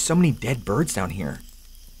are there so many dead birds down here?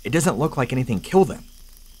 It doesn't look like anything killed them.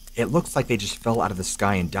 It looks like they just fell out of the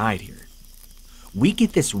sky and died here. We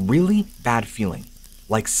get this really bad feeling,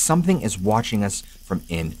 like something is watching us from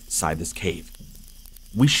inside this cave.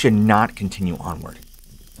 We should not continue onward.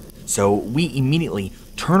 So we immediately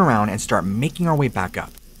turn around and start making our way back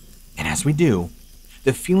up. And as we do,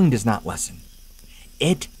 the feeling does not lessen.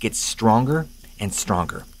 It gets stronger and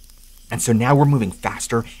stronger. And so now we're moving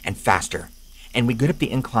faster and faster. And we get up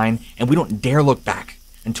the incline and we don't dare look back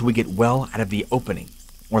until we get well out of the opening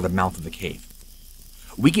or the mouth of the cave.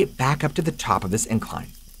 We get back up to the top of this incline,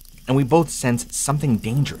 and we both sense something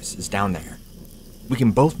dangerous is down there. We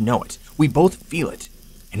can both know it, we both feel it,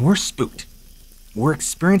 and we're spooked. We're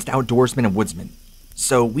experienced outdoorsmen and woodsmen,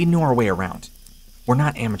 so we know our way around. We're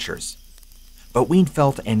not amateurs. But we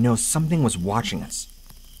felt and know something was watching us.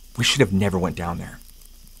 We should have never went down there.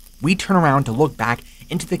 We turn around to look back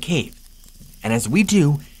into the cave, and as we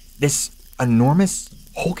do, this enormous,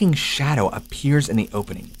 hulking shadow appears in the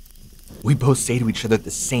opening. We both say to each other at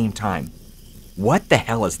the same time, "What the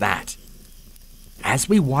hell is that?" As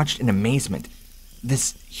we watched in amazement,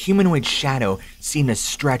 this humanoid shadow seemed to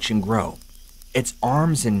stretch and grow, its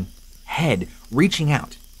arms and head reaching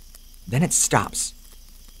out. Then it stops.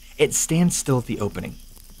 It stands still at the opening,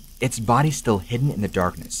 its body still hidden in the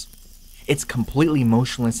darkness. It's completely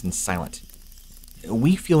motionless and silent.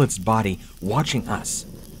 We feel its body watching us.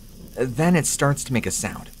 Then it starts to make a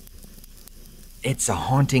sound. It's a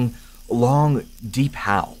haunting, long, deep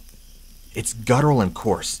howl. It's guttural and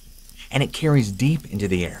coarse, and it carries deep into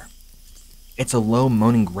the air. It's a low,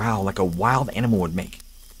 moaning growl like a wild animal would make,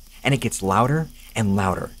 and it gets louder and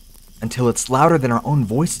louder until it's louder than our own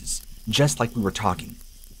voices, just like we were talking.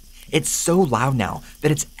 It's so loud now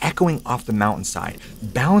that it's echoing off the mountainside,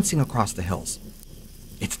 bouncing across the hills.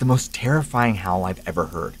 It's the most terrifying howl I've ever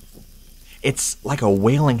heard. It's like a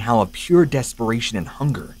wailing howl of pure desperation and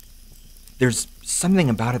hunger. There's something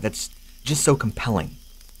about it that's just so compelling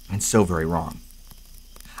and so very wrong.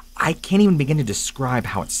 I can't even begin to describe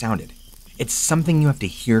how it sounded. It's something you have to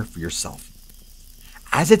hear for yourself.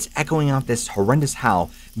 As it's echoing out this horrendous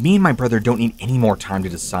howl, me and my brother don't need any more time to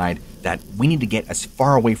decide that we need to get as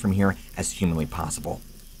far away from here as humanly possible.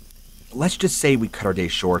 Let's just say we cut our day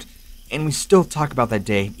short, and we still talk about that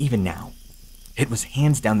day even now. It was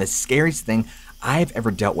hands down the scariest thing I've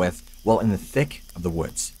ever dealt with while in the thick of the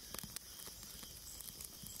woods.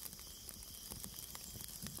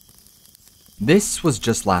 This was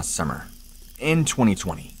just last summer, in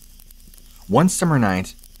 2020. One summer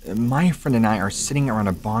night, my friend and I are sitting around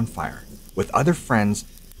a bonfire with other friends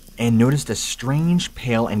and noticed a strange,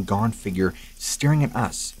 pale, and gaunt figure staring at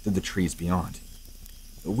us through the trees beyond.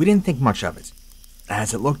 We didn't think much of it,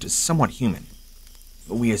 as it looked somewhat human.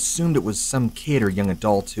 We assumed it was some kid or young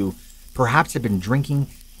adult who perhaps had been drinking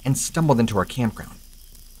and stumbled into our campground.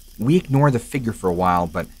 We ignored the figure for a while,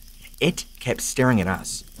 but it kept staring at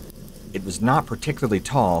us. It was not particularly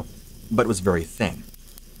tall, but was very thin.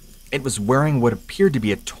 It was wearing what appeared to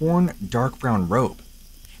be a torn, dark brown robe,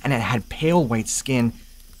 and it had pale white skin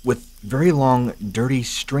with very long, dirty,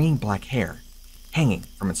 stringy black hair hanging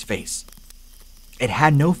from its face. It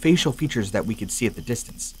had no facial features that we could see at the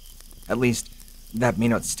distance. At least, that may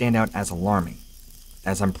not stand out as alarming,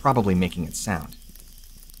 as I'm probably making it sound.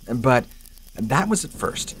 But that was at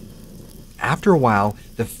first. After a while,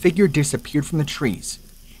 the figure disappeared from the trees,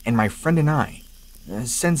 and my friend and I,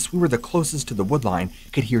 since we were the closest to the woodline,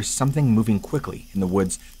 could hear something moving quickly in the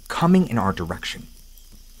woods coming in our direction.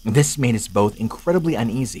 This made us both incredibly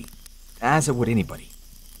uneasy, as it would anybody.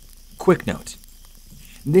 Quick note.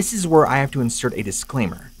 This is where I have to insert a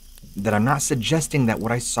disclaimer that I'm not suggesting that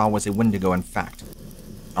what I saw was a Wendigo in fact.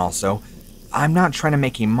 Also, I'm not trying to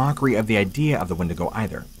make a mockery of the idea of the Wendigo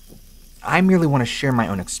either. I merely want to share my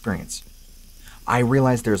own experience. I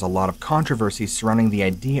realize there's a lot of controversy surrounding the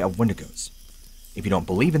idea of Wendigos. If you don't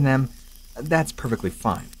believe in them, that's perfectly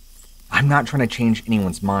fine. I'm not trying to change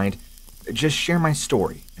anyone's mind, just share my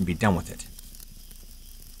story and be done with it.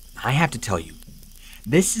 I have to tell you,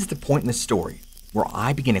 this is the point in the story where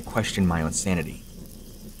I begin to question my own sanity.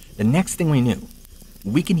 The next thing we knew,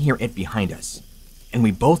 we can hear it behind us, and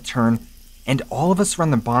we both turn, and all of us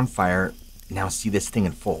around the bonfire now see this thing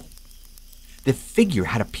in full. The figure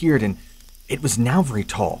had appeared, and it was now very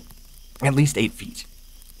tall, at least 8 feet.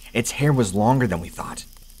 Its hair was longer than we thought,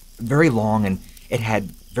 very long, and it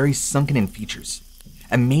had very sunken-in features,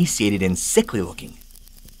 emaciated and sickly looking.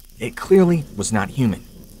 It clearly was not human,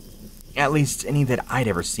 at least any that I'd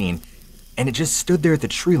ever seen, and it just stood there at the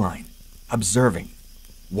tree line, observing,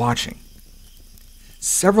 watching.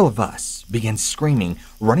 Several of us began screaming,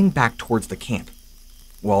 running back towards the camp,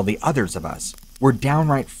 while the others of us were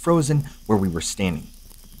downright frozen where we were standing.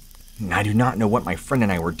 I do not know what my friend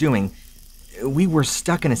and I were doing. We were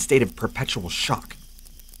stuck in a state of perpetual shock.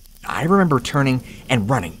 I remember turning and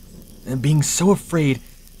running, and being so afraid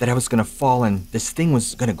that I was going to fall and this thing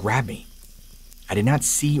was going to grab me. I did not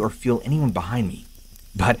see or feel anyone behind me,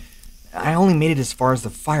 but I only made it as far as the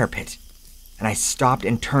fire pit, and I stopped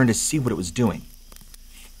and turned to see what it was doing.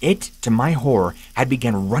 It, to my horror, had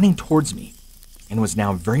begun running towards me, and was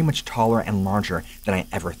now very much taller and larger than I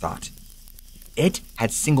ever thought. It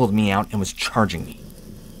had singled me out and was charging me.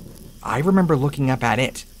 I remember looking up at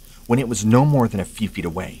it when it was no more than a few feet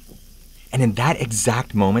away. And in that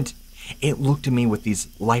exact moment, it looked at me with these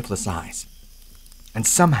lifeless eyes. And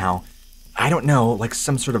somehow, I don't know, like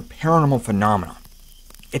some sort of paranormal phenomenon,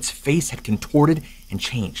 its face had contorted and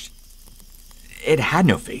changed. It had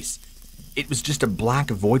no face. It was just a black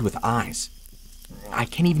void with eyes. I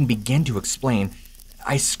can't even begin to explain.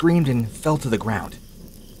 I screamed and fell to the ground.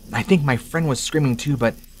 I think my friend was screaming too,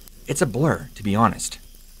 but it's a blur, to be honest.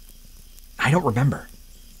 I don't remember.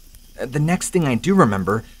 The next thing I do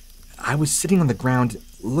remember, I was sitting on the ground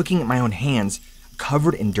looking at my own hands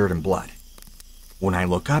covered in dirt and blood. When I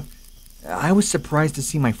look up, I was surprised to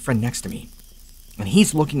see my friend next to me, and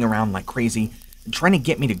he's looking around like crazy, trying to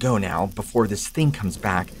get me to go now before this thing comes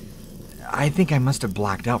back. I think I must have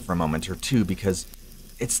blacked out for a moment or two because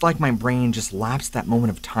it's like my brain just lapsed that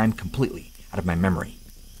moment of time completely out of my memory.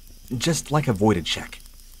 Just like a voided check.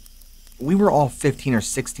 We were all 15 or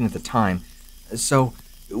 16 at the time, so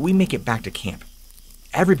we make it back to camp.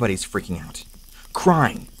 Everybody's freaking out,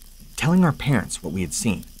 crying, telling our parents what we had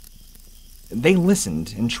seen. They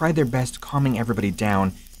listened and tried their best calming everybody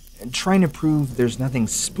down, trying to prove there's nothing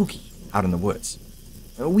spooky out in the woods.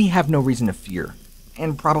 We have no reason to fear,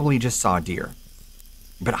 and probably just saw a deer.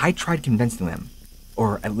 But I tried convincing them,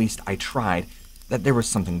 or at least I tried, that there was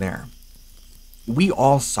something there. We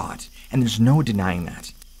all saw it, and there's no denying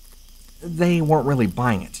that. They weren't really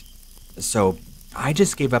buying it, so I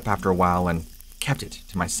just gave up after a while and kept it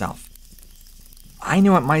to myself. I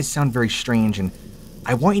know it might sound very strange, and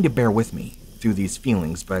I want you to bear with me through these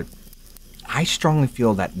feelings, but I strongly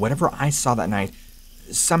feel that whatever I saw that night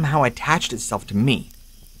somehow attached itself to me,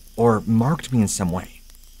 or marked me in some way.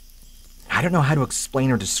 I don't know how to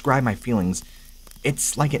explain or describe my feelings.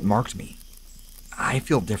 It's like it marked me. I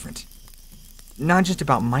feel different. Not just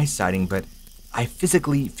about my sighting, but I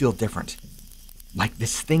physically feel different. Like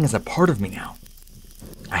this thing is a part of me now.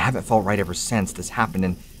 I haven't felt right ever since this happened,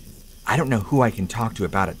 and I don't know who I can talk to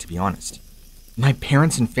about it, to be honest. My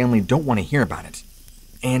parents and family don't want to hear about it,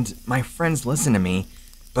 and my friends listen to me,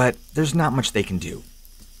 but there's not much they can do.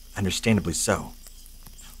 Understandably so.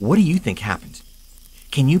 What do you think happened?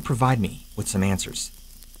 Can you provide me with some answers?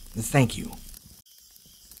 Thank you.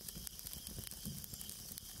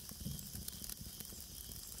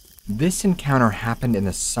 This encounter happened in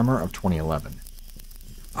the summer of 2011.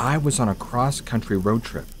 I was on a cross-country road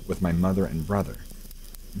trip with my mother and brother.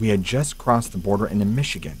 We had just crossed the border into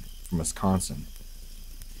Michigan from Wisconsin.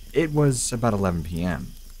 It was about 11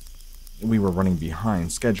 p.m. We were running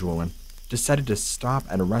behind schedule and decided to stop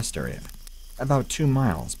at a rest area about 2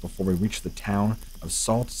 miles before we reached the town of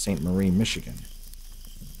Sault Ste. Marie, Michigan.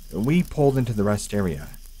 We pulled into the rest area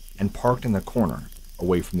and parked in the corner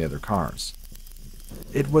away from the other cars.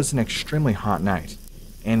 It was an extremely hot night,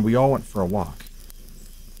 and we all went for a walk.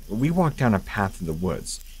 We walked down a path through the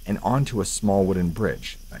woods and onto a small wooden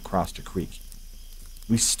bridge that crossed a creek.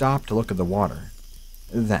 We stopped to look at the water.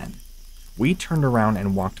 Then, we turned around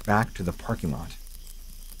and walked back to the parking lot.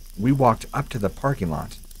 We walked up to the parking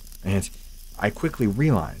lot, and I quickly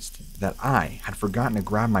realized that I had forgotten to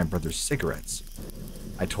grab my brother's cigarettes.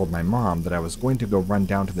 I told my mom that I was going to go run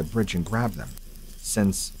down to the bridge and grab them,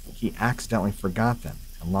 since he accidentally forgot them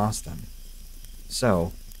and lost them.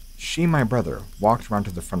 So, she and my brother walked around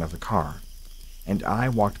to the front of the car, and I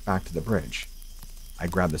walked back to the bridge. I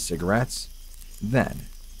grabbed the cigarettes, then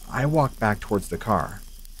I walked back towards the car,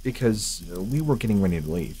 because we were getting ready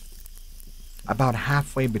to leave. About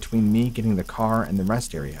halfway between me getting the car and the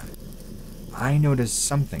rest area, I noticed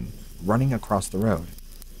something running across the road,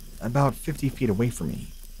 about 50 feet away from me.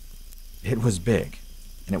 It was big,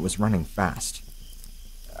 and it was running fast.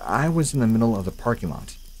 I was in the middle of the parking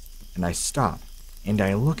lot, and I stop, and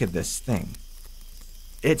I look at this thing.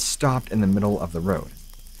 It stopped in the middle of the road,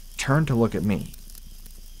 turned to look at me.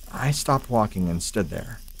 I stopped walking and stood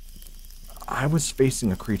there. I was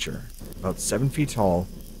facing a creature, about 7 feet tall,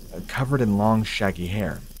 covered in long, shaggy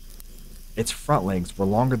hair. Its front legs were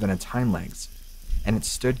longer than its hind legs, and it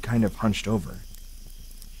stood kind of hunched over.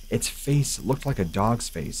 Its face looked like a dog's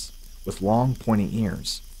face, with long, pointy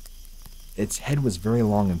ears. Its head was very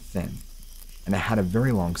long and thin, and it had a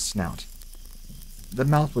very long snout. The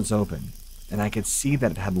mouth was open, and I could see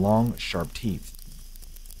that it had long, sharp teeth.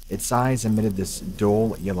 Its eyes emitted this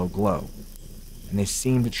dull yellow glow, and they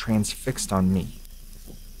seemed transfixed on me.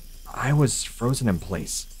 I was frozen in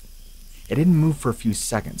place. It didn't move for a few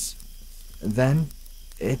seconds. Then,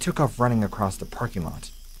 it took off running across the parking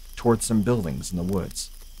lot, towards some buildings in the woods.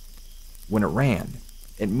 When it ran,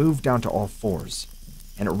 it moved down to all fours,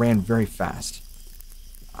 and it ran very fast.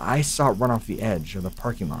 I saw it run off the edge of the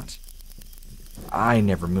parking lot. I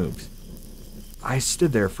never moved. I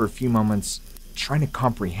stood there for a few moments, trying to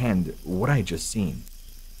comprehend what I had just seen.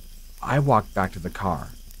 I walked back to the car,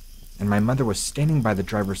 and my mother was standing by the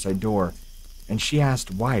driver's side door, and she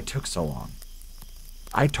asked why it took so long.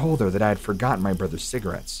 I told her that I had forgotten my brother's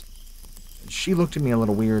cigarettes. She looked at me a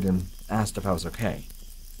little weird and asked if I was okay.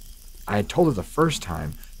 I had told her the first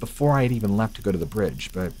time before I had even left to go to the bridge,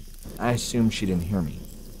 but I assumed she didn't hear me.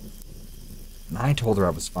 I told her I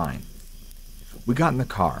was fine. We got in the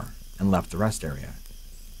car and left the rest area.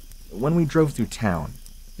 When we drove through town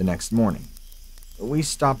the next morning, we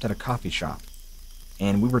stopped at a coffee shop,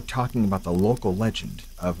 and we were talking about the local legend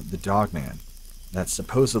of the Dogman that's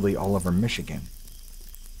supposedly all over Michigan.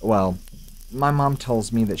 Well, my mom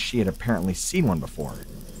tells me that she had apparently seen one before.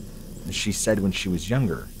 She said when she was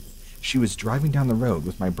younger, she was driving down the road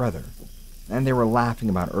with my brother, and they were laughing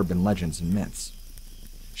about urban legends and myths.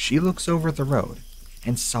 She looks over at the road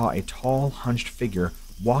and saw a tall, hunched figure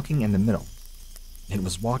walking in the middle. It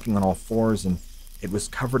was walking on all fours, and it was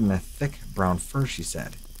covered in a thick brown fur, she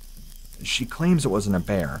said. She claims it wasn't a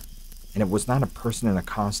bear, and it was not a person in a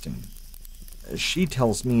costume. She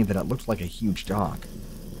tells me that it looked like a huge dog.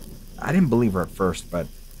 I didn't believe her at first, but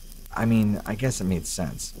I guess it made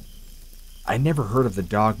sense. I never heard of the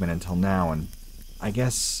Dogman until now, and I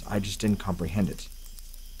guess I just didn't comprehend it.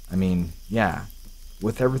 Yeah,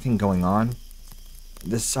 with everything going on,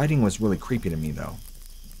 this sighting was really creepy to me, though.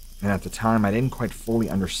 And at the time, I didn't quite fully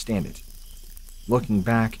understand it. Looking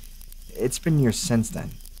back, it's been years since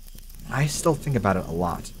then. I still think about it a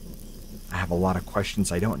lot. I have a lot of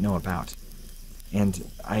questions I don't know about.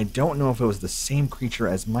 And I don't know if it was the same creature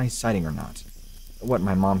as my sighting or not. What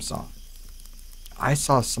my mom saw. I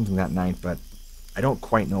saw something that night, but I don't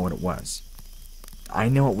quite know what it was. I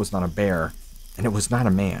know it was not a bear, and it was not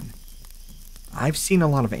a man. I've seen a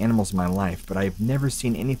lot of animals in my life, but I've never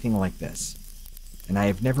seen anything like this. And I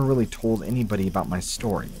have never really told anybody about my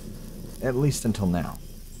story, at least until now.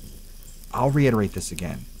 I'll reiterate this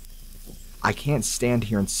again. I can't stand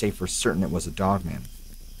here and say for certain it was a Dogman.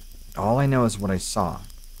 All I know is what I saw,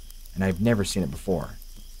 and I've never seen it before.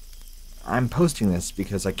 I'm posting this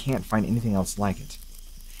because I can't find anything else like it,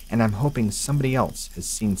 and I'm hoping somebody else has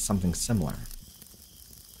seen something similar.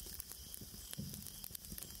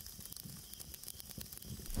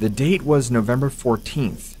 The date was November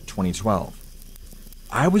 14th, 2012.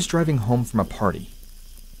 I was driving home from a party.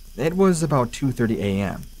 It was about 2:30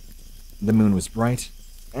 a.m. The moon was bright,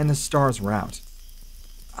 and the stars were out.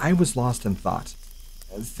 I was lost in thought,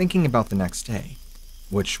 thinking about the next day,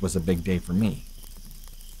 which was a big day for me.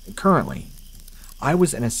 Currently, I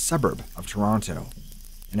was in a suburb of Toronto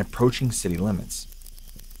and approaching city limits.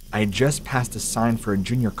 I had just passed a sign for a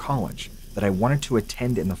junior college that I wanted to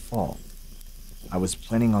attend in the fall. I was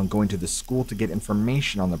planning on going to the school to get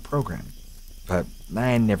information on the program, but I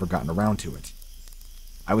had never gotten around to it.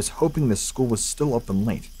 I was hoping the school was still open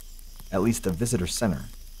late, at least the visitor center,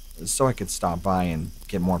 so I could stop by and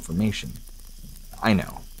get more information. I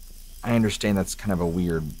know. I understand that's kind of a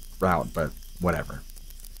weird route, but whatever.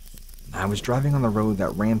 I was driving on the road that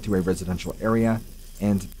ran through a residential area,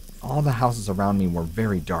 and all the houses around me were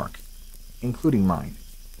very dark, including mine.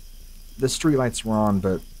 The streetlights were on,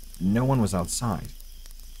 but no one was outside.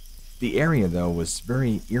 The area, though, was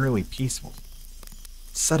very eerily peaceful.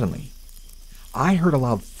 Suddenly, I heard a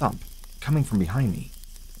loud thump coming from behind me,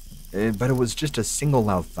 but it was just a single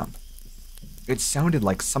loud thump. It sounded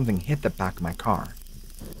like something hit the back of my car.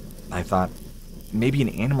 I thought maybe an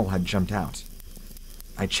animal had jumped out.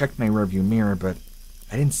 I checked my rearview mirror, but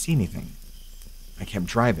I didn't see anything. I kept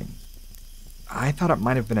driving. I thought it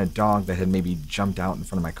might have been a dog that had maybe jumped out in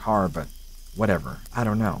front of my car, but whatever, I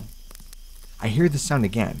don't know. I hear the sound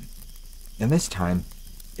again, and this time,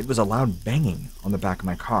 it was a loud banging on the back of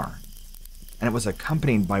my car, and it was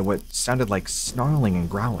accompanied by what sounded like snarling and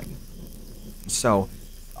growling. So,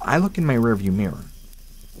 I look in my rearview mirror.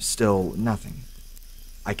 Still nothing.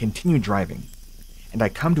 I continue driving, and I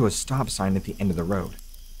come to a stop sign at the end of the road.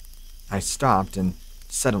 I stopped, and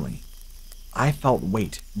suddenly, I felt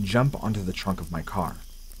weight jump onto the trunk of my car.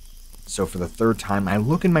 So for the third time, I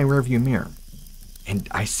look in my rearview mirror, and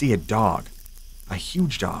I see a dog, a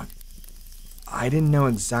huge dog. I didn't know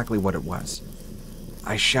exactly what it was.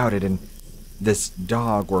 I shouted, and this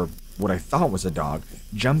dog, or what I thought was a dog,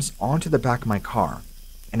 jumps onto the back of my car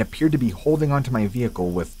and appeared to be holding onto my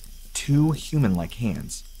vehicle with two human-like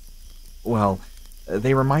hands. Well,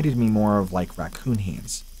 they reminded me more of like raccoon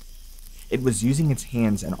hands. It was using its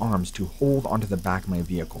hands and arms to hold onto the back of my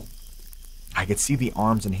vehicle. I could see the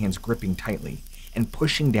arms and hands gripping tightly and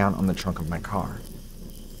pushing down on the trunk of my car.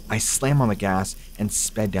 I slammed on the gas and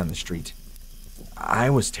sped down the street. I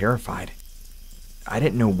was terrified. I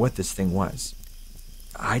didn't know what this thing was.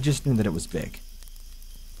 I just knew that it was big.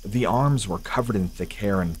 The arms were covered in thick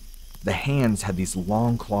hair, and the hands had these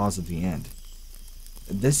long claws at the end.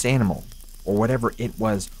 This animal, or whatever it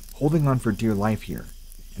was, holding on for dear life here,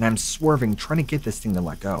 and I'm swerving, trying to get this thing to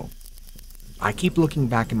let go. I keep looking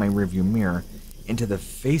back in my rearview mirror into the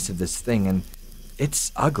face of this thing, and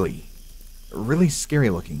it's ugly. Really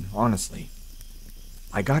scary looking, honestly.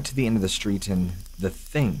 I got to the end of the street, and the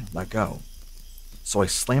thing let go. So I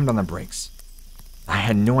slammed on the brakes. I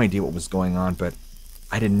had no idea what was going on, but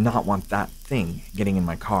I did not want that thing getting in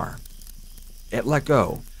my car. It let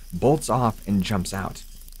go, bolts off, and jumps out,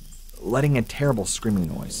 letting a terrible screaming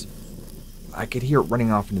noise. I could hear it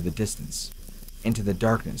running off into the distance, into the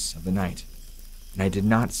darkness of the night, and I did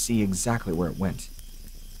not see exactly where it went.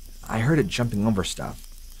 I heard it jumping over stuff,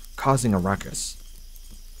 causing a ruckus.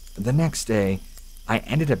 The next day, I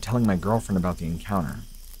ended up telling my girlfriend about the encounter,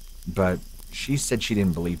 but she said she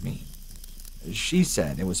didn't believe me. She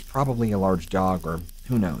said it was probably a large dog, or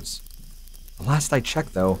who knows. Last I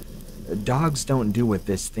checked, though, dogs don't do what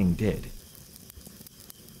this thing did.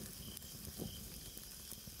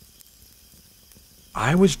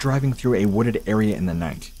 I was driving through a wooded area in the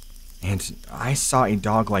night, and I saw a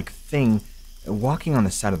dog-like thing walking on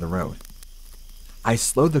the side of the road. I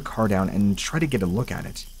slowed the car down and tried to get a look at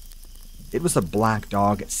it. It was a black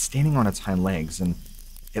dog standing on its hind legs, and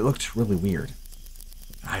it looked really weird.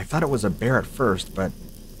 I thought it was a bear at first, but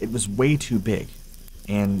it was way too big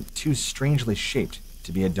and too strangely shaped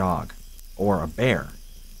to be a dog or a bear.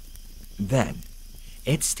 Then,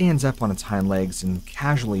 it stands up on its hind legs and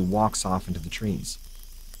casually walks off into the trees.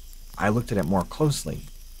 I looked at it more closely,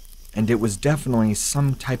 and it was definitely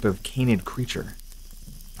some type of canid creature.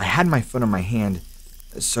 I had my phone in my hand,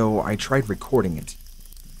 so I tried recording it.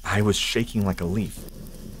 I was shaking like a leaf,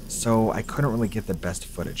 so I couldn't really get the best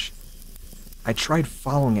footage. I tried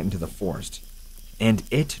following it into the forest, and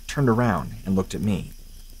it turned around and looked at me.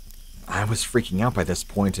 I was freaking out by this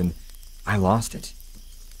point, and I lost it.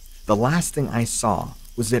 The last thing I saw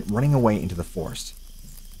was it running away into the forest,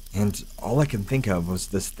 and all I could think of was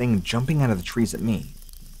this thing jumping out of the trees at me,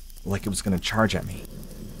 like it was going to charge at me.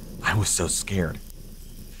 I was so scared.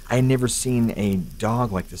 I had never seen a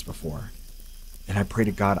dog like this before, and I pray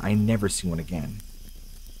to God I never see one again.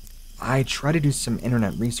 I tried to do some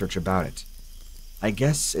internet research about it. I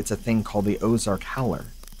guess it's a thing called the Ozark Howler.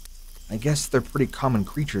 I guess they're pretty common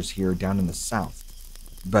creatures here down in the south,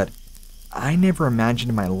 but I never imagined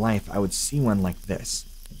in my life I would see one like this.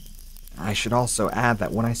 I should also add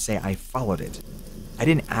that when I say I followed it, I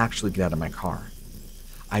didn't actually get out of my car.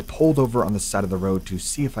 I pulled over on the side of the road to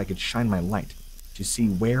see if I could shine my light to see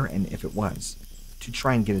where and if it was, to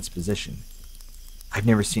try and get its position. I've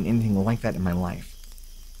never seen anything like that in my life.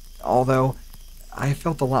 Although, I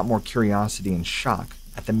felt a lot more curiosity and shock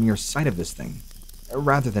at the mere sight of this thing,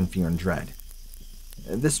 rather than fear and dread.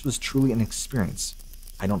 This was truly an experience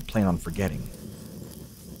I don't plan on forgetting.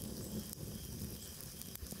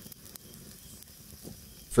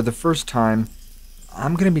 For the first time,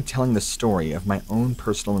 I'm going to be telling the story of my own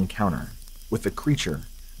personal encounter with a creature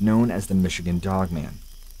known as the Michigan Dogman.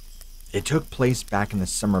 It took place back in the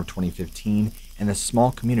summer of 2015 in the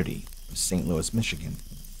small community of St. Louis, Michigan.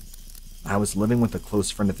 I was living with a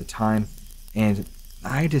close friend at the time, and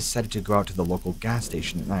I decided to go out to the local gas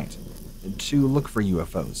station at night to look for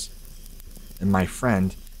UFOs. And my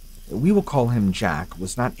friend, we will call him Jack,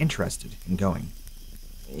 was not interested in going.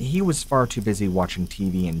 He was far too busy watching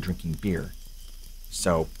TV and drinking beer.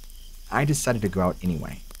 So, I decided to go out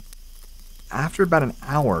anyway. After about an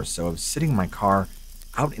hour or so of sitting in my car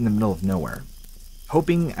out in the middle of nowhere,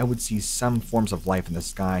 hoping I would see some forms of life in the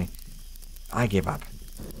sky, I gave up.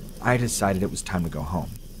 I decided it was time to go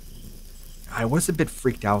home. I was a bit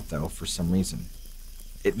freaked out, though, for some reason.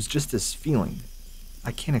 It was just this feeling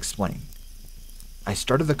I can't explain. I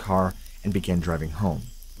started the car and began driving home.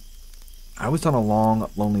 I was on a long,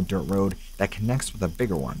 lonely dirt road that connects with a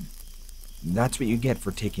bigger one. That's what you get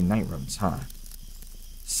for taking night roads, huh?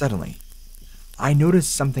 Suddenly, I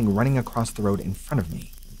noticed something running across the road in front of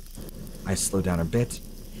me. I slowed down a bit,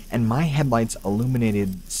 and my headlights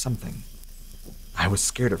illuminated something. I was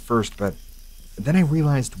scared at first, but then I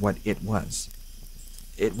realized what it was.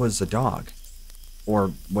 It was a dog,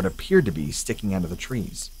 or what appeared to be sticking out of the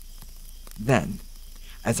trees. Then,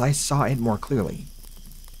 as I saw it more clearly,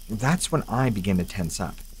 that's when I began to tense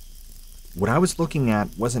up. What I was looking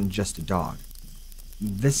at wasn't just a dog.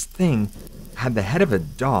 This thing had the head of a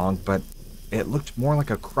dog, but it looked more like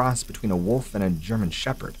a cross between a wolf and a German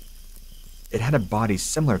shepherd. It had a body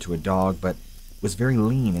similar to a dog, but was very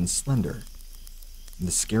lean and slender. And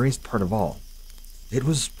the scariest part of all, it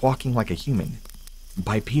was walking like a human,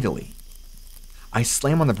 bipedally. I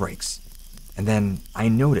slam on the brakes, and then I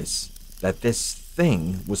notice that this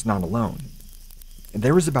thing was not alone.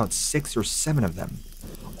 There was about 6 or 7 of them,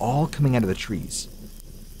 all coming out of the trees.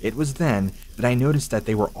 It was then that I noticed that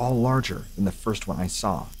they were all larger than the first one I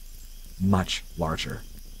saw. Much larger.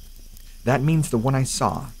 That means the one I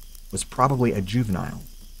saw was probably a juvenile.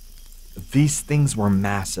 These things were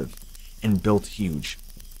massive and built huge.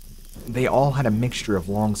 They all had a mixture of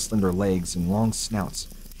long, slender legs and long snouts,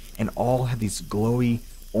 and all had these glowy,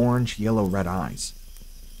 orange, yellow, red eyes.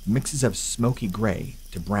 Mixes of smoky gray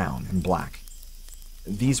to brown and black.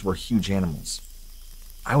 These were huge animals.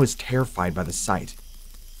 I was terrified by the sight.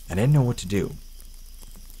 I didn't know what to do.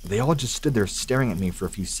 They all just stood there staring at me for a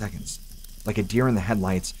few seconds, like a deer in the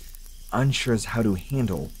headlights, unsure as how to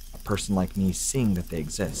handle a person like me seeing that they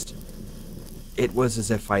exist. It was as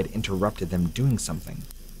if I'd interrupted them doing something,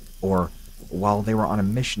 or while they were on a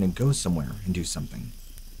mission to go somewhere and do something.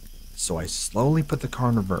 So I slowly put the car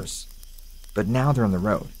in reverse, but now they're on the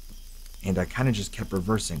road, and I kind of just kept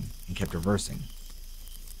reversing and kept reversing.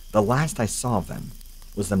 The last I saw of them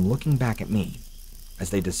was them looking back at me as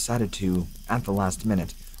they decided to, at the last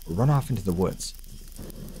minute, run off into the woods.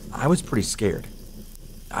 I was pretty scared.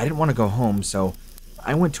 I didn't want to go home, so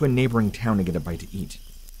I went to a neighboring town to get a bite to eat.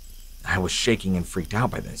 I was shaking and freaked out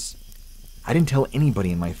by this. I didn't tell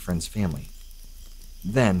anybody in my friend's family.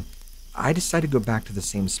 Then, I decided to go back to the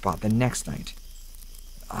same spot the next night.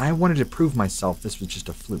 I wanted to prove myself this was just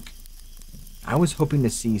a fluke. I was hoping to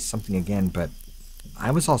see something again, but I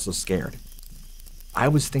was also scared. I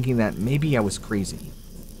was thinking that maybe I was crazy.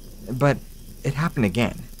 But it happened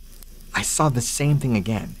again. I saw the same thing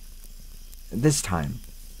again. This time,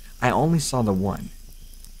 I only saw the one,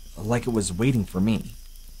 like it was waiting for me.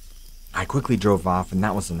 I quickly drove off, and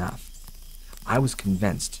that was enough. I was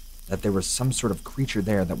convinced that there was some sort of creature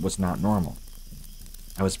there that was not normal.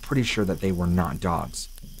 I was pretty sure that they were not dogs.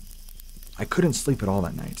 I couldn't sleep at all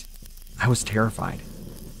that night. I was terrified.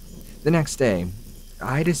 The next day,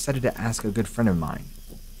 I decided to ask a good friend of mine,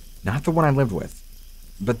 not the one I lived with,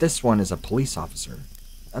 but this one is a police officer,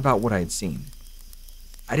 about what I had seen.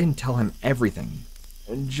 I didn't tell him everything,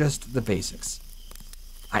 just the basics.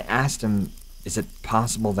 I asked him, is it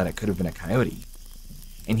possible that it could have been a coyote?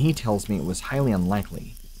 And he tells me it was highly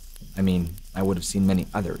unlikely. I mean, I would have seen many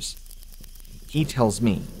others. He tells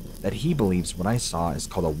me that he believes what I saw is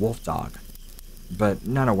called a wolf dog, but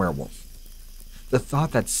not a werewolf. The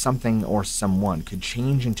thought that something or someone could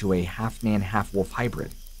change into a half-man, half-wolf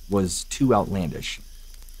hybrid was too outlandish.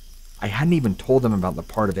 I hadn't even told him about the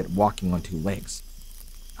part of it walking on 2 legs.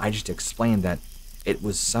 I just explained that it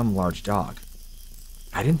was some large dog.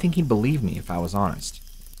 I didn't think he'd believe me if I was honest.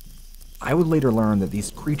 I would later learn that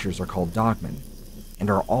these creatures are called Dogman, and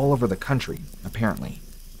are all over the country, apparently.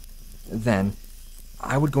 Then,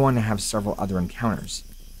 I would go on to have several other encounters.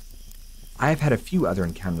 I have had a few other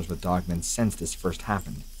encounters with Dogman since this first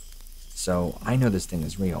happened, so I know this thing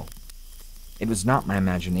is real. It was not my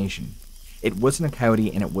imagination. It wasn't a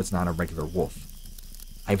coyote, and it was not a regular wolf.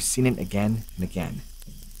 I've seen it again and again.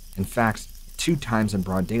 In fact, 2 times in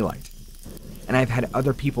broad daylight. And I've had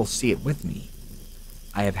other people see it with me.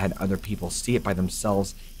 I have had other people see it by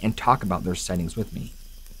themselves and talk about their sightings with me.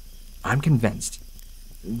 I'm convinced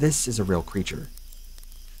this is a real creature.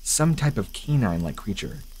 Some type of canine-like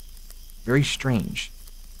creature. Very strange.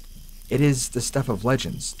 It is the stuff of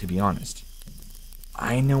legends, to be honest.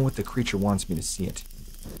 I know what the creature wants me to see it,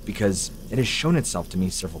 because it has shown itself to me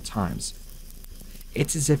several times.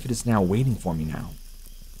 It's as if it is now waiting for me now.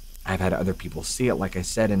 I've had other people see it, like I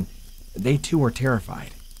said, and they too are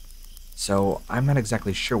terrified. So I'm not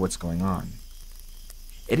exactly sure what's going on.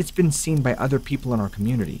 It has been seen by other people in our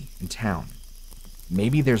community and town.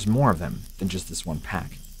 Maybe there's more of them than just this one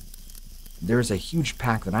pack. There is a huge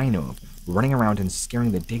pack that I know of running around and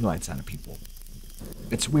scaring the daylights out of people.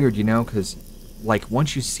 It's weird, you know, because, like,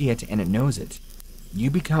 once you see it and it knows it,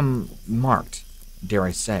 you become marked, dare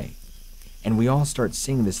I say, and we all start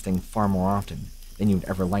seeing this thing far more often than you'd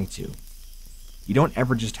ever like to. You don't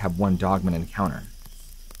ever just have one Dogman encounter.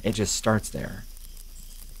 It just starts there.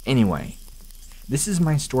 Anyway, this is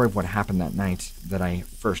my story of what happened that night that I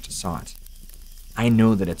first saw it. I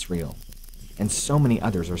know that it's real, and so many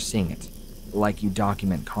others are seeing it, like you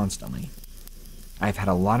document constantly. I've had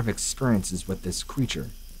a lot of experiences with this creature,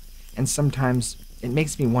 and sometimes it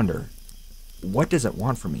makes me wonder, what does it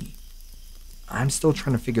want from me? I'm still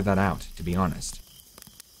trying to figure that out, to be honest.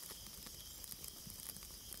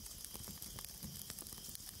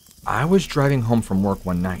 I was driving home from work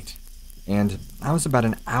one night, and I was about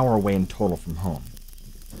an hour away in total from home.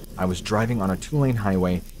 I was driving on a 2-lane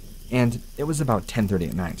highway, and it was about 10:30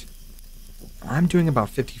 at night. I'm doing about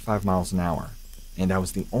 55 miles an hour, and I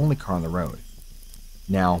was the only car on the road.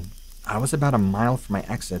 Now, I was about a mile from my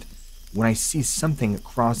exit when I see something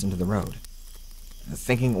cross into the road.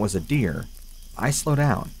 Thinking it was a deer, I slow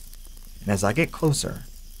down, and as I get closer,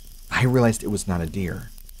 I realized it was not a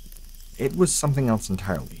deer. It was something else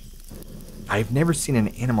entirely. I've never seen an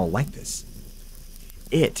animal like this.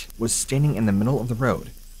 It was standing in the middle of the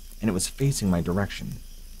road, and it was facing my direction.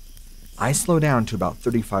 I slow down to about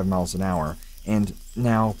 35 miles an hour, and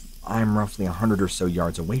now I'm roughly 100 or so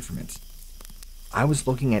yards away from it. I was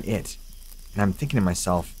looking at it, and I'm thinking to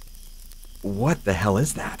myself, what the hell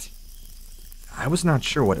is that? I was not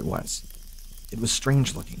sure what it was. It was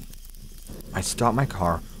strange looking. I stopped my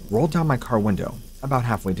car, rolled down my car window, about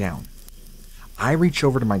halfway down. I reach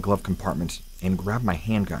over to my glove compartment and grab my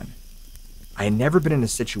handgun. I had never been in a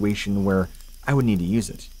situation where I would need to use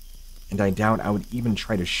it, and I doubt I would even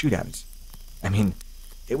try to shoot at it. I mean,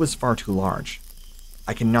 it was far too large.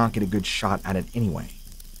 I could not get a good shot at it anyway.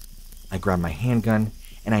 I grabbed my handgun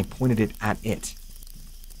and I pointed it at it.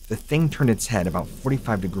 The thing turned its head about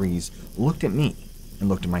 45 degrees, looked at me, and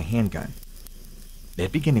looked at my handgun.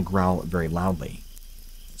 It began to growl very loudly,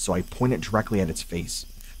 so I pointed directly at its face,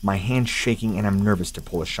 my hand shaking, and I'm nervous to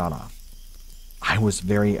pull a shot off. I was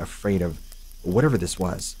very afraid of whatever this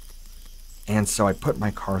was, and so I put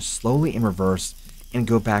my car slowly in reverse and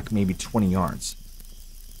go back maybe 20 yards.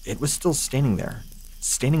 It was still standing there,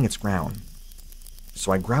 standing its ground.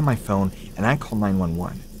 So I grab my phone and I call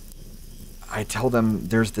 911. I tell them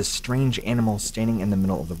there's this strange animal standing in the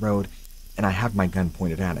middle of the road, and I have my gun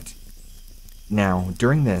pointed at it. Now,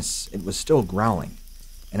 during this, it was still growling,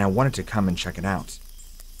 and I wanted to come and check it out.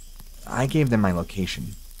 I gave them my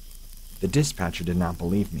location. The dispatcher did not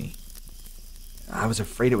believe me. I was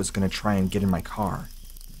afraid it was going to try and get in my car.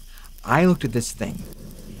 I looked at this thing,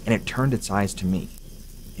 and it turned its eyes to me,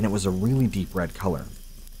 and it was a really deep red color.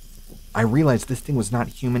 I realized this thing was not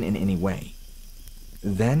human in any way.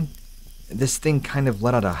 Then, this thing kind of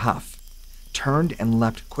let out a huff, turned and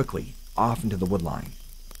leapt quickly off into the woodline.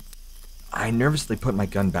 I nervously put my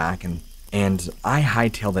gun back and I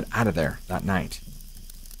hightailed it out of there that night.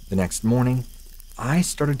 The next morning, I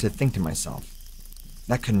started to think to myself,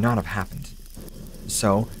 that could not have happened.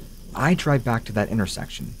 So, I drive back to that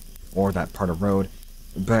intersection, or that part of road,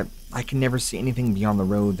 but I can never see anything beyond the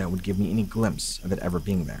road that would give me any glimpse of it ever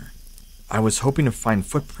being there. I was hoping to find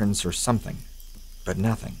footprints or something, but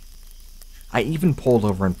nothing. I even pulled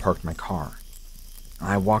over and parked my car.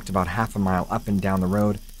 I walked about half a mile up and down the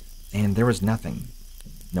road, and there was nothing.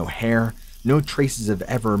 No hair, no traces of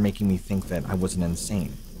ever making me think that I wasn't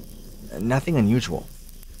insane. Nothing unusual.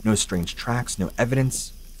 No strange tracks, no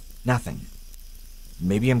evidence, nothing.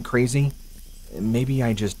 Maybe I'm crazy. Maybe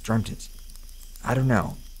I just dreamt it. I don't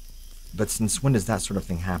know. But since when does that sort of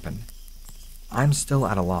thing happen? I'm still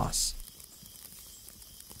at a loss.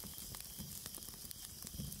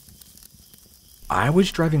 I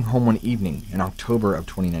was driving home one evening in October of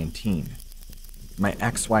 2019. My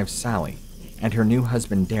ex-wife Sally and her new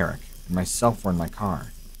husband Derek and myself were in my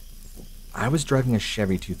car. I was driving a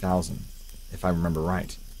Chevy 2000, if I remember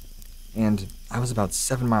right, and I was about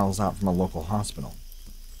 7 miles out from a local hospital.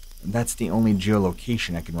 That's the only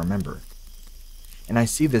geolocation I can remember. And I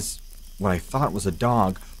see this, what I thought was a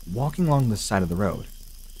dog, walking along the side of the road.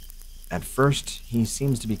 At first, he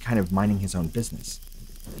seems to be kind of minding his own business,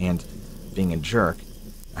 and being a jerk,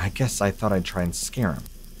 I guess I thought I'd try and scare him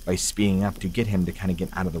by speeding up to get him to kind of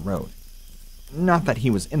get out of the road. Not that he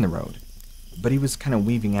was in the road, but he was kind of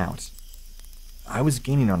weaving out. I was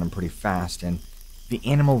gaining on him pretty fast, and the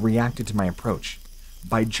animal reacted to my approach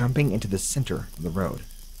by jumping into the center of the road.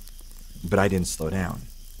 But I didn't slow down.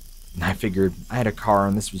 I figured I had a car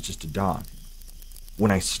and this was just a dog.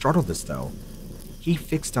 When I startled this, though, he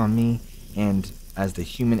fixed on me and as the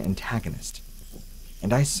human antagonist.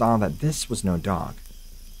 And I saw that this was no dog,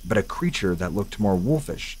 but a creature that looked more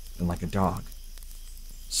wolfish than like a dog.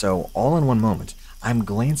 So, all in one moment, I'm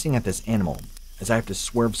glancing at this animal as I have to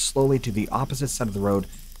swerve slowly to the opposite side of the road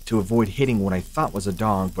to avoid hitting what I thought was a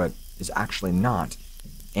dog but is actually not,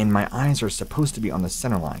 and my eyes are supposed to be on the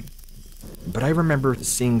center line. But I remember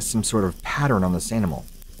seeing some sort of pattern on this animal,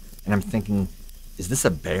 and I'm thinking, is this a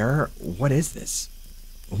bear? What is this?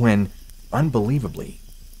 When, unbelievably,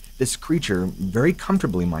 this creature, very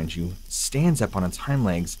comfortably mind you, stands up on its hind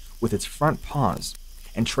legs with its front paws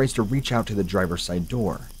and tries to reach out to the driver's side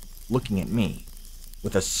door, looking at me,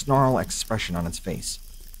 with a snarl expression on its face.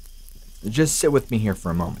 Just sit with me here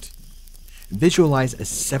for a moment. Visualize a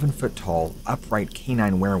 7-foot-tall, upright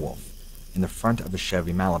canine werewolf in the front of a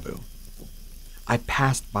Chevy Malibu. I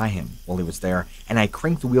passed by him while he was there, and I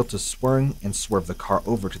cranked the wheel to swing and swerve the car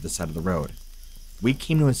over to the side of the road, we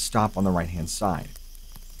came to a stop on the right-hand side.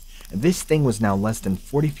 This thing was now less than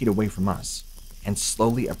 40 feet away from us and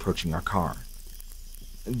slowly approaching our car.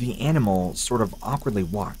 The animal sort of awkwardly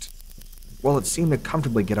walked. While it seemed to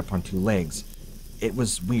comfortably get up on two legs, it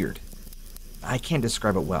was weird. I can't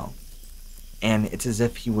describe it well. And it's as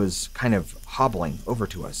if he was kind of hobbling over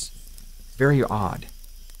to us. Very odd.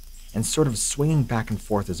 And sort of swinging back and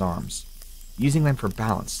forth his arms, using them for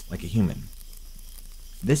balance like a human.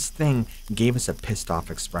 This thing gave us a pissed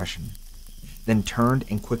off expression, then turned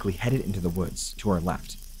and quickly headed into the woods to our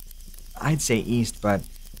left. I'd say east, but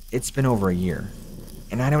it's been over a year,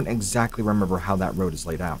 and I don't exactly remember how that road is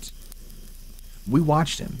laid out. We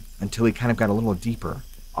watched him until he kind of got a little deeper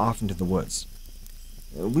off into the woods.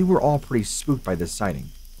 We were all pretty spooked by this sighting,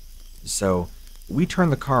 so we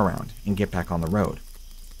turned the car around and get back on the road.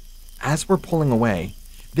 As we're pulling away,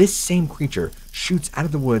 this same creature shoots out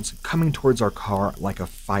of the woods, coming towards our car like a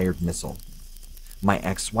fired missile. My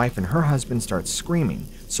ex-wife and her husband start screaming,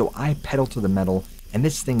 so I pedal to the metal, and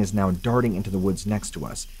this thing is now darting into the woods next to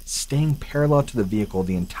us, staying parallel to the vehicle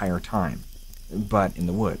the entire time, but in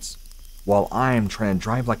the woods, while I'm trying to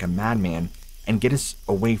drive like a madman and get us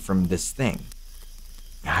away from this thing.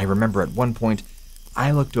 I remember at one point,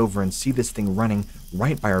 I looked over and see this thing running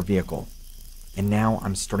right by our vehicle, and now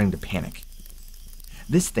I'm starting to panic.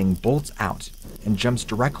 This thing bolts out and jumps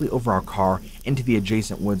directly over our car into the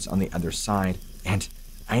adjacent woods on the other side, and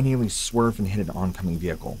I nearly swerve and hit an oncoming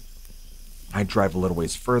vehicle. I drive a little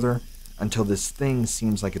ways further until this thing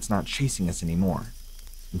seems like it's not chasing us anymore.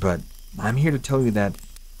 But I'm here to tell you that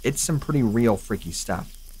it's some pretty real freaky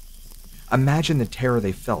stuff. Imagine the terror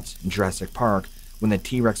they felt in Jurassic Park when the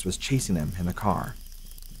T-Rex was chasing them in the car.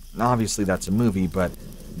 Obviously that's a movie, but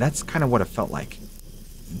that's kind of what it felt like.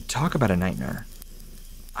 Talk about a nightmare.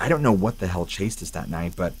 I don't know what the hell chased us that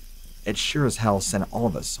night, but it sure as hell sent all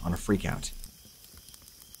of us on a freakout.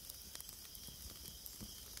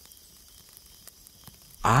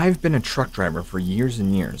 I've been a truck driver for years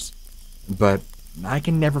and years, but I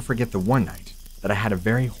can never forget the one night that I had a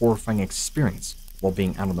very horrifying experience while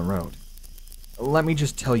being out on the road. Let me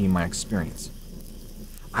just tell you my experience.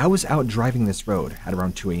 I was out driving this road at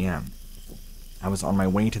around 2 a.m. I was on my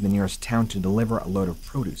way to the nearest town to deliver a load of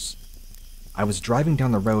produce. I was driving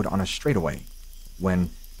down the road on a straightaway when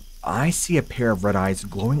I see a pair of red eyes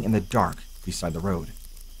glowing in the dark beside the road.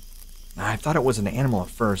 I thought it was an animal at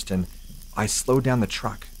first, and I slowed down the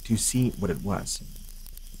truck to see what it was.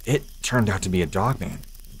 It turned out to be a Dogman.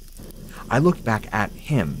 I looked back at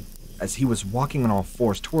him as he was walking on all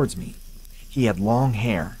fours towards me. He had long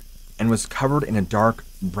hair and was covered in a dark,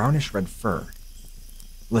 brownish-red fur.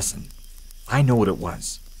 Listen, I know what it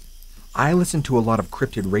was. I listen to a lot of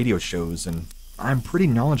cryptid radio shows, and I'm pretty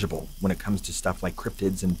knowledgeable when it comes to stuff like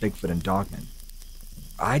cryptids and Bigfoot and Dogman.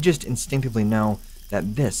 I just instinctively know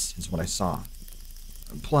that this is what I saw.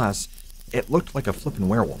 Plus, it looked like a flippin'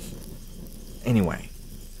 werewolf. Anyway,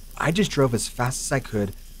 I just drove as fast as I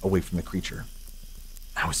could away from the creature.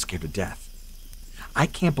 I was scared to death. I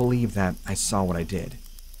can't believe that I saw what I did.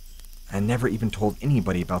 I never even told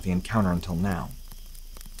anybody about the encounter until now.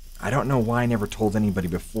 I don't know why I never told anybody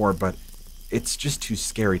before, but it's just too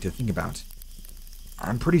scary to think about.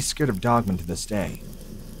 I'm pretty scared of Dogman to this day,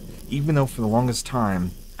 even though for the longest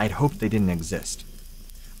time, I'd hoped they didn't exist.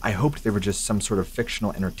 I hoped they were just some sort of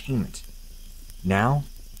fictional entertainment. Now,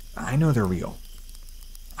 I know they're real.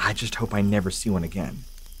 I just hope I never see one again.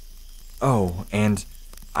 Oh, and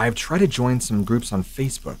I've tried to join some groups on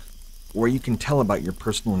Facebook where you can tell about your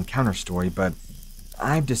personal encounter story, but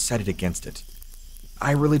I've decided against it.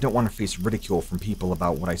 I really don't want to face ridicule from people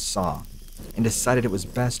about what I saw, and decided it was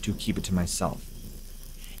best to keep it to myself.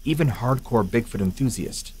 Even hardcore Bigfoot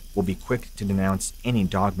enthusiasts will be quick to denounce any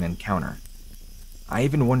Dogman encounter. I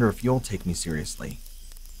even wonder if you'll take me seriously.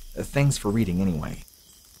 Thanks for reading anyway.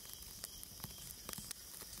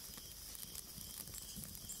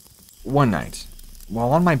 One night,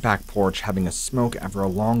 while on my back porch having a smoke after a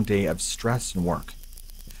long day of stress and work,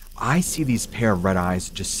 I see these pair of red eyes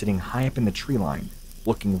just sitting high up in the tree line,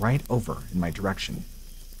 looking right over in my direction.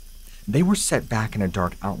 They were set back in a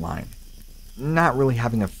dark outline, not really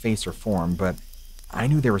having a face or form, but I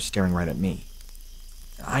knew they were staring right at me.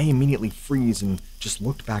 I immediately freeze and just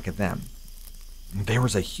looked back at them. There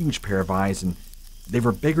was a huge pair of eyes, and they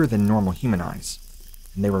were bigger than normal human eyes,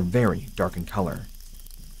 and they were very dark in color.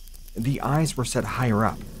 The eyes were set higher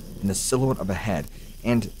up in the silhouette of a head,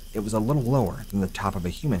 and it was a little lower than the top of a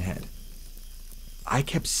human head. I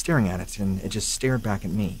kept staring at it, and it just stared back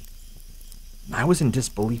at me. I was in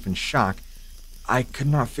disbelief and shock. I could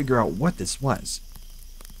not figure out what this was,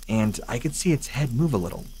 and I could see its head move a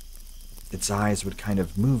little. Its eyes would kind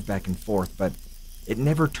of move back and forth, but It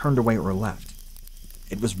never turned away or left.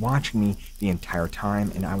 It was watching me the entire time,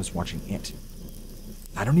 and I was watching it.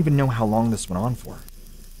 I don't even know how long this went on for.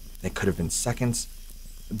 It could have been seconds,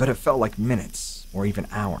 but it felt like minutes or even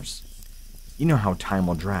hours. You know how time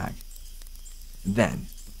will drag. Then,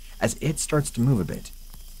 as it starts to move a bit,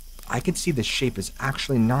 I could see the shape is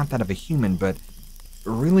actually not that of a human, but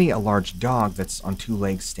really a large dog that's on two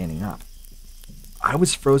legs standing up. I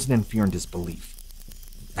was frozen in fear and disbelief.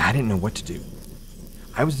 I didn't know what to do.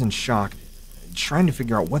 I was in shock, trying to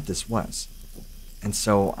figure out what this was. And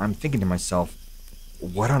so I'm thinking to myself,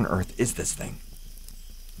 what on earth is this thing?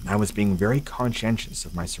 I was being very conscientious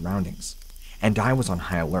of my surroundings, and I was on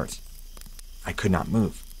high alert. I could not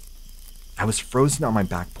move. I was frozen on my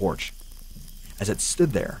back porch. As it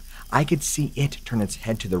stood there, I could see it turn its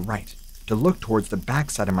head to the right to look towards the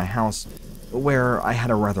backside of my house, where I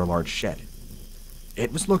had a rather large shed.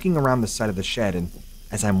 It was looking around the side of the shed, and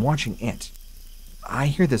as I'm watching it, I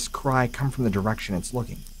hear this cry come from the direction it's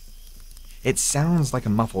looking. It sounds like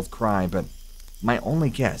a muffled cry, but my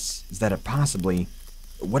only guess is that it possibly,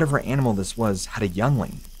 whatever animal this was, had a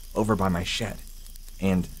youngling over by my shed,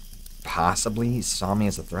 and possibly saw me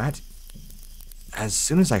as a threat. As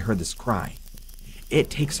soon as I heard this cry,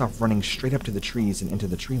 it takes off running straight up to the trees and into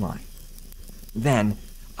the tree line. Then,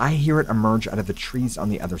 I hear it emerge out of the trees on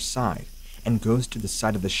the other side and goes to the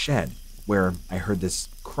side of the shed where I heard this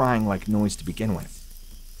crying-like noise to begin with.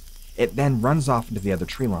 It then runs off into the other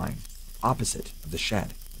tree line, opposite of the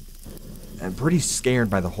shed. And pretty scared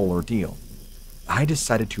by the whole ordeal, I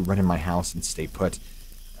decided to run in my house and stay put.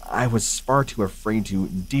 I was far too afraid to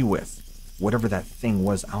deal with whatever that thing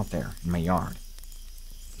was out there in my yard.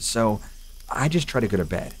 So, I just tried to go to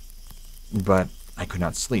bed, but I could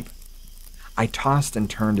not sleep. I tossed and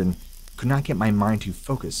turned and could not get my mind to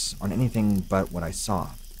focus on anything but what I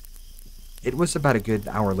saw. It was about a good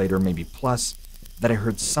hour later, maybe plus, that I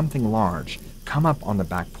heard something large come up on the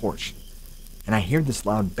back porch, and I heard this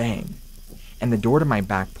loud bang, and the door to my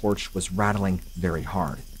back porch was rattling very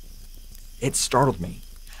hard. It startled me.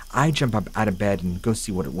 I jump up out of bed and go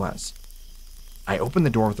see what it was. I opened the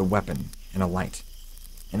door with a weapon and a light,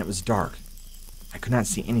 and it was dark. I could not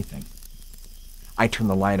see anything. I turned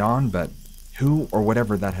the light on, but who or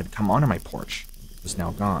whatever that had come onto my porch was now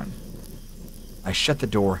gone. I shut the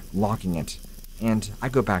door, locking it, and I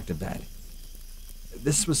go back to bed.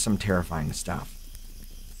 This was some terrifying stuff.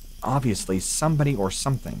 Obviously, somebody or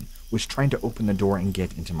something was trying to open the door and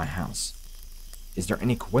get into my house. Is there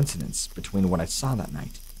any coincidence between what I saw that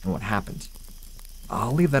night and what happened?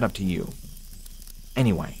 I'll leave that up to you.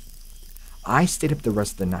 Anyway, I stayed up the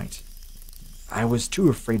rest of the night. I was too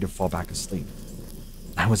afraid to fall back asleep.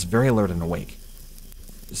 I was very alert and awake.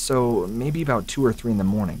 So maybe about 2 or 3 in the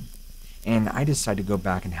morning, and I decided to go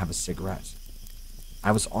back and have a cigarette.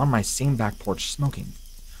 I was on my same back porch smoking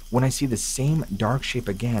when I see the same dark shape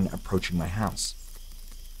again approaching my house.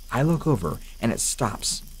 I look over and it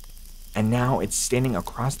stops, and now it's standing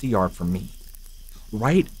across the yard from me,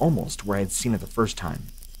 right almost where I had seen it the first time.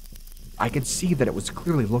 I could see that it was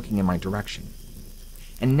clearly looking in my direction.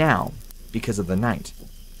 And now, because of the night,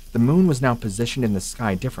 the moon was now positioned in the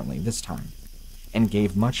sky differently this time, and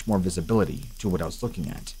gave much more visibility to what I was looking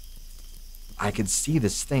at. I could see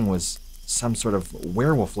this thing was some sort of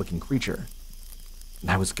werewolf-looking creature,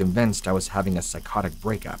 and I was convinced I was having a psychotic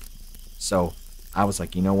breakup. So I was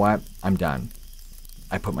like, you know what, I'm done.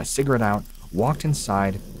 I put my cigarette out, walked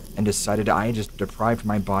inside, and decided I had just deprived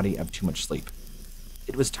my body of too much sleep.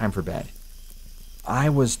 It was time for bed. I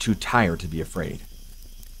was too tired to be afraid.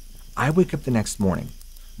 I wake up the next morning,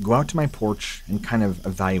 go out to my porch, and kind of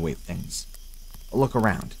evaluate things. Look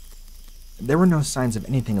around. There were no signs of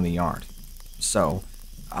anything in the yard, so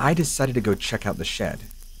I decided to go check out the shed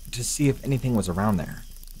to see if anything was around there.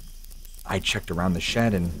 I checked around the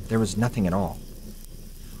shed and there was nothing at all.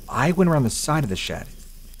 I went around the side of the shed,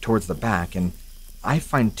 towards the back, and I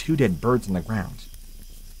find 2 dead birds on the ground.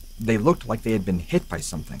 They looked like they had been hit by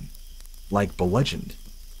something, like bludgeoned.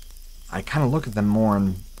 I kind of look at them more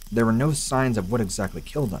and there were no signs of what exactly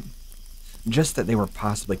killed them, just that they were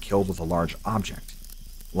possibly killed with a large object,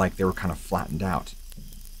 like they were kind of flattened out.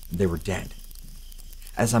 They were dead.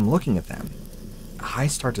 As I'm looking at them, I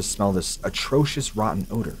start to smell this atrocious rotten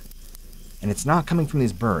odor, and it's not coming from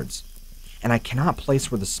these birds, and I cannot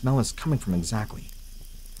place where the smell is coming from exactly.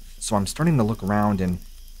 So I'm starting to look around and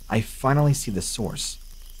I finally see the source.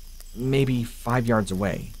 Maybe 5 yards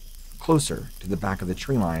away, closer to the back of the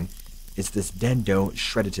tree line, is this dead doe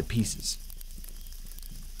shredded to pieces.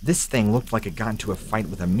 This thing looked like it got into a fight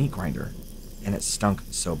with a meat grinder, and it stunk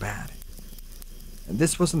so bad.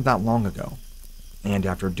 This wasn't that long ago, and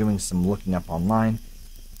after doing some looking up online,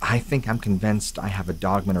 I think I'm convinced I have a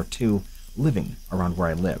dogman or two living around where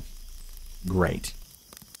I live. Great.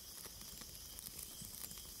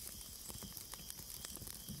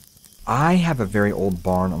 I have a very old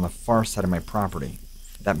barn on the far side of my property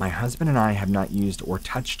that my husband and I have not used or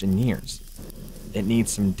touched in years. It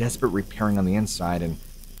needs some desperate repairing on the inside, and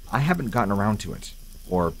I haven't gotten around to it,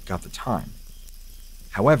 or got the time.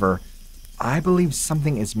 However, I believe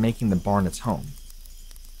something is making the barn its home.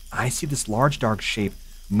 I see this large dark shape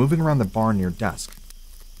moving around the barn near dusk.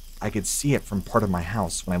 I could see it from part of my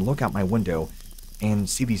house when I look out my window and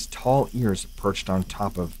see these tall ears perched on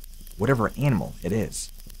top of whatever animal it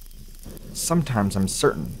is. Sometimes I'm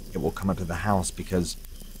certain it will come up to the house because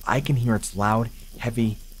I can hear its loud,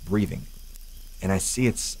 heavy breathing, and I see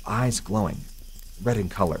its eyes glowing, red in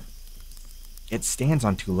color. It stands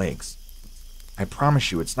on two legs. I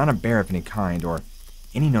promise you it's not a bear of any kind or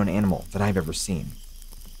any known animal that I've ever seen.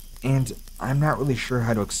 And I'm not really sure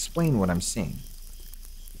how to explain what I'm seeing.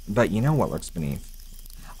 But you know what lurks beneath?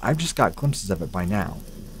 I've just got glimpses of it by now,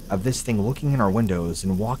 of this thing looking in our windows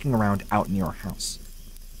and walking around out near our house.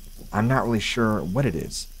 I'm not really sure what it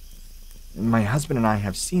is. My husband and I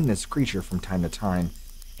have seen this creature from time to time,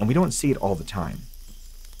 and we don't see it all the time.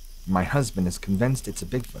 My husband is convinced it's a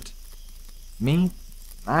Bigfoot. Me?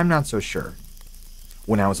 I'm not so sure.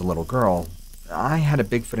 When I was a little girl, I had a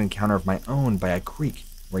Bigfoot encounter of my own by a creek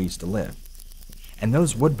where I used to live. And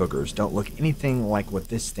those wood boogers don't look anything like what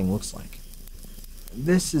this thing looks like.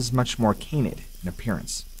 This is much more canid in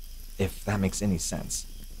appearance, if that makes any sense.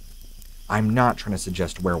 I'm not trying to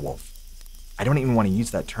suggest werewolf. I don't even want to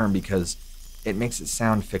use that term because it makes it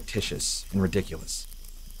sound fictitious and ridiculous.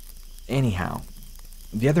 Anyhow,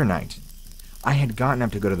 the other night, I had gotten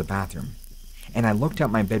up to go to the bathroom, and I looked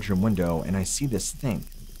out my bedroom window and I see this thing,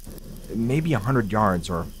 maybe 100 yards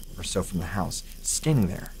or so from the house, standing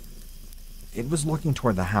there. It was looking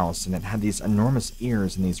toward the house, and it had these enormous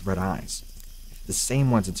ears and these red eyes, the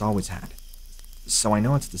same ones it's always had, so I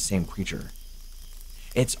know it's the same creature.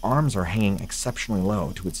 Its arms are hanging exceptionally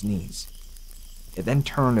low to its knees. It then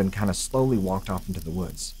turned and kind of slowly walked off into the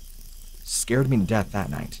woods. Scared me to death that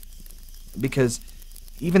night, because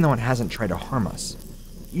even though it hasn't tried to harm us,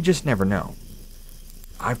 you just never know.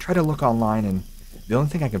 I've tried to look online, and the only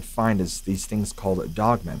thing I could find is these things called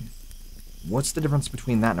Dogman. What's the difference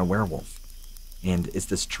between that and a werewolf? And is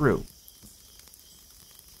this true?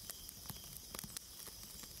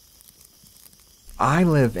 I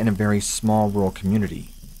live in a very small rural community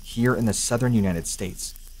here in the southern United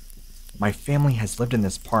States. My family has lived in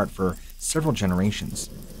this part for several generations.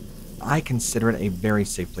 I consider it a very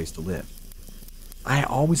safe place to live. I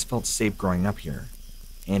always felt safe growing up here,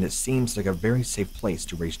 and it seems like a very safe place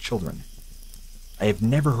to raise children. I have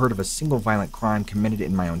never heard of a single violent crime committed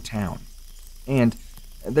in my own town, and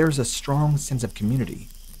there's a strong sense of community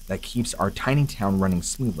that keeps our tiny town running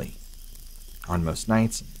smoothly. On most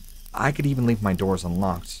nights, I could even leave my doors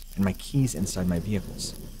unlocked and my keys inside my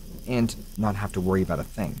vehicles, and not have to worry about a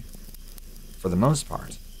thing. For the most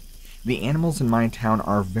part, the animals in my town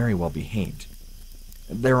are very well behaved.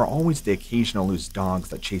 There are always the occasional loose dogs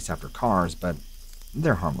that chase after cars, but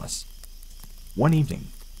they're harmless. One evening,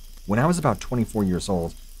 when I was about 24 years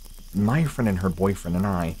old, my friend and her boyfriend and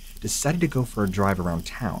I decided to go for a drive around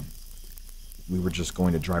town. We were just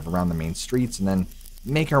going to drive around the main streets and then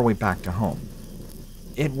make our way back to home.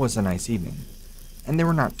 It was a nice evening, and there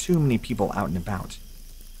were not too many people out and about.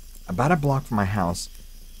 About a block from my house,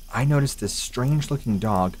 I noticed this strange-looking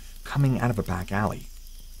dog coming out of a back alley.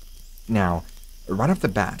 Now, right off the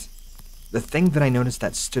bat, the thing that I noticed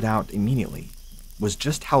that stood out immediately was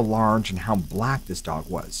just how large and how black this dog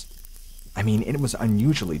was. I mean, it was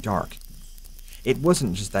unusually dark. It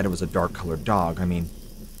wasn't just that it was a dark-colored dog. I mean,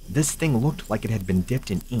 this thing looked like it had been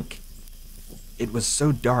dipped in ink. It was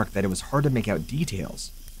so dark that it was hard to make out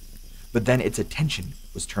details. But then its attention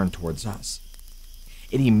was turned towards us.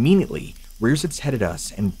 It immediately rears its head at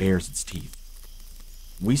us and bares its teeth.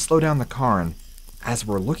 We slow down the car, and as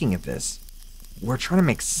we're looking at this, we're trying to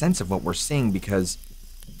make sense of what we're seeing because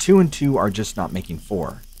 2 and 2 are just not making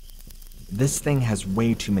 4. This thing has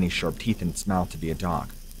way too many sharp teeth in its mouth to be a dog.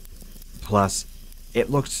 Plus, it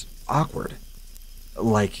looked awkward,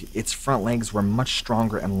 like its front legs were much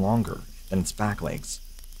stronger and longer than its back legs.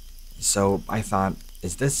 So I thought,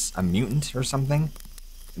 is this a mutant or something?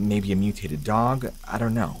 Maybe a mutated dog? I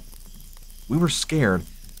don't know. We were scared,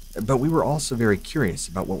 but we were also very curious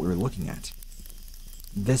about what we were looking at.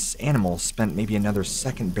 This animal spent maybe another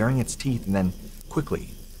second baring its teeth and then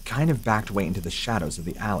quickly kind of backed away into the shadows of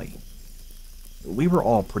the alley. We were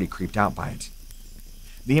all pretty creeped out by it.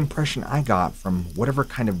 The impression I got from whatever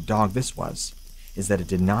kind of dog this was is that it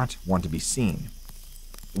did not want to be seen.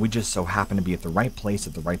 We just so happened to be at the right place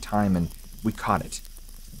at the right time, and we caught it.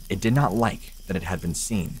 It did not like that it had been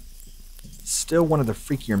seen. Still one of the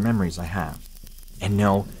freakier memories I have. And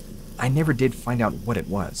no, I never did find out what it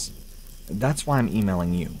was. That's why I'm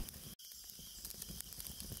emailing you.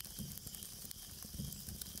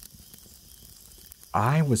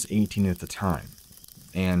 I was 18 at the time,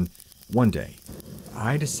 and one day,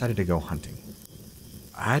 I decided to go hunting.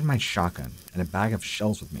 I had my shotgun and a bag of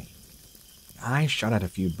shells with me. I shot at a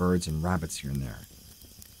few birds and rabbits here and there.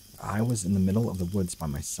 I was in the middle of the woods by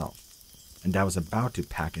myself, and I was about to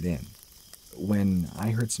pack it in, when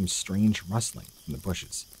I heard some strange rustling in the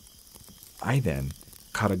bushes. I then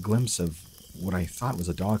caught a glimpse of what I thought was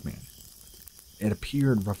a Dogman. It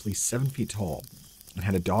appeared roughly 7 feet tall and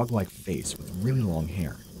had a dog-like face with really long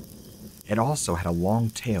hair. It also had a long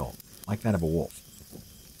tail like that of a wolf.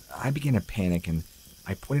 I began to panic and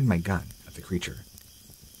I pointed my gun at the creature.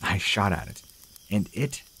 I shot at it, and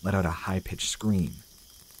it let out a high-pitched scream.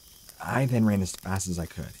 I then ran as fast as I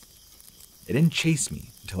could. It didn't chase me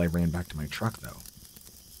until I ran back to my truck, though.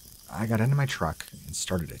 I got into my truck and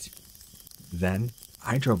started it. Then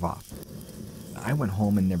I drove off. I went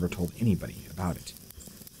home and never told anybody about it.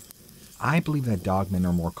 I believe that dogmen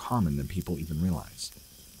are more common than people even realize.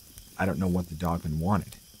 I don't know what the dogman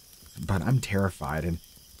wanted, but I'm terrified and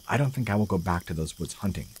I don't think I will go back to those woods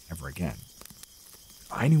hunting ever again.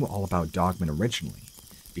 I knew all about dogmen originally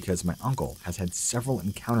because my uncle has had several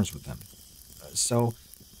encounters with them, so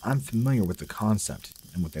I'm familiar with the concept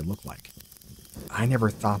and what they look like. I never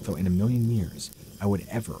thought, though, in a million years I would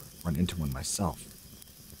ever run into one myself.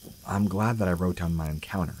 I'm glad that I wrote down my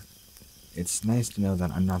encounter. It's nice to know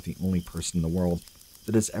that I'm not the only person in the world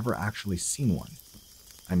that has ever actually seen one.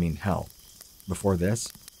 I mean, hell, before this,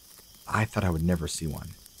 I thought I would never see one.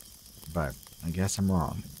 But I guess I'm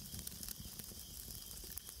wrong.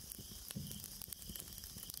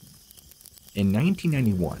 In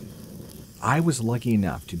 1991, I was lucky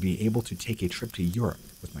enough to be able to take a trip to Europe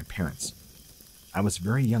with my parents. I was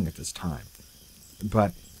very young at this time,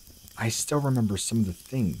 but I still remember some of the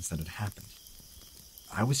things that had happened.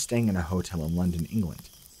 I was staying in a hotel in London, England,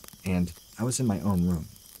 and I was in my own room,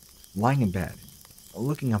 lying in bed,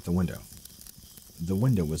 looking out the window. The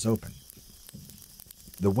window was open.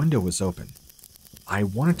 I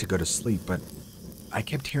wanted to go to sleep, but I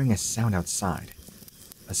kept hearing a sound outside,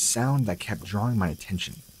 a sound that kept drawing my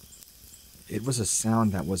attention. It was a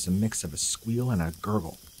sound that was a mix of a squeal and a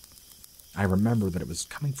gurgle. I remember that it was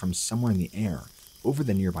coming from somewhere in the air over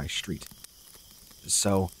the nearby street.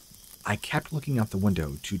 So I kept looking out the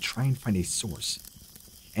window to try and find a source,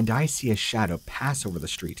 and I see a shadow pass over the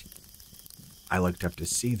street. I looked up to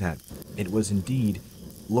see that it was indeed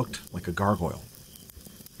looked like a gargoyle.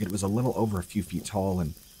 It was a little over a few feet tall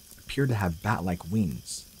and appeared to have bat-like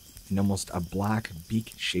wings and almost a black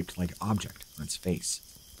beak-shaped like object on its face.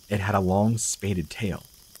 It had a long, spaded tail.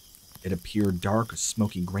 It appeared dark,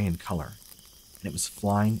 smoky gray in color, and it was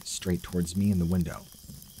flying straight towards me in the window.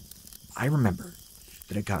 I remember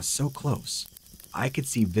that it got so close, I could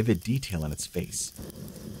see vivid detail in its face.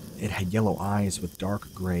 It had yellow eyes with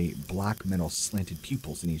dark gray, black metal slanted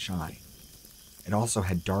pupils in each eye. It also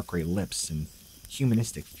had dark gray lips and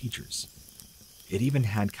humanistic features. It even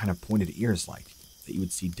had kind of pointed ears like that you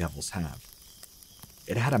would see devils have.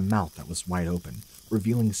 It had a mouth that was wide open,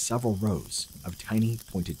 revealing several rows of tiny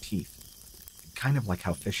pointed teeth, kind of like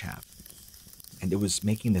how fish have. And it was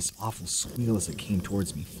making this awful squeal as it came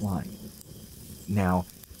towards me flying. Now,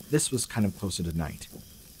 this was kind of closer to night,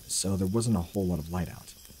 so there wasn't a whole lot of light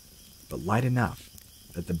out, but light enough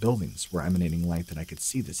that the buildings were emanating light that I could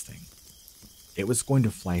see this thing. It was going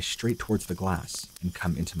to fly straight towards the glass and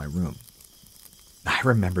come into my room. I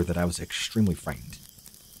remember that I was extremely frightened.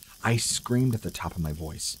 I screamed at the top of my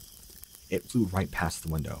voice. It flew right past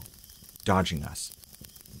the window, dodging us.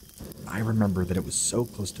 I remember that it was so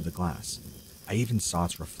close to the glass, I even saw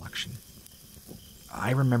its reflection.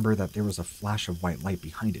 I remember that there was a flash of white light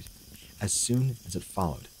behind it as soon as it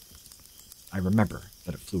followed. I remember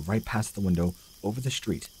that it flew right past the window, over the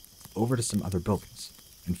street, over to some other buildings,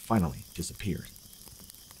 and finally disappeared.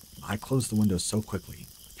 I closed the window so quickly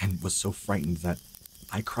and was so frightened that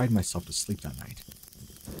I cried myself to sleep that night.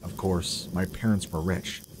 Of course, my parents were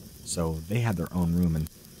rich, so they had their own room and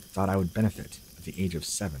thought I would benefit at the age of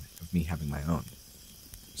 7 of me having my own.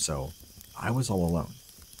 So I was all alone.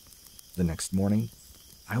 The next morning,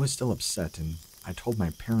 I was still upset and I told my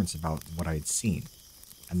parents about what I had seen,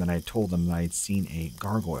 and then I told them that I had seen a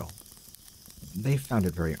gargoyle. They found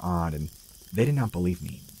it very odd and they did not believe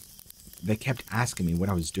me. They kept asking me what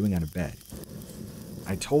I was doing out of bed.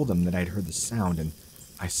 I told them that I'd heard the sound and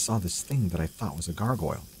I saw this thing that I thought was a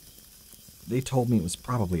gargoyle. They told me it was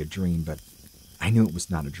probably a dream, but I knew it was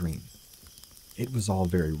not a dream. It was all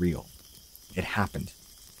very real. It happened,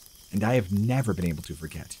 and I have never been able to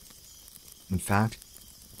forget. In fact,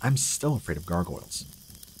 I'm still afraid of gargoyles.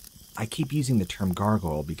 I keep using the term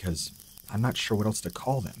gargoyle because I'm not sure what else to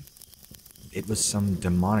call them. It was some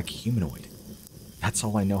demonic humanoid. That's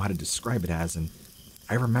all I know how to describe it as, and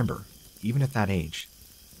I remember, even at that age,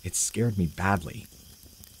 it scared me badly.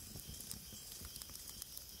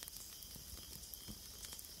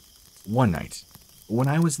 One night, when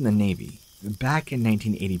I was in the Navy, back in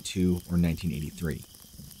 1982 or 1983,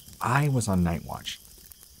 I was on night watch.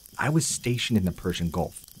 I was stationed in the Persian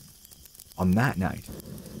Gulf. On that night,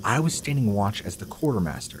 I was standing watch as the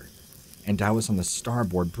quartermaster, and I was on the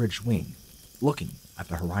starboard bridge wing, looking at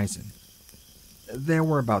the horizon. There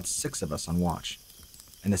were about 6 of us on watch,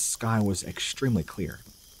 and the sky was extremely clear.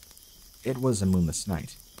 It was a moonless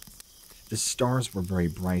night. The stars were very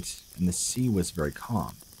bright, and the sea was very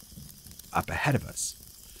calm. Up ahead of us,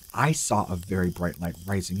 I saw a very bright light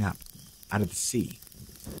rising up out of the sea.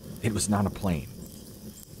 It was not a plane.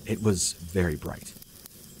 It was very bright.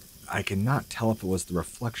 I could not tell if it was the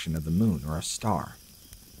reflection of the moon or a star,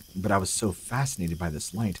 but I was so fascinated by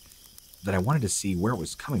this light that I wanted to see where it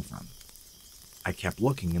was coming from. I kept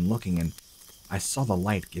looking, and I saw the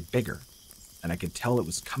light get bigger, and I could tell it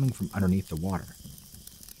was coming from underneath the water.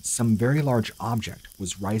 Some very large object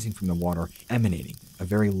was rising from the water, emanating a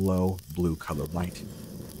very low blue-colored light.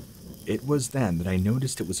 It was then that I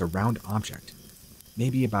noticed it was a round object,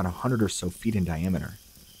 maybe about 100 or so feet in diameter,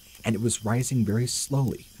 and it was rising very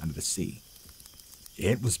slowly out of the sea.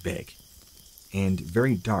 It was big, and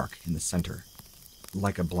very dark in the center,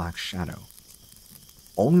 like a black shadow.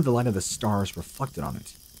 Only the light of the stars reflected on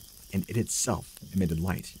it, and it itself emitted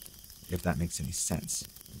light, if that makes any sense.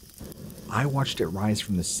 I watched it rise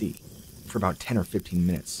from the sea for about 10 or 15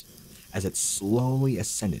 minutes as it slowly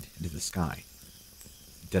ascended into the sky.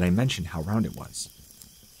 Did I mention how round it was?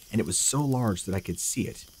 And it was so large that I could see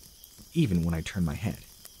it, even when I turned my head.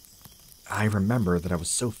 I remember that I was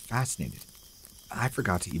so fascinated, I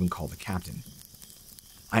forgot to even call the captain.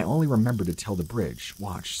 I only remembered to tell the bridge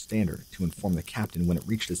watch standard to inform the captain when it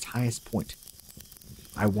reached its highest point.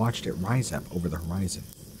 I watched it rise up over the horizon.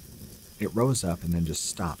 It rose up and then just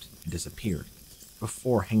stopped and disappeared,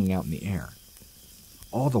 before hanging out in the air,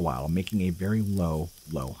 all the while making a very low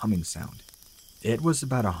humming sound. It was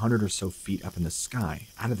about 100 or so feet up in the sky,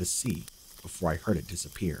 out of the sea, before I heard it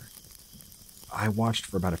disappear. I watched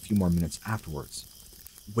for about a few more minutes afterwards,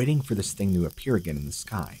 waiting for this thing to appear again in the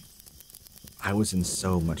sky. I was in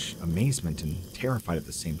so much amazement and terrified at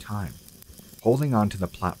the same time, holding on to the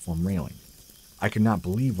platform railing. I could not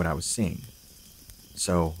believe what I was seeing.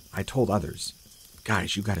 So I told others,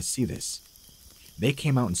 "Guys, you gotta see this." They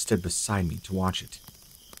came out and stood beside me to watch it.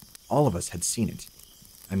 All of us had seen it.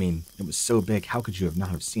 I mean, it was so big, how could you have not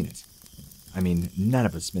have seen it? I mean, none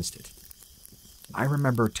of us missed it. I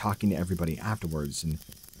remember talking to everybody afterwards, and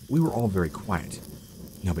we were all very quiet.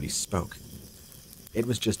 Nobody spoke. It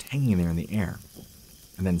was just hanging there in the air.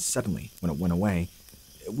 And then suddenly, when it went away,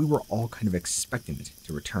 we were all kind of expecting it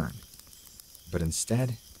to return. But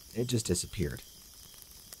instead, it just disappeared.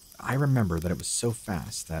 I remember that it was so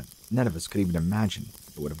fast that none of us could even imagine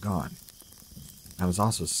it would have gone. I was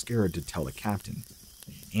also scared to tell the captain,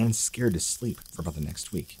 and scared to sleep for about the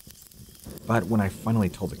next week. But when I finally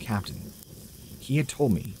told the captain, he had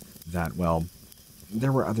told me that, well,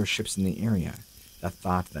 there were other ships in the area that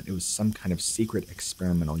thought that it was some kind of secret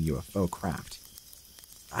experimental UFO craft.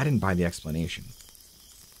 I didn't buy the explanation.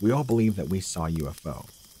 We all believed that we saw a UFO.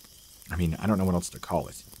 I mean, I don't know what else to call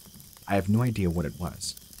it. I have no idea what it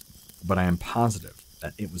was, but I am positive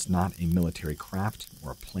that it was not a military craft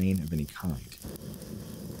or a plane of any kind.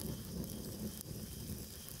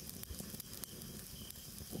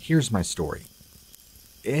 Here's my story.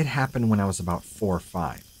 It happened when I was about 4 or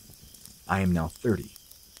 5. I am now 30.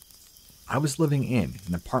 I was living in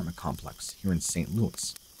an apartment complex here in St.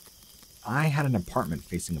 Louis. I had an apartment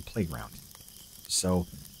facing a playground, so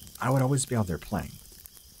I would always be out there playing.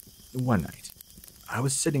 One night, I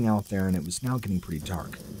was sitting out there and it was now getting pretty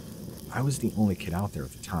dark. I was the only kid out there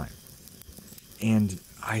at the time. And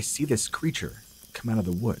I see this creature come out of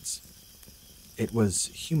the woods. It was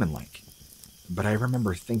human-like, but I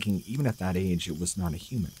remember thinking even at that age it was not a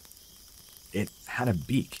human. It had a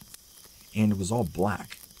beak, and it was all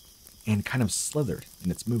black, and kind of slithered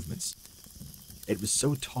in its movements. It was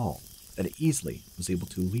so tall that it easily was able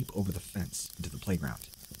to leap over the fence into the playground.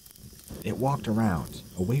 It walked around,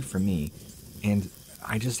 away from me, and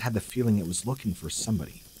I just had the feeling it was looking for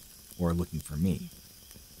somebody, or looking for me.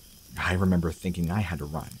 I remember thinking I had to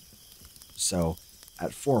run. So,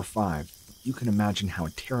 at 4 or 5, You can imagine how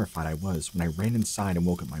terrified I was when I ran inside and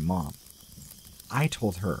woke up my mom. I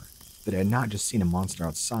told her that I had not just seen a monster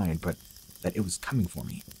outside, but that it was coming for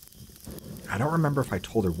me. I don't remember if I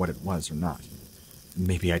told her what it was or not.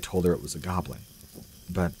 Maybe I told her it was a goblin.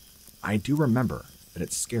 But I do remember that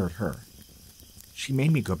it scared her. She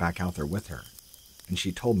made me go back out there with her, and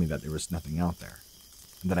she told me that there was nothing out there,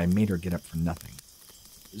 and that I made her get up for nothing.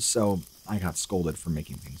 So I got scolded for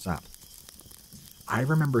making things up. I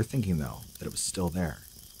remember thinking, though, that it was still there,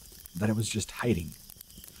 that it was just hiding,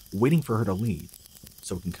 waiting for her to leave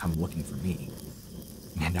so it can come looking for me.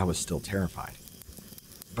 And I was still terrified.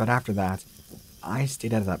 But after that, I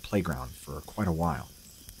stayed out of that playground for quite a while.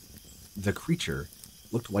 The creature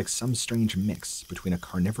looked like some strange mix between a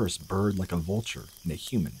carnivorous bird like a vulture and a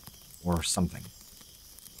human, or something.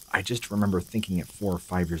 I just remember thinking at 4 or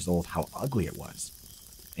 5 years old how ugly it was,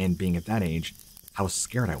 and being at that age, how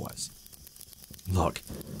scared I was. Look,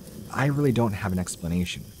 I really don't have an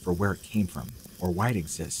explanation for where it came from or why it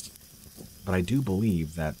exists, but I do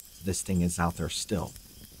believe that this thing is out there still,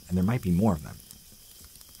 and there might be more of them.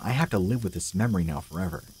 I have to live with this memory now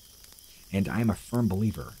forever, and I am a firm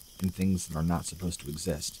believer in things that are not supposed to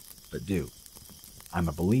exist, but do. I'm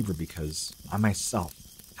a believer because I myself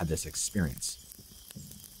had this experience.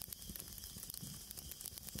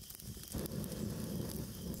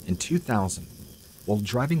 In 2000, while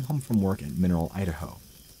driving home from work at Mineral, Idaho,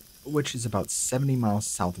 which is about 70 miles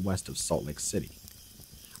southwest of Salt Lake City,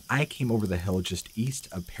 I came over the hill just east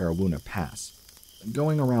of Parawuna Pass,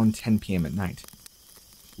 going around 10 p.m. at night.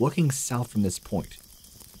 Looking south from this point,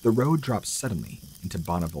 the road drops suddenly into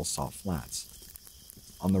Bonneville Salt Flats.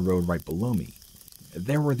 On the road right below me,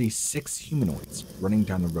 there were these 6 humanoids running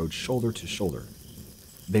down the road shoulder to shoulder.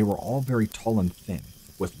 They were all very tall and thin,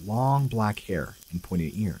 with long black hair and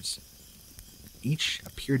pointed ears. Each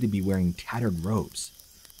appeared to be wearing tattered robes.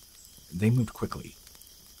 They moved quickly.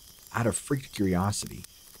 Out of freaked curiosity,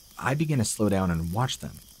 I began to slow down and watch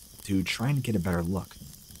them to try and get a better look,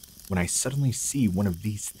 when I suddenly see one of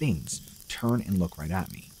these things turn and look right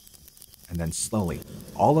at me. And then slowly,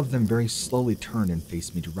 all of them very slowly turned and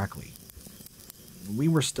faced me directly. We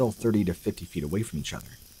were still 30 to 50 feet away from each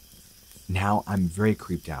other. Now I'm very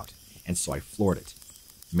creeped out, and so I floored it,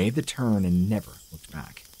 made the turn, and never looked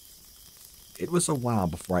back. It was a while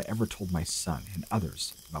before I ever told my son and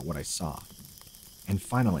others about what I saw. And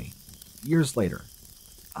finally, years later,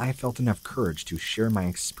 I felt enough courage to share my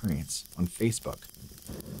experience on Facebook.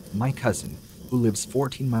 My cousin, who lives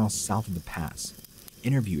 14 miles south of the pass,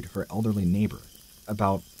 interviewed her elderly neighbor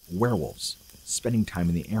about werewolves spending time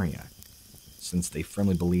in the area, since they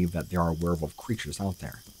firmly believe that there are werewolf creatures out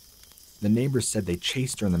there. The neighbor said they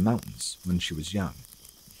chased her in the mountains when she was young,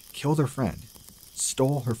 killed her friend,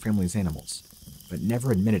 stole her family's animals, but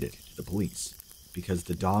never admitted it to the police because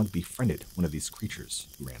the dog befriended one of these creatures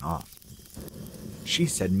who ran off. She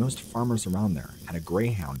said most farmers around there had a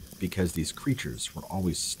greyhound because these creatures were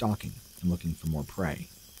always stalking and looking for more prey.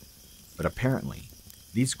 But apparently,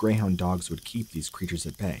 these greyhound dogs would keep these creatures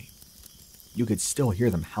at bay. You could still hear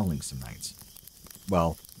them howling some nights.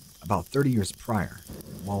 Well, about 30 years prior,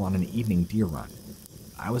 while on an evening deer run,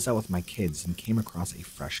 I was out with my kids and came across a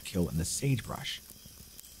fresh kill in the sagebrush.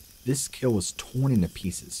 This kill was torn into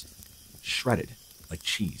pieces, shredded like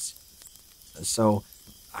cheese. So,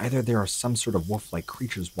 either there are some sort of wolf-like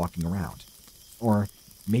creatures walking around, or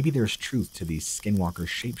maybe there's truth to these Skinwalker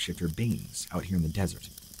shapeshifter beings out here in the desert.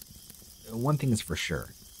 One thing is for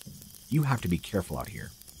sure, you have to be careful out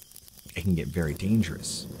here. It can get very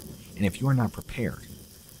dangerous, and if you are not prepared,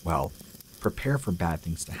 well, prepare for bad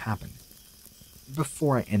things to happen.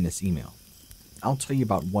 Before I end this email, I'll tell you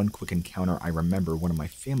about one quick encounter I remember one of my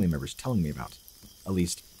family members telling me about, at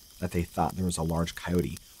least that they thought there was a large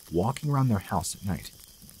coyote walking around their house at night.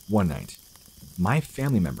 One night, my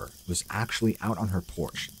family member was actually out on her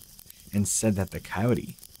porch and said that the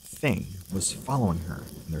coyote thing was following her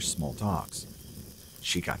and their small dogs.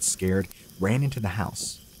 She got scared, ran into the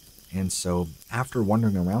house, and so after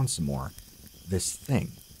wandering around some more, this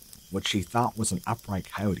thing, what she thought was an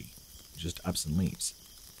upright coyote, just ups and leaves.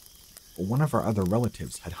 One of our other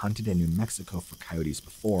relatives had hunted in New Mexico for coyotes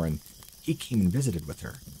before, and he came and visited with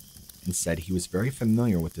her and said he was very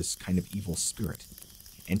familiar with this kind of evil spirit,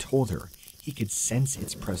 and told her he could sense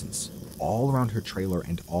its presence all around her trailer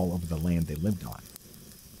and all over the land they lived on,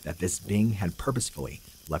 that this being had purposefully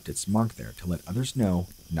left its mark there to let others know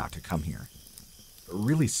not to come here.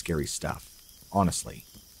 Really scary stuff, honestly.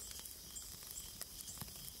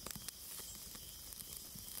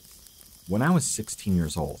 When I was 16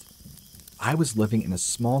 years old, I was living in a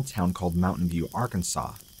small town called Mountain View,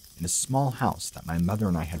 Arkansas, in a small house that my mother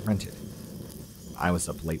and I had rented. I was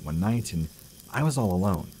up late one night and I was all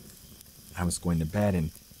alone. I was going to bed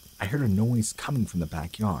and I heard a noise coming from the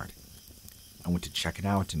backyard. I went to check it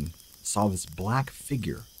out and saw this black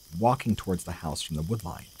figure walking towards the house from the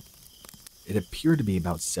woodline. It appeared to be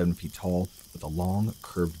about 7 feet tall with a long,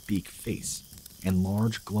 curved beak face and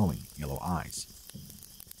large, glowing yellow eyes.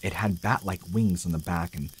 It had bat-like wings on the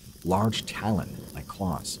back and large talon-like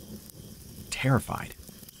claws. Terrified,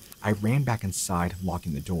 I ran back inside,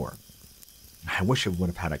 locking the door. I wish I would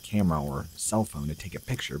have had a camera or cell phone to take a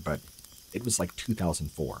picture, but it was like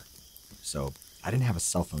 2004, so I didn't have a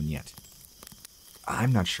cell phone yet.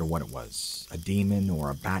 I'm not sure what it was, a demon or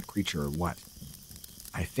a bat creature or what.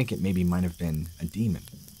 I think it maybe might have been a demon,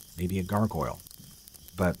 maybe a gargoyle,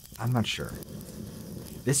 but I'm not sure.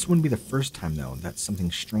 This wouldn't be the first time, though, that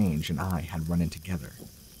something strange and I had run in together.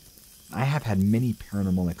 I have had many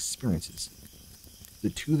paranormal experiences.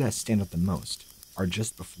 The two that stand out the most are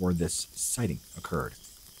just before this sighting occurred.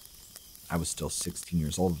 I was still 16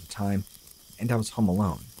 years old at the time, and I was home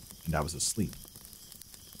alone, and I was asleep.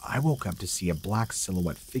 I woke up to see a black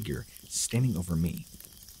silhouette figure standing over me.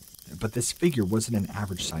 But this figure wasn't an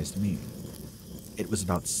average-sized man. It was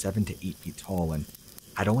about 7 to 8 feet tall and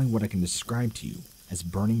had only what I can describe to you as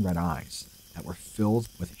burning red eyes that were filled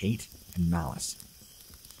with hate and malice,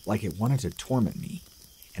 like it wanted to torment me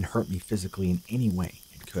and hurt me physically in any way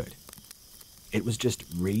it could. It was just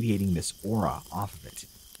radiating this aura off of it.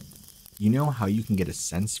 You know how you can get a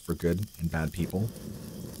sense for good and bad people?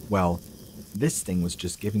 Well, this thing was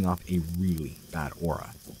just giving off a really bad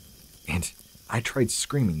aura. And I tried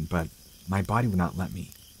screaming, but my body would not let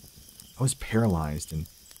me. I was paralyzed and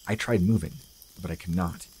I tried moving, but I could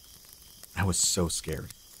not. I was so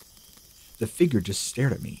scared. The figure just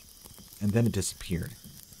stared at me, and then it disappeared.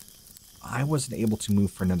 I wasn't able to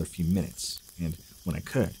move for another few minutes, and when I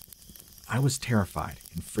could, I was terrified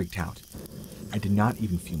and freaked out. I did not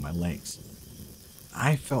even feel my legs.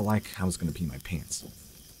 I felt like I was going to pee my pants.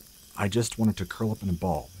 I just wanted to curl up in a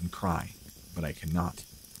ball and cry, but I could not.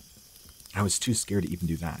 I was too scared to even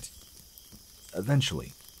do that.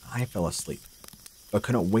 Eventually, I fell asleep, but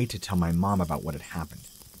couldn't wait to tell my mom about what had happened.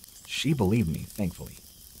 She believed me, thankfully.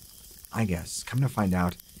 I guess, come to find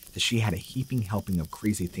out, that she had a heaping helping of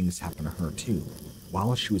crazy things happen to her too,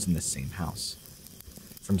 while she was in the same house.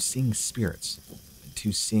 From seeing spirits,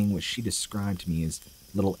 to seeing what she described to me as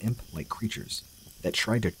little imp-like creatures that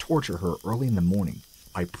tried to torture her early in the morning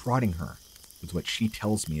by prodding her with what she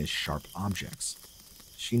tells me as sharp objects.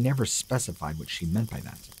 She never specified what she meant by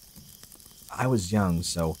that. I was young,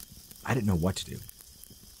 so I didn't know what to do.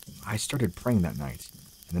 I started praying that night,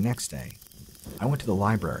 and the next day, I went to the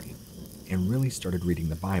library and really started reading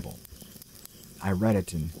the Bible. I read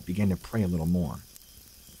it and began to pray a little more.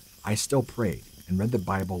 I still prayed and read the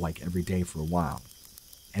Bible like every day for a while,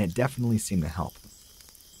 and it definitely seemed to help.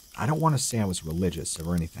 I don't want to say I was religious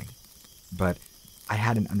or anything, but I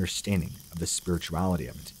had an understanding of the spirituality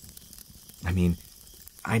of it. I mean,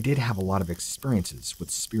 I did have a lot of experiences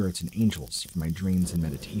with spirits and angels from my dreams and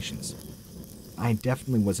meditations. I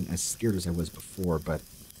definitely wasn't as scared as I was before, but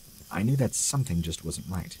I knew that something just wasn't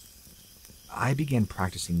right. I began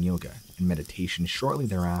practicing yoga and meditation shortly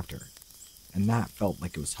thereafter, and that felt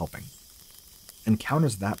like it was helping.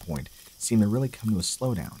 Encounters at that point seemed to really come to a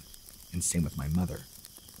slowdown, and same with my mother.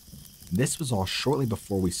 This was all shortly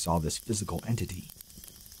before we saw this physical entity,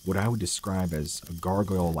 what I would describe as a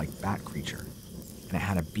gargoyle-like bat creature, and it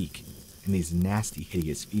had a beak and these nasty,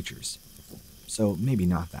 hideous features. So maybe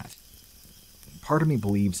not that. Part of me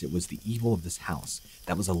believes it was the evil of this house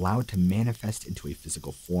that was allowed to manifest into a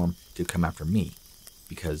physical form to come after me,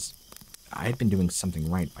 because I had been doing something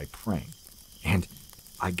right by praying, and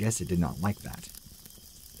I guess it did not like that.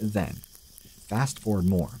 Then, fast forward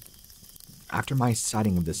more. After my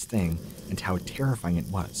sighting of this thing and how terrifying it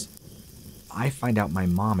was, I find out my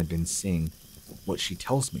mom had been seeing what she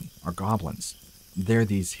tells me are goblins. They're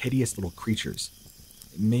these hideous little creatures,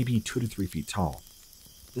 maybe 2 to 3 feet tall,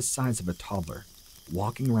 the size of a toddler,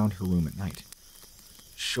 walking around her room at night.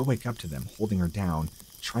 She'll wake up to them holding her down,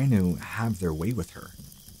 trying to have their way with her,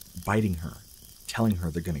 biting her, telling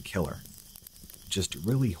her they're going to kill her. Just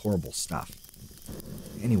really horrible stuff.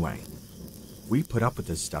 Anyway, we put up with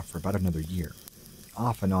this stuff for about another year,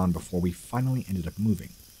 off and on before we finally ended up moving.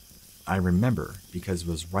 I remember because it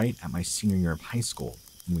was right at my senior year of high school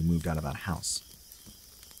when we moved out of that house.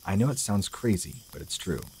 I know it sounds crazy, but it's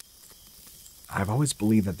true. I've always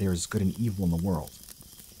believed that there is good and evil in the world,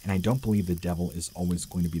 and I don't believe the devil is always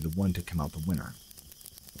going to be the one to come out the winner.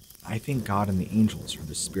 I think God and the angels or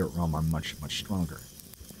the spirit realm are much, much stronger,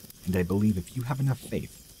 and I believe if you have enough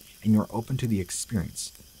faith and you're open to the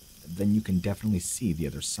experience, then you can definitely see the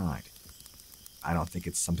other side. I don't think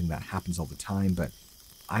it's something that happens all the time, but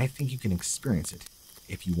I think you can experience it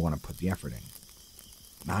if you want to put the effort in.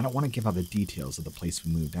 Now, I don't want to give out the details of the place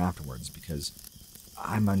we moved afterwards because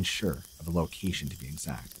I'm unsure of the location to be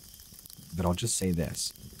exact. But I'll just say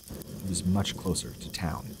this, it was much closer to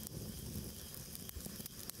town.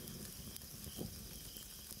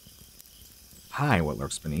 Hi, What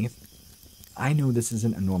Lurks Beneath. I know this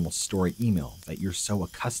isn't a normal story email that you're so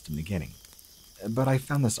accustomed to getting, but I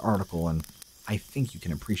found this article and I think you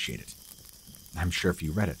can appreciate it. I'm sure if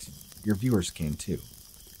you read it, your viewers can too.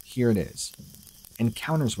 Here it is.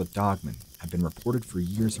 Encounters with Dogman have been reported for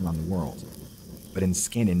years around the world, but in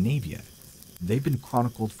Scandinavia, they've been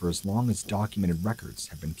chronicled for as long as documented records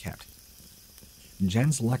have been kept.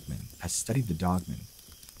 Jens Lekman has studied the Dogman,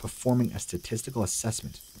 performing a statistical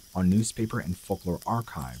assessment on newspaper and folklore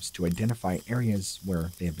archives to identify areas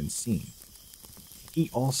where they have been seen. He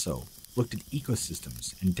also looked at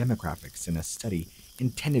ecosystems and demographics in a study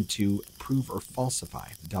intended to prove or falsify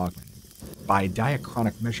the Dogman. By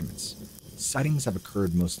diachronic measurements, sightings have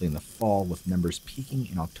occurred mostly in the fall, with numbers peaking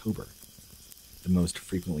in October. The most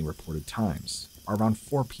frequently reported times are around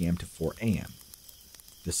 4 p.m. to 4 a.m.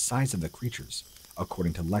 The size of the creatures,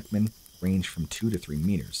 according to Lekman, range from 2 to 3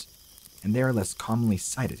 meters, and they are less commonly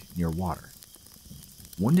sighted near water.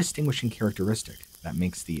 One distinguishing characteristic that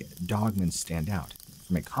makes the Dogman stand out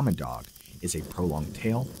from a common dog is a prolonged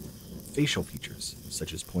tail, facial features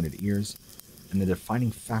such as pointed ears, and the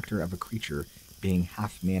defining factor of a creature being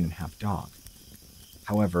half man and half dog.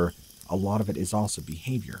 However, a lot of it is also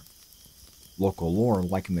behavior. Local lore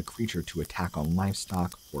liken the creature to attack on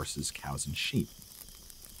livestock, horses, cows, and sheep.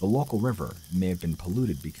 The local river may have been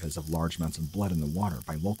polluted because of large amounts of blood in the water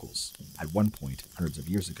by locals at one point hundreds of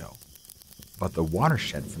years ago. But the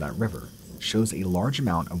watershed for that river shows a large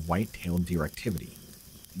amount of white-tailed deer activity,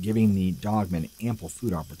 giving the Dogman ample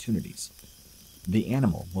food opportunities. The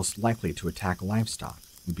animal most likely to attack livestock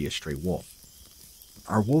would be a stray wolf.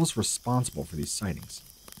 Are wolves responsible for these sightings?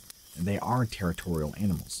 They are territorial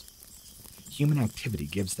animals. Human activity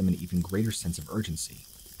gives them an even greater sense of urgency.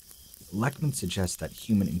 Lekman suggests that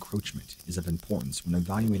human encroachment is of importance when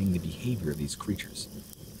evaluating the behavior of these creatures,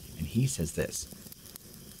 and he says this: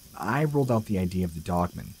 I ruled out the idea of the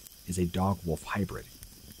Dogman is a dog-wolf hybrid.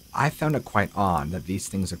 I found it quite odd that these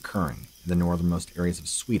things occurring in the northernmost areas of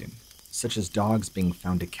Sweden, such as dogs being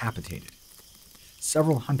found decapitated.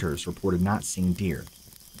 Several hunters reported not seeing deer,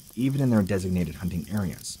 even in their designated hunting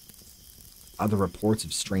areas. Other reports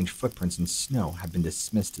of strange footprints in snow have been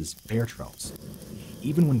dismissed as bear trails,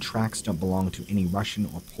 even when tracks don't belong to any Russian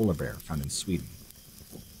or polar bear found in Sweden.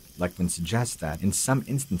 Lekman suggests that, in some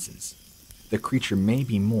instances, the creature may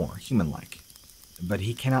be more human-like, but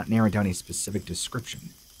he cannot narrow down a specific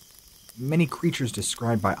description. Many creatures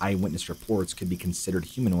described by eyewitness reports could be considered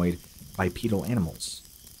humanoid bipedal animals,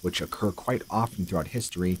 which occur quite often throughout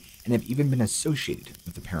history and have even been associated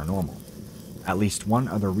with the paranormal. At least one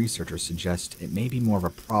other researcher suggests it may be more of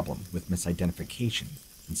a problem with misidentification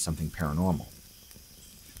than something paranormal.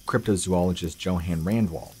 Cryptozoologist Johan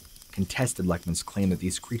Randwall contested Lekman's claim that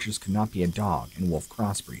these creatures could not be a dog and wolf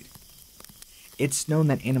crossbreed. It's known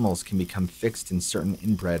that animals can become fixed in certain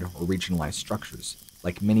inbred or regionalized structures,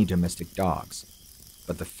 like many domestic dogs,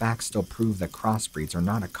 but the facts still prove that crossbreeds are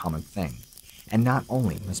not a common thing, and not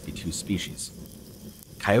only must be two species.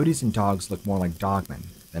 Coyotes and dogs look more like Dogman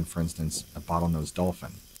than, for instance, a bottlenose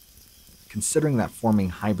dolphin. Considering that forming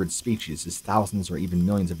hybrid species is thousands or even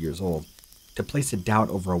millions of years old, to place a doubt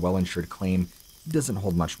over a well-insured claim doesn't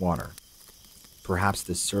hold much water. Perhaps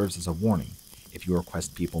this serves as a warning if you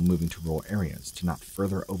request people moving to rural areas to not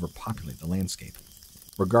further overpopulate the landscape.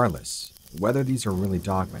 Regardless, whether these are really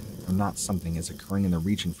Dogmen or not, something is occurring in the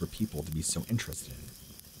region for people to be so interested in.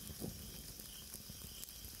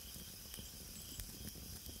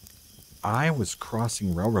 I was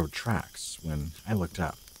crossing railroad tracks when I looked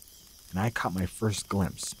up, and I caught my first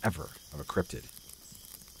glimpse ever of a cryptid.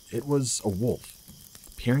 It was a wolf,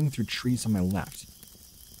 peering through trees on my left.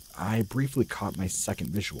 I briefly caught my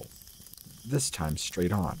second visual, this time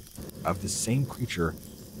straight on, of the same creature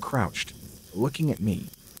crouched, looking at me.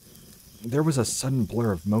 There was a sudden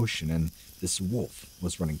blur of motion, and this wolf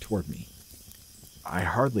was running toward me. I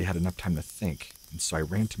hardly had enough time to think, and so I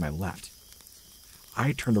ran to my left.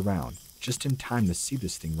 I turned around just in time to see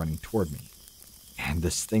this thing running toward me, and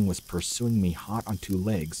this thing was pursuing me hot on two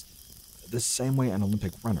legs, the same way an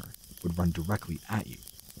Olympic runner would run directly at you.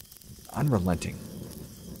 Unrelenting,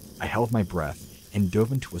 I held my breath and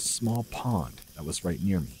dove into a small pond that was right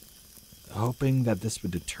near me, hoping that this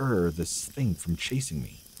would deter this thing from chasing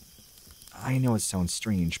me. I know it sounds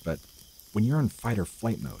strange, but when you're in fight or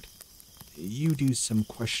flight mode, you do some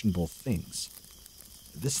questionable things.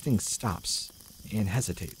 This thing stops and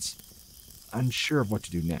hesitates, unsure of what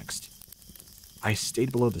to do next. I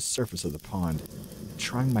stayed below the surface of the pond,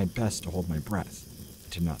 trying my best to hold my breath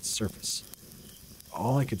and to not surface.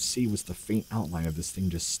 All I could see was the faint outline of this thing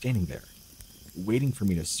just standing there, waiting for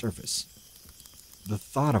me to surface. The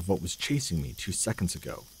thought of what was chasing me 2 seconds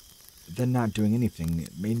ago, then not doing anything,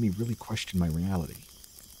 made me really question my reality.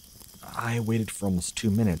 I waited for almost 2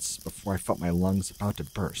 minutes before I felt my lungs about to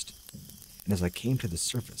burst, and as I came to the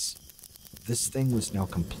surface, this thing was now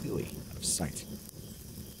completely out of sight.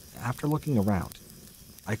 After looking around,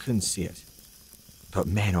 I couldn't see it, but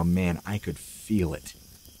man oh man, I could feel it.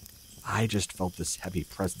 I just felt this heavy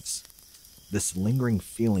presence, this lingering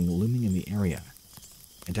feeling looming in the area,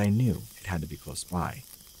 and I knew it had to be close by.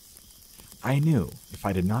 I knew if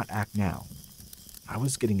I did not act now, I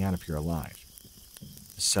was getting out of here alive.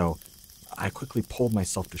 So, I quickly pulled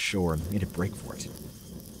myself to shore and made a break for it.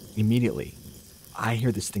 Immediately, I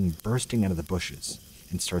hear this thing bursting out of the bushes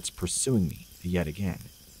and starts pursuing me yet again.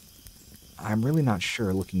 I'm really not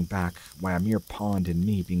sure, looking back, why a mere pond and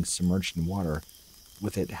me being submerged in water,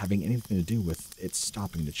 with it having anything to do with it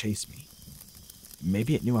stopping to chase me.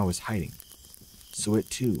 Maybe it knew I was hiding, so it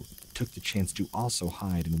too took the chance to also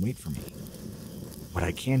hide and wait for me. What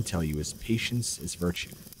I can tell you is patience is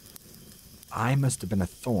virtue. I must have been a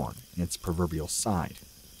thorn in its proverbial side.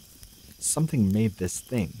 Something made this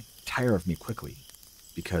thing tire of me quickly,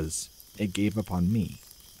 because it gave up on me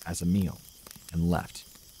as a meal and left.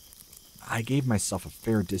 I gave myself a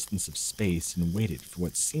fair distance of space and waited for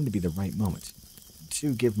what seemed to be the right moment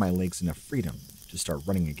to give my legs enough freedom to start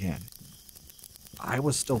running again. I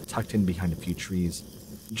was still tucked in behind a few trees,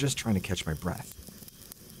 just trying to catch my breath.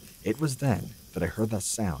 It was then that I heard that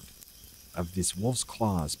sound of these wolves'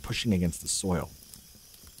 claws pushing against the soil,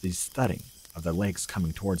 these thudding of their legs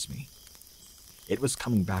coming towards me. It was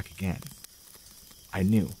coming back again. I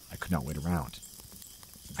knew I could not wait around.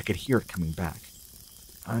 I could hear it coming back,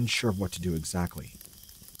 unsure of what to do exactly.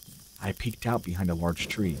 I peeked out behind a large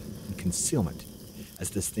tree in concealment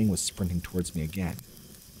as this thing was sprinting towards me again,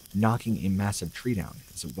 knocking a massive tree down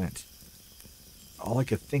as it went. All I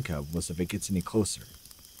could think of was if it gets any closer,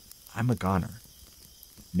 I'm a goner.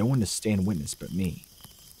 No one to stand witness but me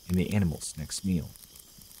and the animal's next meal.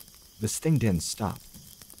 This thing didn't stop.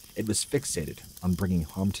 It was fixated on bringing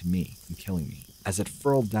harm to me and killing me. As it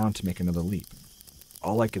furled down to make another leap,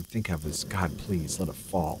 all I could think of was, God, please let it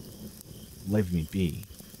fall. Leave me be.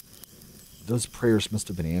 Those prayers must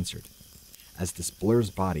have been answered, as this blur's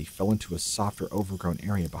body fell into a softer, overgrown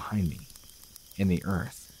area behind me, in the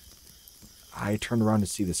earth. I turned around to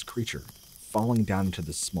see this creature falling down into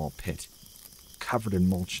this small pit, covered in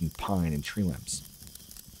mulch and pine and tree limbs.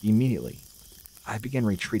 Immediately, I began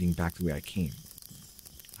retreating back the way I came.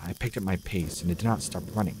 I picked up my pace and did not stop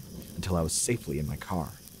running until I was safely in my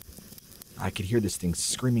car. I could hear this thing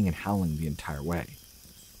screaming and howling the entire way,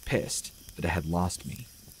 pissed that it had lost me.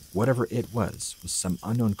 Whatever it was some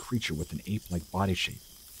unknown creature with an ape-like body shape,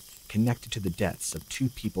 connected to the deaths of 2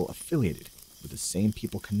 people affiliated with the same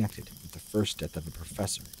people connected with the first death of a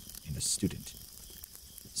professor and a student.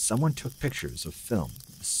 Someone took pictures of film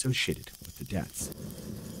associated with the deaths.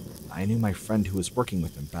 I knew my friend who was working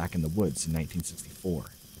with them back in the woods in 1964.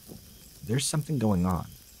 There's something going on,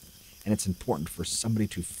 and it's important for somebody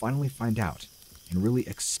to finally find out and really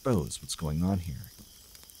expose what's going on here.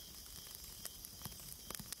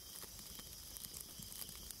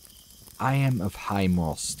 I am of high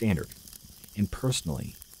moral standard, and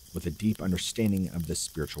personally, with a deep understanding of this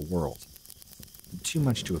spiritual world. Too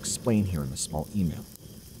much to explain here in a small email,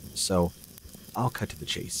 so I'll cut to the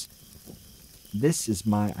chase. This is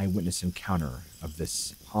my eyewitness encounter of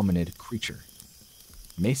this hominid creature.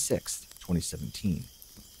 May 6th, 2017.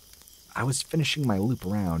 I was finishing my loop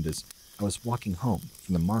around as I was walking home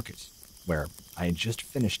from the market, where I had just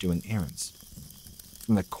finished doing errands.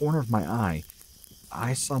 From the corner of my eye,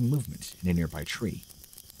 I saw movement in a nearby tree.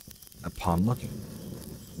 Upon looking,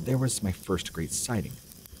 there was my first great sighting.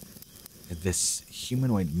 This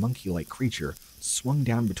humanoid monkey-like creature swung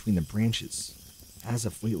down between the branches, as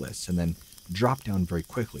if weightless, and then dropped down very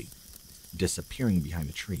quickly, disappearing behind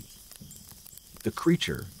the tree. The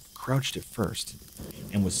creature crouched at first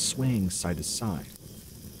and was swaying side to side,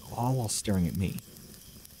 all while staring at me.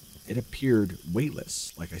 It appeared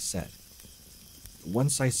weightless, like I said.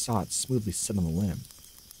 Once I saw it smoothly sit on the limb,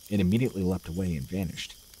 it immediately leapt away and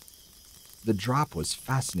vanished. The drop was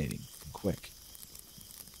fascinating and quick.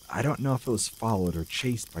 I don't know if it was followed or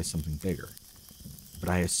chased by something bigger, but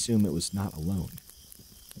I assume it was not alone.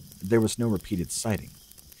 There was no repeated sighting,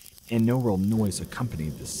 and no real noise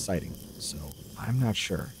accompanied this sighting, so I'm not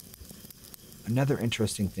sure. Another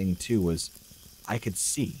interesting thing too was, I could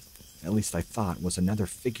see, at least I thought, was another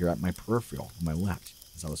figure at my peripheral on my left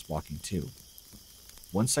as I was walking too.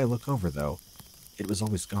 Once I look over, though, it was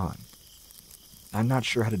always gone. I'm not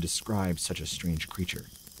sure how to describe such a strange creature.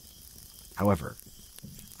 However,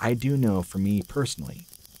 I do know for me personally,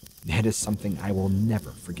 it is something I will never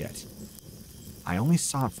forget. I only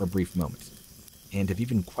saw it for a brief moment, and have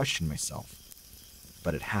even questioned myself,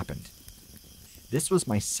 but it happened. This was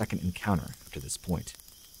my second encounter up to this point,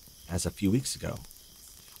 as a few weeks ago,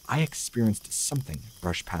 I experienced something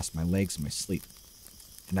brush past my legs in my sleep,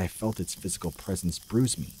 and I felt its physical presence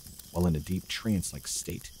bruise me while in a deep trance-like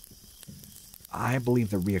state. I believe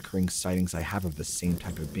the reoccurring sightings I have of the same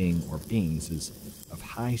type of being or beings is of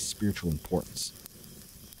high spiritual importance.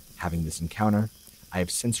 Having this encounter, I have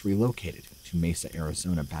since relocated to Mesa,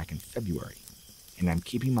 Arizona back in February, and I'm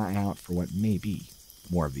keeping my eye out for what may be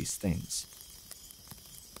more of these things.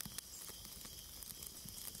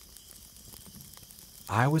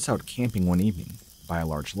 I was out camping one evening by a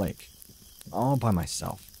large lake, all by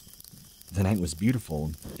myself. The night was beautiful,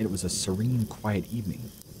 and it was a serene, quiet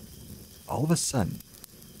evening. All of a sudden,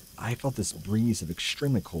 I felt this breeze of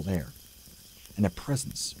extremely cold air, and a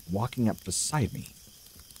presence walking up beside me,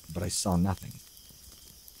 but I saw nothing.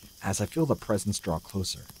 As I feel the presence draw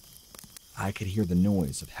closer, I could hear the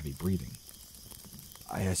noise of heavy breathing.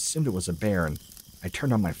 I assumed it was a bear, and I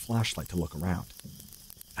turned on my flashlight to look around.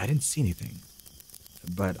 I didn't see anything,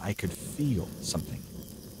 but I could feel something.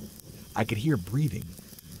 I could hear breathing,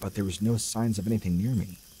 but there was no signs of anything near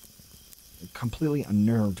me. Completely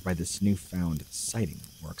unnerved by this newfound sighting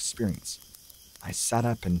or experience, I sat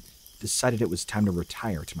up and decided it was time to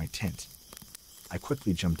retire to my tent. I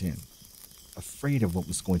quickly jumped in, afraid of what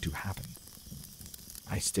was going to happen.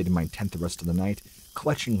 I stayed in my tent the rest of the night,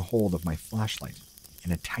 clutching hold of my flashlight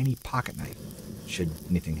and a tiny pocket knife should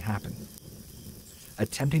anything happen.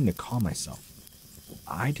 Attempting to calm myself,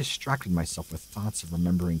 I distracted myself with thoughts of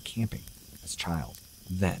remembering camping as a child.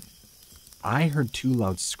 Then, I heard two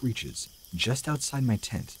loud screeches just outside my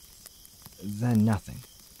tent. Then nothing.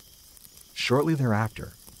 Shortly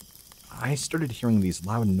thereafter, I started hearing these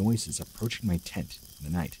loud noises approaching my tent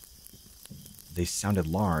in the night. They sounded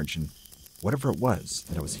large, and whatever it was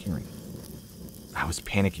that I was hearing. I was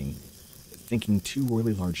panicking, thinking two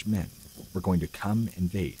really large men were going to come,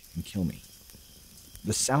 invade, and kill me.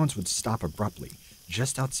 The sounds would stop abruptly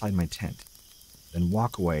just outside my tent, then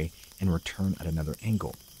walk away and return at another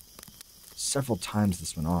angle. Several times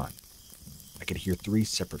this went on. I could hear 3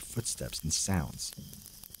 separate footsteps and sounds.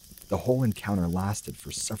 The whole encounter lasted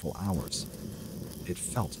for several hours. It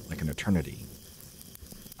felt like an eternity.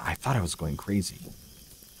 I thought I was going crazy.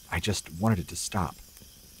 I just wanted it to stop.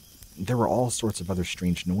 There were all sorts of other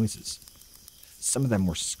strange noises. Some of them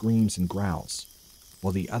were screams and growls,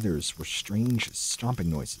 while the others were strange stomping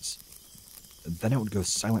noises. Then it would go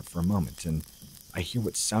silent for a moment, and I hear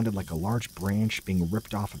what sounded like a large branch being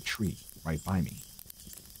ripped off a tree right by me.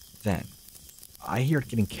 Then, I hear it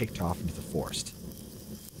getting kicked off into the forest.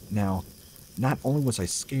 Now, not only was I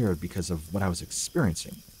scared because of what I was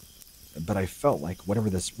experiencing, but I felt like whatever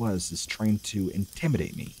this was is trying to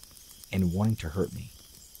intimidate me and wanting to hurt me.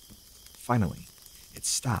 Finally, it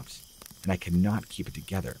stopped, and I could not keep it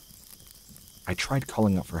together. I tried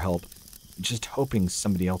calling out for help, just hoping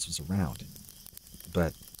somebody else was around,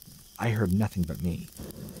 but I heard nothing but me.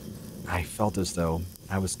 I felt as though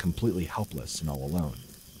I was completely helpless and all alone.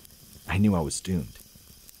 I knew I was doomed.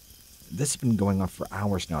 This had been going on for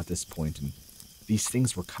hours now at this point, and these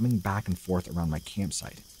things were coming back and forth around my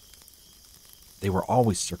campsite. They were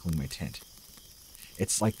always circling my tent.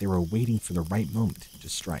 It's like they were waiting for the right moment to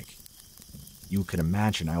strike. You could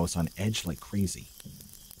imagine I was on edge like crazy.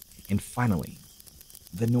 And finally,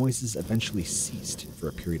 the noises eventually ceased for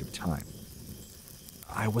a period of time.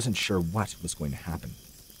 I wasn't sure what was going to happen.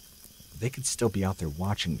 They could still be out there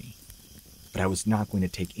watching me, but I was not going to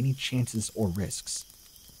take any chances or risks.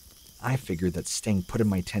 I figured that staying put in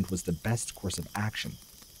my tent was the best course of action,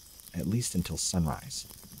 at least until sunrise.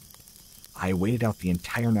 I waited out the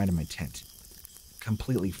entire night in my tent,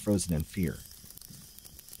 completely frozen in fear.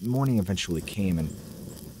 Morning eventually came, and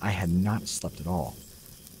I had not slept at all.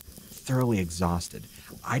 Thoroughly exhausted,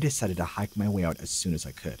 I decided to hike my way out as soon as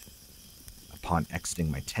I could. Upon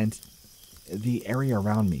exiting my tent, the area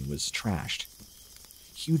around me was trashed.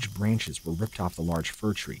 Huge branches were ripped off the large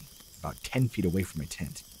fir tree, about 10 feet away from my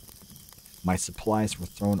tent. My supplies were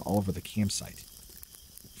thrown all over the campsite.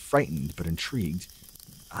 Frightened but intrigued,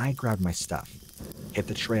 I grabbed my stuff, hit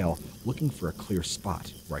the trail looking for a clear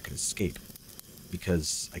spot where I could escape,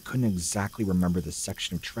 because I couldn't exactly remember the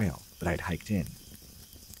section of trail that I had hiked in.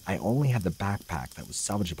 I only had the backpack that was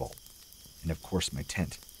salvageable, and of course my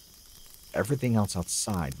tent. Everything else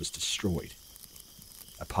outside was destroyed.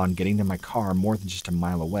 Upon getting to my car more than just a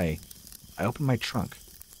mile away, I opened my trunk,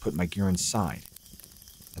 put my gear inside.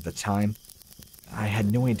 At the time, I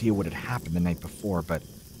had no idea what had happened the night before, but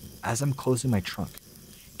as I'm closing my trunk,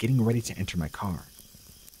 getting ready to enter my car,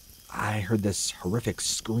 I heard this horrific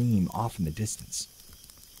scream off in the distance.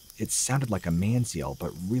 It sounded like a man's yell,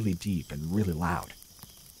 but really deep and really loud.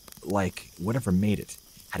 Like whatever made it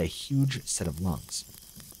had a huge set of lungs.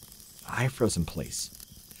 I froze in place,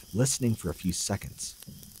 listening for a few seconds.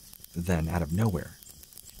 Then, out of nowhere,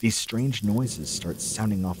 these strange noises start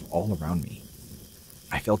sounding off all around me.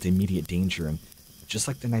 I felt immediate danger, and just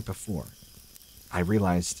like the night before, I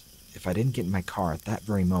realized if I didn't get in my car at that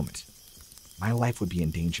very moment, my life would be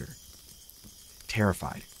in danger.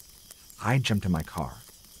 Terrified, I jumped in my car,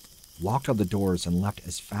 locked all the doors, and left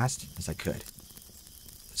as fast as I could.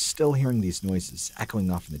 Still hearing these noises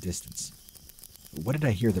echoing off in the distance. What did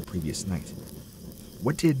I hear the previous night?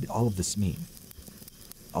 What did all of this mean?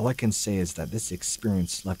 All I can say is that this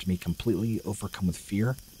experience left me completely overcome with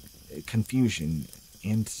fear, confusion,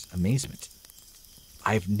 and amazement.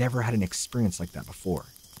 I've never had an experience like that before.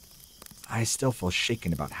 I still feel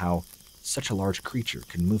shaken about how such a large creature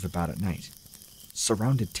could move about at night,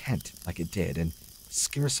 surround a tent like it did, and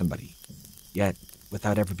scare somebody, yet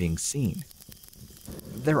without ever being seen.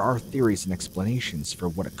 There are theories and explanations for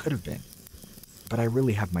what it could have been, but I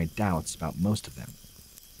really have my doubts about most of them.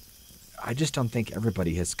 I just don't think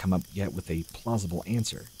everybody has come up yet with a plausible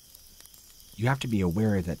answer. You have to be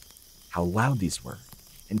aware that how loud these were,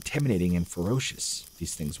 intimidating and ferocious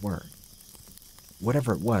these things were.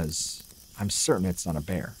 Whatever it was, I'm certain it's not a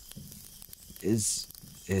bear. Is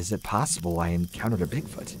it possible I encountered a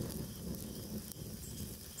Bigfoot?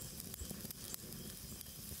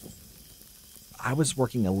 I was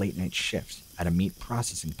working a late-night shift at a meat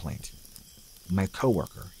processing plant. My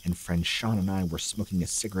coworker and friend Sean and I were smoking a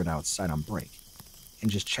cigarette outside on break and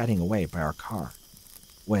just chatting away by our car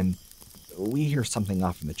when we hear something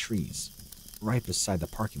off in the trees right beside the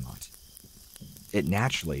parking lot. It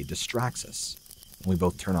naturally distracts us, and we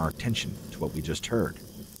both turn our attention to what we just heard.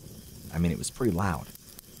 I mean, it was pretty loud.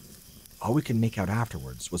 All we could make out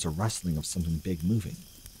afterwards was a rustling of something big moving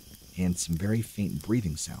and some very faint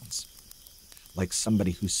breathing sounds, like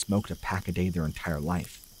somebody who smoked a pack a day their entire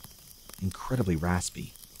life. Incredibly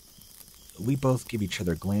raspy. We both give each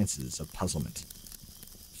other glances of puzzlement,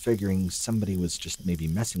 figuring somebody was just maybe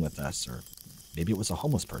messing with us, or maybe it was a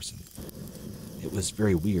homeless person. It was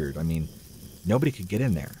very weird. I mean, nobody could get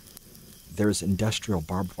in there. There's industrial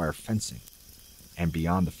barbed wire fencing, and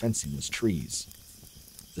beyond the fencing was trees.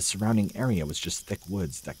 The surrounding area was just thick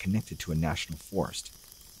woods that connected to a national forest,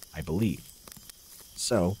 I believe.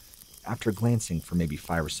 So, after glancing for maybe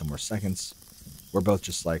 5 or so more seconds, we're both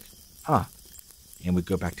just like, huh, and we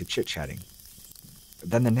go back to chit-chatting.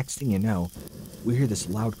 Then the next thing you know, we hear this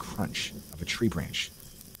loud crunch of a tree branch,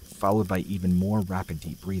 followed by even more rapid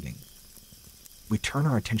deep breathing. We turn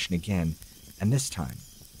our attention again, and this time,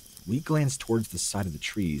 we glance towards the side of the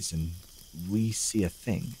trees, and we see a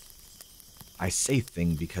thing. I say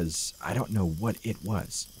thing because I don't know what it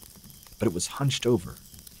was, but it was hunched over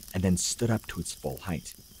and then stood up to its full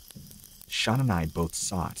height. Sean and I both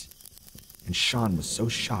saw it, and Sean was so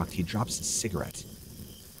shocked he drops his cigarette.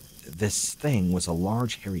 This thing was a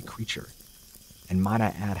large hairy creature, and might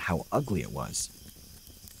I add how ugly it was.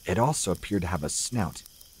 It also appeared to have a snout,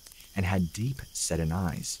 and had deep set-in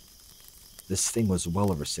eyes. This thing was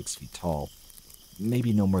well over 6 feet tall,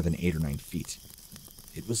 maybe no more than 8 or 9 feet.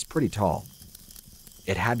 It was pretty tall.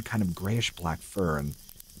 It had kind of grayish-black fur, and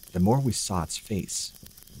the more we saw its face,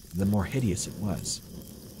 the more hideous it was.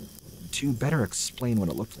 To better explain what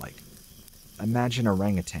it looked like, imagine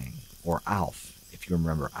orangutan, or Alf, if you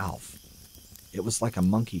remember Alf. It was like a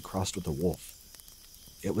monkey crossed with a wolf.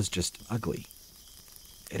 It was just ugly.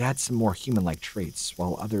 It had some more human-like traits,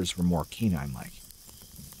 while others were more canine-like.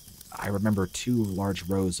 I remember 2 large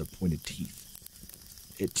rows of pointed teeth.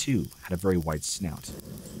 It too had a very wide snout.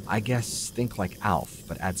 I guess think like Alf,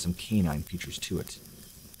 but add some canine features to it,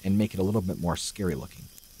 and make it a little bit more scary looking.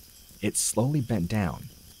 It slowly bent down,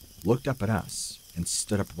 looked up at us, and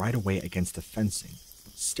stood up right away against the fencing,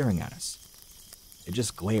 staring at us. It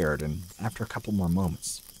just glared, and after a couple more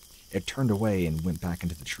moments, it turned away and went back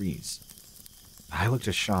into the trees. I looked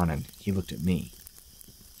at Sean, and he looked at me.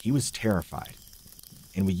 He was terrified,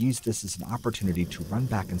 and we used this as an opportunity to run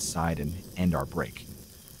back inside and end our break.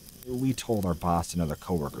 We told our boss and other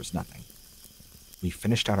coworkers nothing. We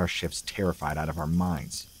finished out our shifts terrified out of our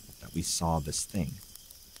minds that we saw this thing.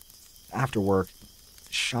 After work,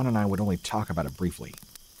 Sean and I would only talk about it briefly,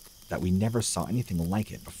 that we never saw anything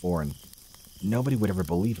like it before, and nobody would ever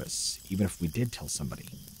believe us, even if we did tell somebody.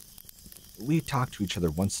 We talk to each other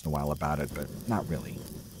once in a while about it, but not really.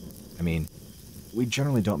 I mean, we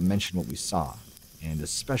generally don't mention what we saw, and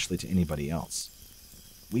especially to anybody else.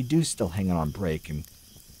 We do still hang out on break and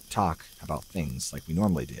talk about things like we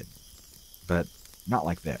normally did, but not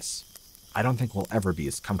like this. I don't think we'll ever be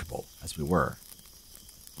as comfortable as we were.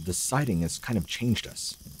 The sighting has kind of changed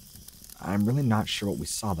us. I'm really not sure what we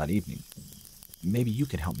saw that evening. Maybe you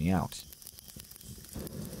could help me out.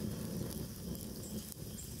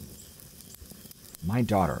 My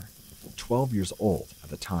daughter, 12 years old at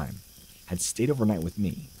the time, had stayed overnight with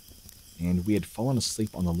me, and we had fallen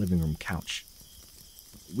asleep on the living room couch.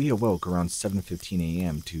 We awoke around 7:15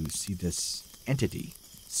 a.m. to see this entity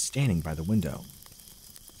standing by the window.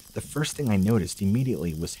 The first thing I noticed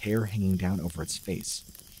immediately was hair hanging down over its face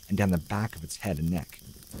and down the back of its head and neck.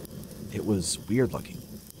 It was weird looking.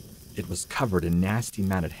 It was covered in nasty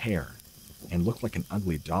matted hair and looked like an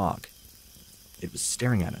ugly dog. It was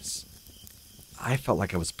staring at us. I felt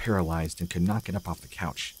like I was paralyzed and could not get up off the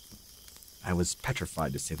couch. I was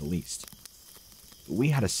petrified, to say the least. We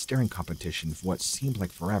had a staring competition for what seemed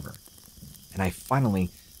like forever, and I finally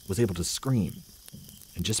was able to scream.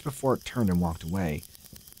 And just before it turned and walked away,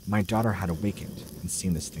 my daughter had awakened and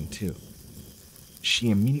seen this thing too. She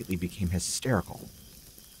immediately became hysterical.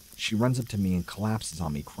 She runs up to me and collapses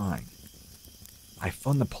on me crying. I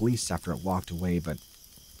phoned the police after it walked away, but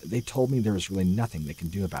they told me there was really nothing they can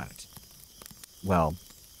do about it. Well,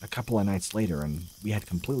 a couple of nights later, and we had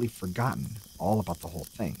completely forgotten all about the whole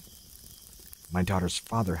thing. My daughter's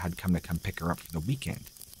father had come pick her up for the weekend,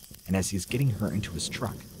 and as he's getting her into his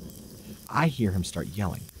truck, I hear him start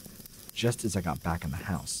yelling, just as I got back in the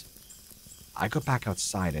house. I go back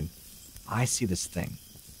outside and I see this thing.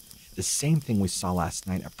 The same thing we saw last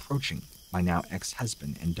night approaching my now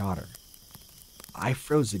ex-husband and daughter. I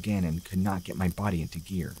froze again and could not get my body into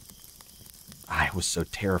gear. I was so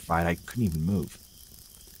terrified I couldn't even move.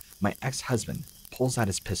 My ex-husband pulls out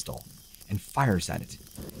his pistol and fires at it,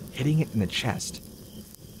 hitting it in the chest.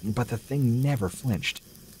 But the thing never flinched.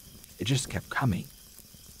 It just kept coming.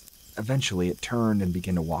 Eventually, it turned and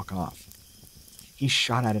began to walk off. He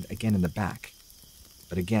shot at it again in the back,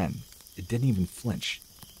 but again, it didn't even flinch.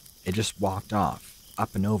 It just walked off,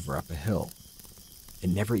 up and over up a hill. It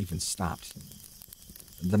never even stopped.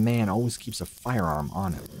 The man always keeps a firearm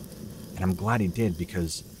on him, and I'm glad he did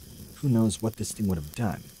because who knows what this thing would have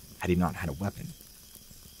done had he not had a weapon.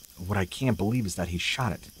 What I can't believe is that he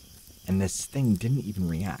shot it, and this thing didn't even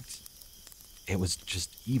react. It was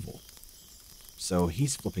just evil. So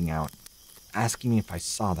he's flipping out, asking me if I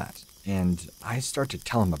saw that, and I start to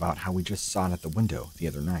tell him about how we just saw it at the window the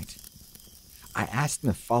other night. I asked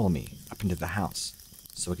him to follow me up into the house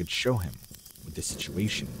so I could show him what the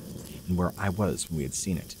situation and where I was when we had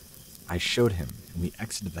seen it. I showed him, and we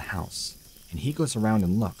exited the house, and he goes around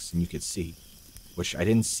and looks, and you could see, which I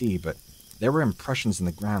didn't see, but there were impressions in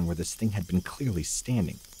the ground where this thing had been clearly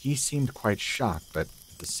standing. He seemed quite shocked, but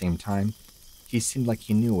at the same time, he seemed like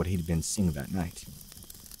he knew what he'd been seeing that night.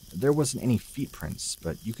 There wasn't any feet prints,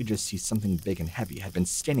 but you could just see something big and heavy had been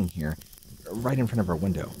standing here, right in front of our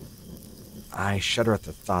window. I shudder at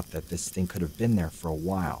the thought that this thing could have been there for a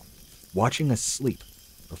while, watching us sleep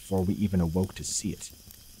before we even awoke to see it.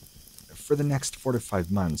 For the next 4 to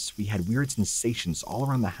 5 months, we had weird sensations all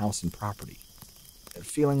around the house and property,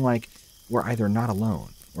 feeling like we're either not alone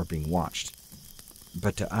or being watched.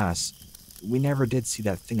 But to us, we never did see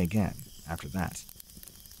that thing again after that.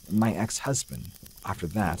 My ex-husband, after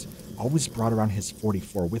that, always brought around his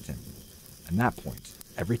 .44 with him. At that point,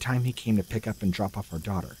 every time he came to pick up and drop off our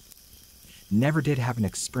daughter, never did have an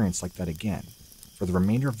experience like that again for the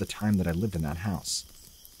remainder of the time that I lived in that house.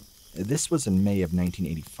 This was in May of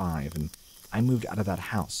 1985, and I moved out of that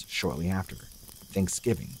house shortly after,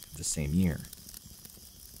 Thanksgiving of the same year.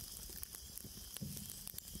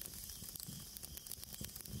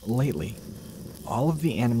 Lately, all of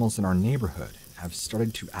the animals in our neighborhood have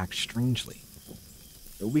started to act strangely.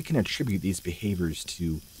 We can attribute these behaviors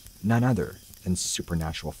to none other than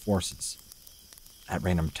supernatural forces. At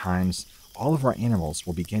random times, all of our animals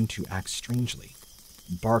will begin to act strangely,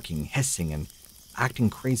 barking, hissing, and acting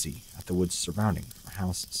crazy at the woods surrounding our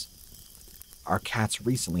houses. Our cats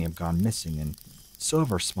recently have gone missing, and so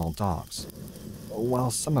have our small dogs,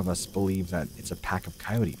 while some of us believe that it's a pack of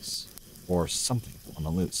coyotes or something on the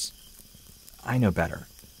loose. I know better.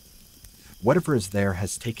 Whatever is there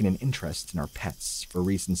has taken an interest in our pets for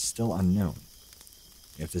reasons still unknown.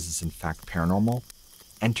 If this is in fact paranormal,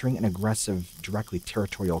 entering an aggressive, directly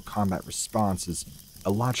territorial combat response is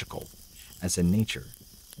illogical, as in nature.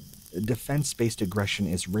 Defense-based aggression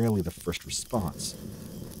is rarely the first response.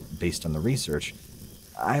 based on the research,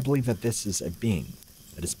 I believe that this is a being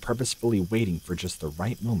that is purposefully waiting for just the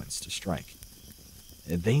right moments to strike.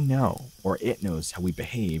 They know, or it knows, how we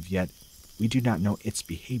behave, yet we do not know its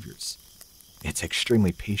behaviors. It's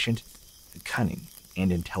extremely patient, cunning,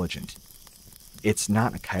 and intelligent. It's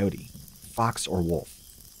not a coyote, fox, or wolf.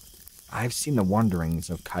 I've seen the wanderings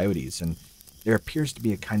of coyotes, and there appears to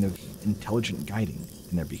be a kind of intelligent guiding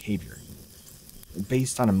in their behavior.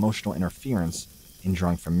 Based on emotional interference and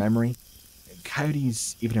drawing from memory,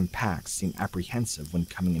 coyotes, even in packs, seem apprehensive when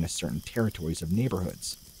coming into certain territories of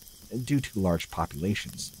neighborhoods, due to large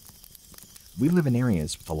populations. We live in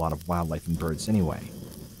areas with a lot of wildlife and birds anyway,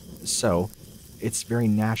 so it's very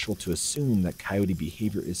natural to assume that coyote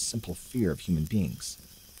behavior is simple fear of human beings.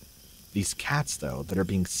 These cats, though, that are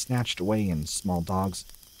being snatched away and small dogs,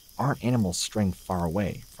 aren't animals straying far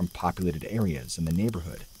away from populated areas in the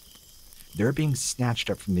neighborhood. They're being snatched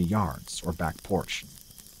up from the yards or back porch.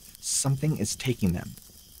 Something is taking them,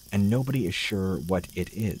 and nobody is sure what it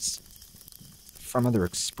is. From other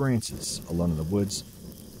experiences alone in the woods,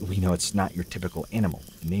 we know it's not your typical animal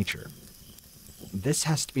in nature. This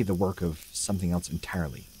has to be the work of something else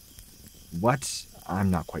entirely. What?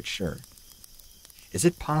 I'm not quite sure. Is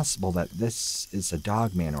it possible that this is a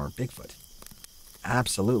Dogman or Bigfoot?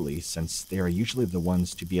 Absolutely, since they are usually the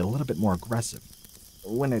ones to be a little bit more aggressive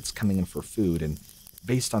when it's coming in for food and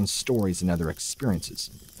based on stories and other experiences.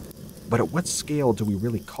 But at what scale do we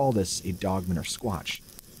really call this a Dogman or Squatch?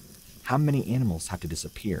 How many animals have to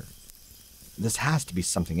disappear? This has to be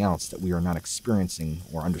something else that we are not experiencing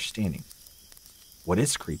or understanding. What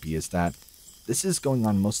is creepy is that this is going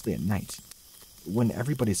on mostly at night, when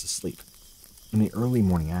everybody's asleep, in the early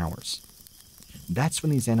morning hours. That's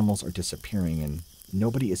when these animals are disappearing and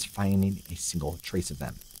nobody is finding a single trace of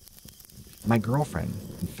them. My girlfriend,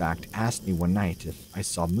 in fact, asked me one night if I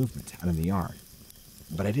saw movement out in the yard,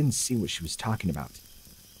 but I didn't see what she was talking about.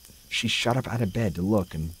 She shot up out of bed to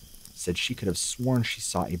look and said she could have sworn she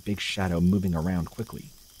saw a big shadow moving around quickly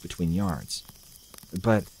between yards.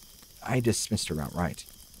 But I dismissed her outright.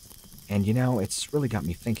 And you know, it's really got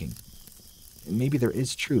me thinking. Maybe there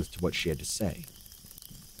is truth to what she had to say.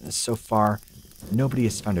 So far, nobody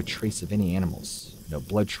has found a trace of any animals, no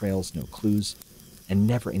blood trails, no clues, and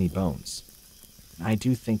never any bones. I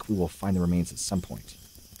do think we will find the remains at some point,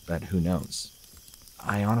 but who knows?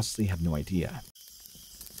 I honestly have no idea.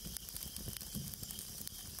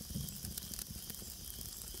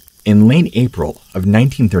 In late April of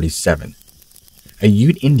 1937, a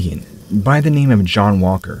Ute Indian by the name of John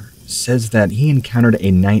Walker says that he encountered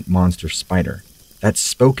a night monster spider that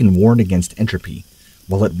spoke and warned against entropy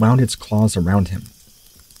while it wound its claws around him.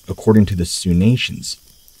 According to the Sioux Nations,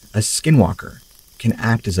 a skinwalker can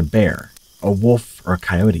act as a bear, a wolf, or a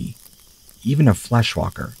coyote, even a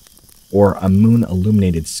fleshwalker, or a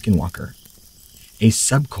moon-illuminated skinwalker, a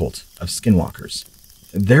subcult of skinwalkers.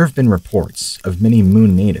 There have been reports of many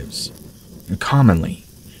moon natives. Commonly,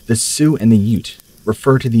 the Sioux and the Ute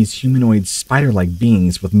refer to these humanoid spider-like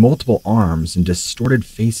beings with multiple arms and distorted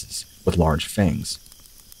faces with large fangs.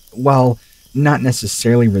 While not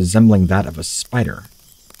necessarily resembling that of a spider,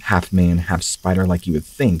 half man, half spider like you would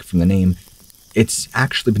think from the name, it's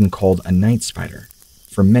actually been called a night spider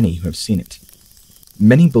for many who have seen it.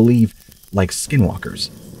 Many believe, like skinwalkers,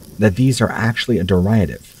 that these are actually a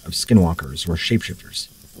derivative of skinwalkers or shapeshifters,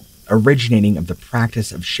 originating of the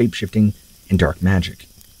practice of shapeshifting and dark magic.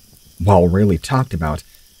 While rarely talked about,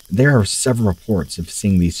 there are several reports of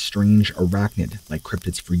seeing these strange arachnid-like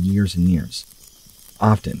cryptids for years and years,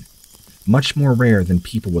 often much more rare than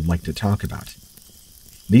people would like to talk about.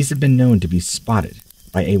 These have been known to be spotted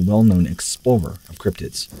by a well-known explorer of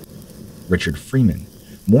cryptids, Richard Freeman,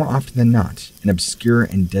 more often than not in obscure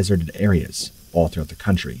and deserted areas all throughout the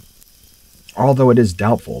country. Although it is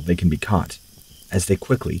doubtful they can be caught, as they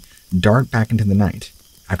quickly dart back into the night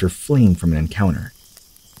after fleeing from an encounter.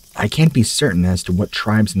 I can't be certain as to what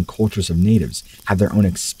tribes and cultures of natives have their own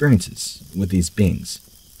experiences with these beings,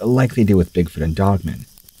 like they do with Bigfoot and Dogman.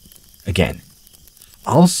 Again,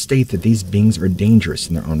 I'll state that these beings are dangerous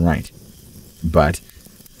in their own right, but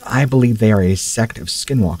I believe they are a sect of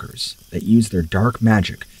skinwalkers that use their dark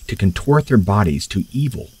magic to contort their bodies to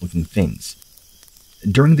evil-looking things.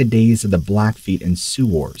 During the days of the Blackfeet and Sioux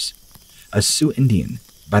Wars, a Sioux Indian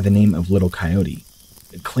by the name of Little Coyote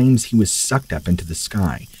claims he was sucked up into the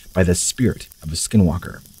sky by the spirit of a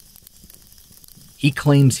skinwalker. He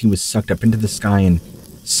claims he was sucked up into the sky and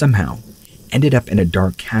somehow ended up in a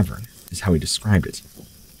dark cavern, is how he described it.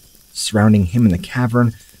 Surrounding him in the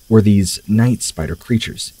cavern were these night spider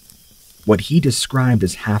creatures, what he described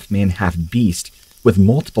as half man, half beast, with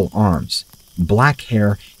multiple arms, black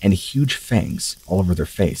hair, and huge fangs all over their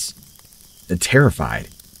face. Terrified,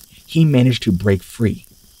 he managed to break free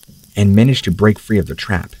of the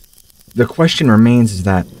trap. The question remains is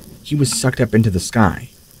that he was sucked up into the sky,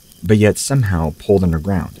 but yet somehow pulled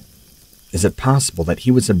underground. Is it possible that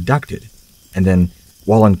he was abducted and then,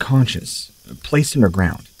 while unconscious, placed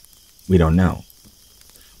underground? We don't know.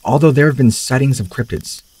 Although there have been sightings of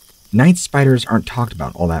cryptids, night spiders aren't talked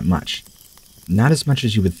about all that much. Not as much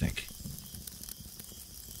as you would think.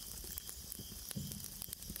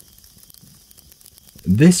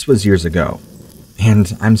 This was years ago,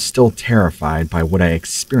 and I'm still terrified by what I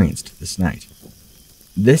experienced this night.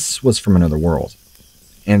 This was from another world,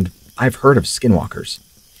 and I've heard of skinwalkers,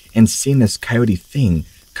 and seen this coyote thing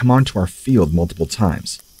come onto our field multiple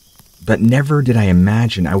times, but never did I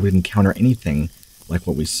imagine I would encounter anything like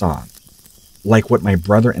what we saw, like what my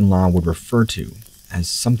brother-in-law would refer to as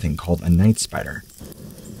something called a night spider.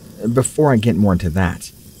 Before I get more into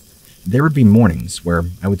that, there would be mornings where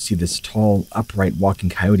I would see this tall, upright walking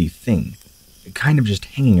coyote thing kind of just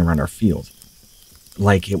hanging around our field,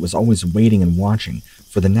 like it was always waiting and watching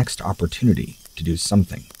for the next opportunity to do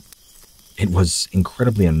something. It was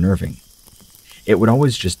incredibly unnerving. It would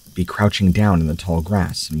always just be crouching down in the tall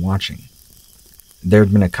grass and watching. There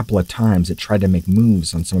had been a couple of times it tried to make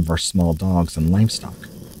moves on some of our small dogs and livestock,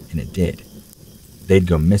 and it did. They'd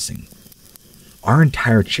go missing. Our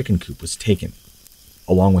entire chicken coop was taken,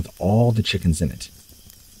 along with all the chickens in it.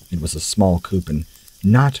 It was a small coop and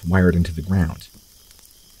not wired into the ground.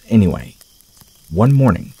 Anyway, one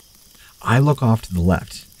morning, I look off to the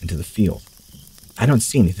left into the field. I don't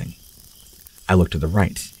see anything. I look to the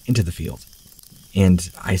right into the field, and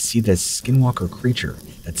I see this skinwalker creature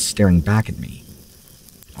that's staring back at me.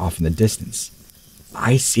 Off in the distance,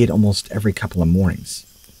 I see it almost every couple of mornings.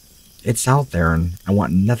 It's out there and I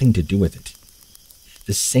want nothing to do with it.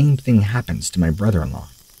 The same thing happens to my brother-in-law.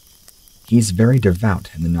 He's very devout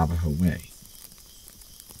in the Navajo way,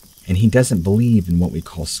 and he doesn't believe in what we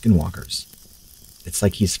call skinwalkers. It's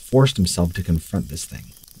like he's forced himself to confront this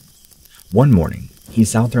thing. One morning,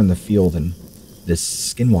 he's out there in the field and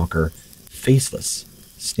this skinwalker, faceless,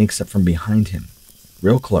 sneaks up from behind him,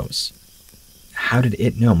 real close. How did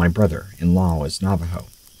it know my brother-in-law was Navajo?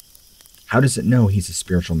 How does it know he's a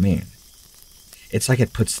spiritual man? It's like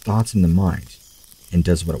it puts thoughts in the mind and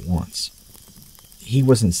does what it wants. He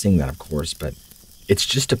wasn't saying that, of course, but it's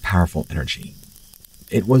just a powerful energy.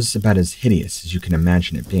 It was about as hideous as you can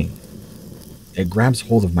imagine it being. It grabs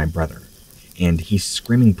hold of my brother, and he's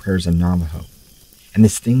screaming prayers in Navajo, and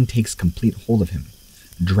this thing takes complete hold of him,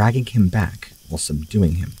 dragging him back while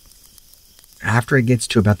subduing him. After it gets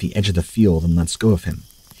to about the edge of the field and lets go of him,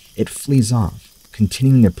 it flees off,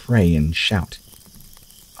 continuing to pray and shout.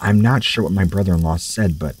 I'm not sure what my brother-in-law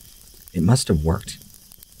said, but it must have worked.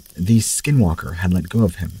 The skinwalker had let go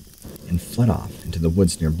of him and fled off into the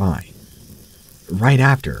woods nearby. Right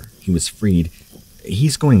after he was freed,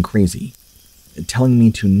 he's going crazy, telling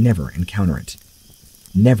me to never encounter it,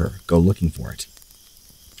 never go looking for it.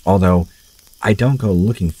 Although I don't go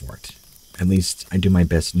looking for it, at least I do my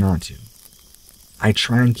best not to. I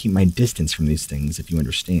try and keep my distance from these things, if you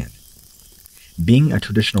understand. Being a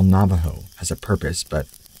traditional Navajo has a purpose, but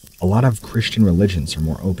a lot of Christian religions are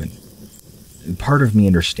more open. Part of me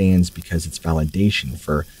understands because it's validation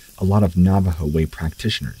for a lot of Navajo way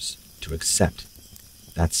practitioners to accept.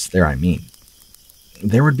 That's there I mean.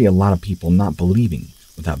 There would be a lot of people not believing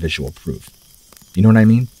without visual proof. You know what I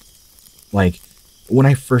mean? Like, when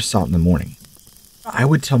I first saw it in the morning, I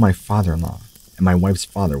would tell my father-in-law and my wife's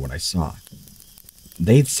father what I saw.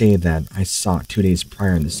 They'd say that I saw it 2 days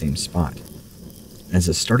prior in the same spot. As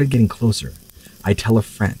it started getting closer, I'd tell a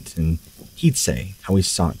friend, and he'd say how he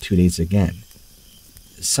saw it 2 days again.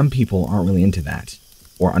 Some people aren't really into that,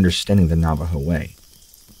 or understanding the Navajo way.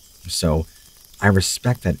 So, I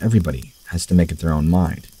respect that everybody has to make it their own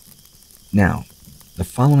mind. Now, the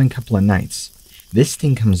following couple of nights, this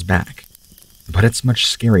thing comes back, but it's much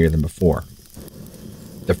scarier than before.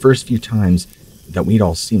 The first few times that we'd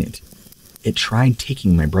all seen it, it tried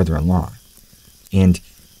taking my brother-in-law, and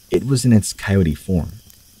it was in its coyote form.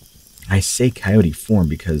 I say coyote form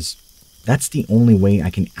because that's the only way I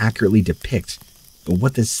can accurately depict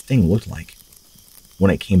what this thing looked like. When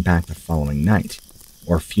it came back the following night,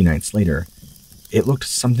 or a few nights later, it looked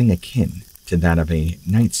something akin to that of a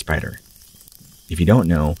night spider. If you don't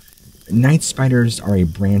know, night spiders are a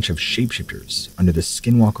branch of shapeshifters under the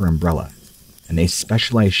Skinwalker umbrella, and they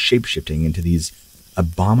specialize shapeshifting into these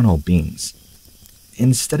abominable beings.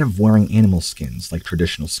 Instead of wearing animal skins like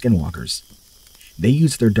traditional skinwalkers, they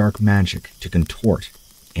use their dark magic to contort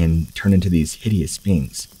and turn into these hideous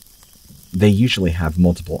beings. They usually have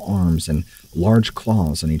multiple arms and large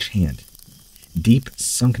claws on each hand, deep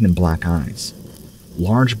sunken and black eyes,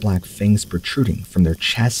 large black fangs protruding from their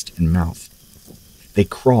chest and mouth. They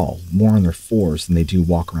crawl more on their fours than they do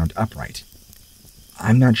walk around upright.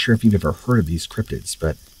 I'm not sure if you've ever heard of these cryptids,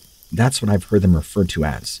 but that's what I've heard them referred to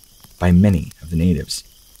as by many of the natives.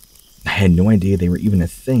 I had no idea they were even a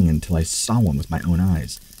thing until I saw one with my own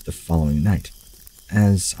eyes the following night,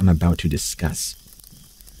 as I'm about to discuss.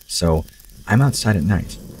 So, I'm outside at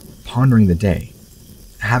night, pondering the day,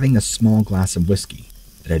 having a small glass of whiskey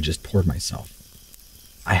that I just poured myself.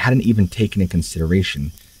 I hadn't even taken into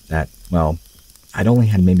consideration that, well, I'd only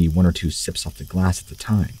had maybe 1 or 2 sips off the glass at the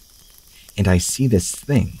time, and I see this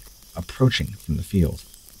thing approaching from the field.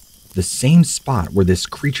 The same spot where this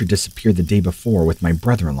creature disappeared the day before with my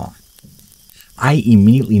brother-in-law. I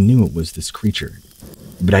immediately knew it was this creature,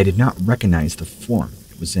 but I did not recognize the form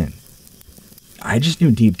it was in. I just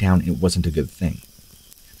knew deep down it wasn't a good thing.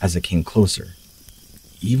 As it came closer,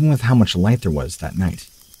 even with how much light there was that night,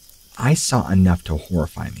 I saw enough to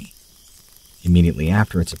horrify me. Immediately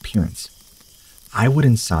after its appearance, I went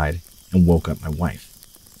inside and woke up my wife.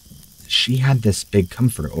 She had this big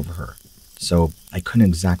comforter over her, so I couldn't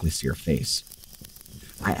exactly see her face.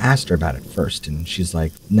 I asked her about it first, and she's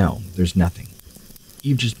like, "No, there's nothing.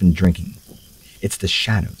 You've just been drinking. It's the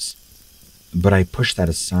shadows." But I pushed that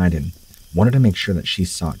aside and wanted to make sure that she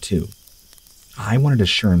saw it too. I wanted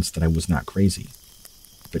assurance that I was not crazy,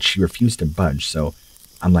 but she refused to budge, so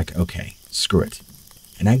I'm like, okay, screw it.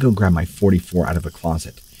 And I go grab my 44 out of the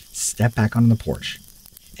closet, step back onto the porch,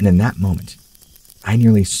 and in that moment, I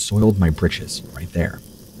nearly soiled my britches right there.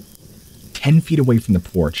 10 feet away from the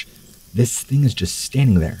porch, this thing is just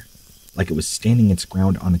standing there, like it was standing its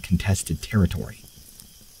ground on a contested territory.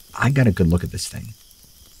 I got a good look at this thing.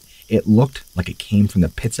 It looked like it came from the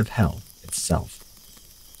pits of hell itself.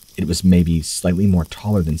 It was maybe slightly more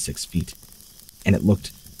taller than 6 feet, and it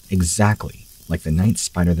looked exactly like the night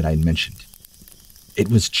spider that I had mentioned. It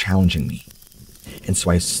was challenging me, and so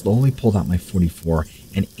I slowly pulled out my 44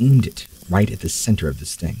 and aimed it right at the center of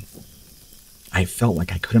this thing. I felt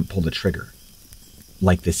like I couldn't pull the trigger,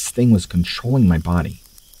 like this thing was controlling my body.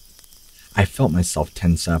 I felt myself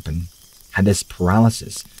tense up and had this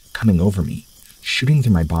paralysis coming over me, shooting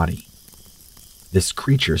through my body. This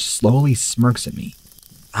creature slowly smirks at me.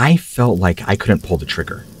 I felt like I couldn't pull the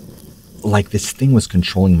trigger, like this thing was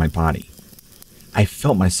controlling my body. I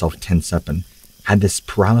felt myself tense up and had this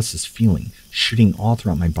paralysis feeling shooting all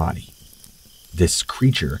throughout my body. This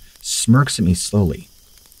creature smirks at me slowly,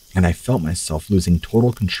 and I felt myself losing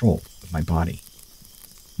total control of my body.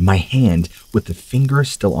 My hand, with the finger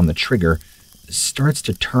still on the trigger, starts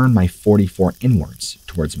to turn my 44 inwards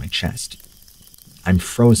towards my chest. I'm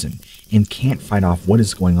frozen and can't fight off what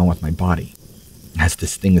is going on with my body, as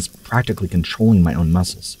this thing is practically controlling my own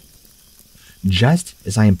muscles. Just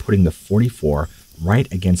as I am putting the 44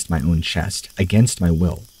 right against my own chest, against my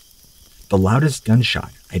will, the loudest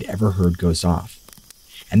gunshot I'd ever heard goes off,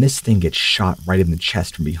 and this thing gets shot right in the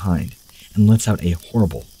chest from behind and lets out a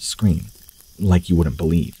horrible scream, like you wouldn't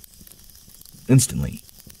believe. Instantly,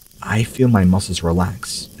 I feel my muscles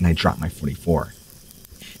relax and I drop my 44.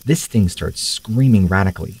 This thing starts screaming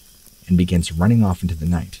radically and begins running off into the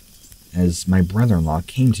night as my brother-in-law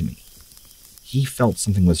came to me. He felt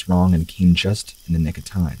something was wrong and came just in the nick of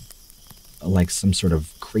time, like some sort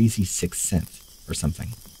of crazy sixth sense or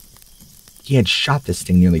something. He had shot this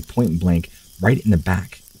thing nearly point blank right in the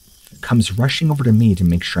back, comes rushing over to me to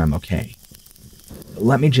make sure I'm okay.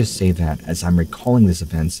 Let me just say that as I'm recalling these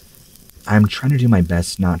events, I'm trying to do my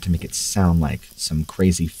best not to make it sound like some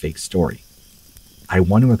crazy fake story. I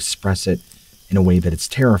want to express it in a way that it's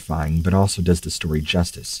terrifying but also does the story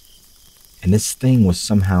justice. And this thing was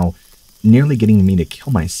somehow nearly getting me to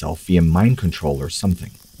kill myself via mind control or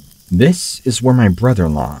something. This is where my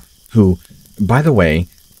brother-in-law, who, by the way,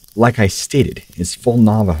 like I stated, is full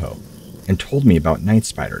Navajo, and told me about night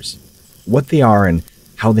spiders, what they are and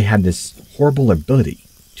how they have this horrible ability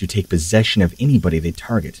to take possession of anybody they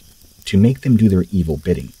target, to make them do their evil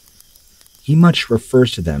bidding. He much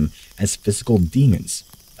refers to them as physical demons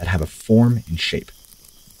that have a form and shape.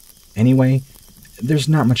 Anyway, there's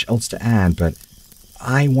not much else to add, but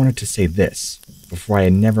I wanted to say this before I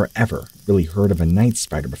had never ever really heard of a night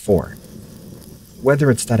spider before. Whether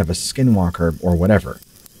it's that of a skinwalker or whatever,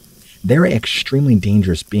 they're extremely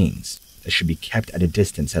dangerous beings that should be kept at a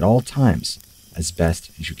distance at all times as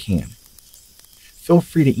best as you can. Feel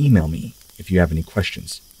free to email me if you have any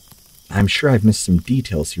questions. I'm sure I've missed some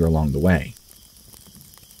details here along the way.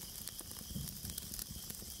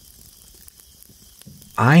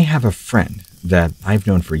 I have a friend that I've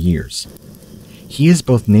known for years. He is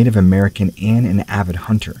both Native American and an avid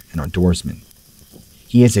hunter and outdoorsman.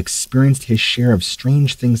 He has experienced his share of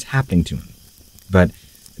strange things happening to him, but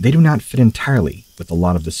they do not fit entirely with a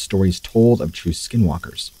lot of the stories told of true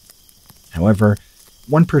skinwalkers. However,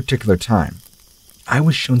 one particular time, I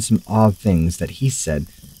was shown some odd things that he said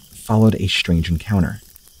followed a strange encounter.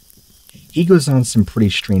 He goes on some pretty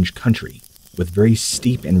strange country with very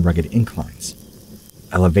steep and rugged inclines,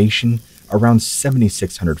 elevation around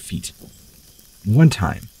 7,600 feet. One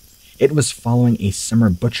time, it was following a summer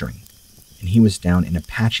butchering, and he was down in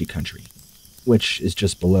Apache country, which is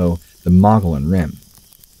just below the Mogollon Rim.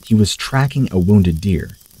 He was tracking a wounded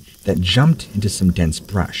deer that jumped into some dense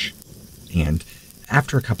brush, and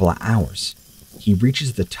after a couple of hours, he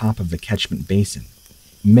reaches the top of the catchment basin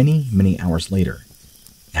many hours later,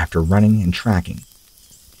 after running and tracking.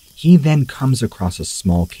 He then comes across a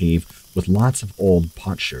small cave with lots of old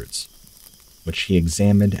potsherds, which he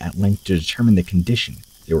examined at length to determine the condition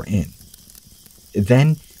they were in.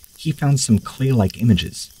 Then he found some clay-like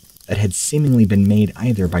images that had seemingly been made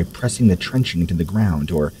either by pressing the trenching into the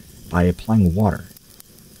ground or by applying water.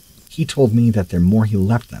 He told me that the more he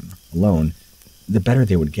left them alone, the better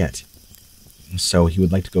they would get, so he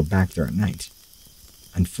would like to go back there at night.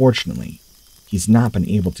 Unfortunately, he's not been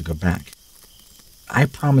able to go back. I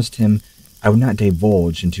promised him I would not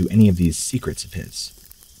divulge into any of these secrets of his,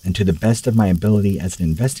 and to the best of my ability as an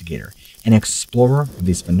investigator and explorer of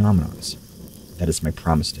these phenomena, that is my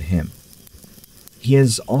promise to him. He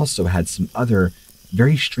has also had some other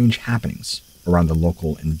very strange happenings around the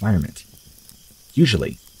local environment.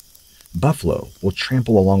 Usually, buffalo will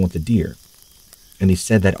trample along with the deer, and he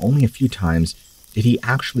said that only a few times did he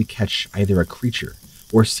actually catch either a creature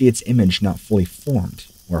or see its image not fully formed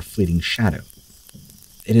or a fleeting shadow.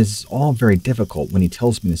 It is all very difficult when he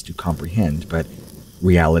tells me this to comprehend, but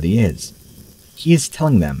reality is, he is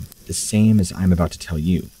telling them the same as I'm about to tell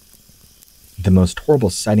you. The most horrible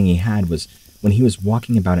sighting he had was when he was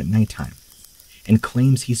walking about at nighttime, and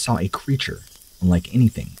claims he saw a creature unlike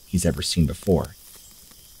anything he's ever seen before.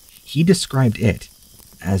 He described it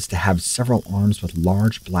as to have several arms with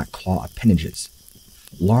large black claw appendages,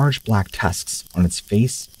 large black tusks on its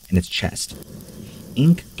face and its chest,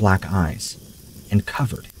 ink black eyes, and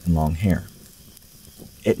covered in long hair.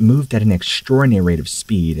 It moved at an extraordinary rate of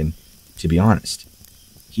speed, and to be honest,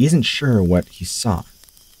 he isn't sure what he saw.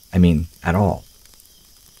 I mean, at all.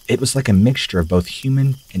 It was like a mixture of both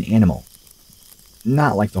human and animal.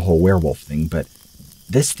 Not like the whole werewolf thing, but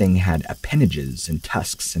this thing had appendages and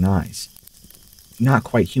tusks and eyes. Not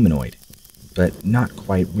quite humanoid, but not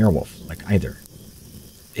quite werewolf-like either.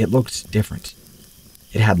 It looked different.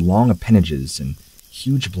 It had long appendages and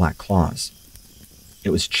huge black claws.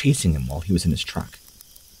 It was chasing him while he was in his truck.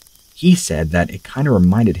 He said that it kind of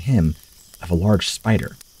reminded him of a large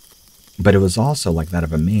spider, but it was also like that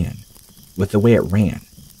of a man, with the way it ran,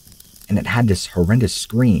 and it had this horrendous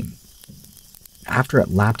scream. After it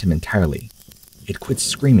lapped him entirely, it quit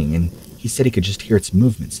screaming, and he said he could just hear its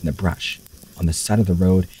movements in the brush on the side of the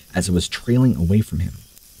road as it was trailing away from him.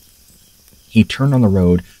 He turned on the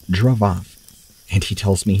road, drove off, and he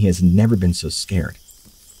tells me he has never been so scared.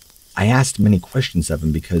 I asked many questions of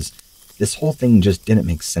him because this whole thing just didn't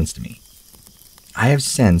make sense to me. I have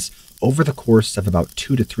since, over the course of about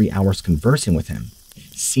 2 to 3 hours conversing with him,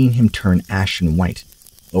 seen him turn ashen white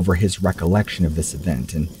over his recollection of this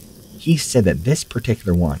event, and he said that this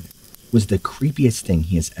particular one was the creepiest thing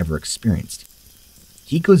he has ever experienced.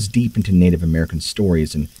 He goes deep into Native American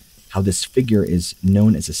stories and how this figure is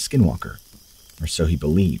known as a skinwalker, or so he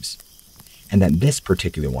believes, and that this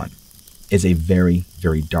particular one is a very,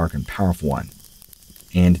 very dark and powerful one,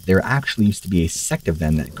 and there actually used to be a sect of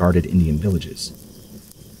them that guarded Indian villages.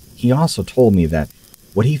 He also told me that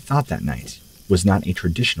what he thought that night was not a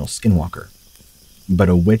traditional skinwalker, but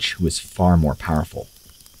a witch who is far more powerful.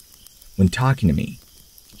 When talking to me,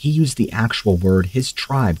 he used the actual word his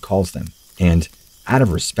tribe calls them, and out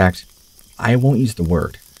of respect, I won't use the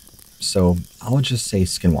word, so I'll just say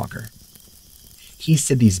skinwalker. He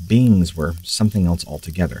said these beings were something else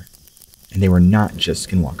altogether, and they were not just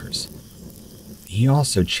skinwalkers. He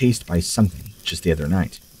also chased by something just the other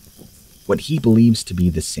night, what he believes to be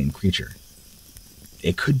the same creature.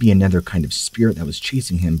 It could be another kind of spirit that was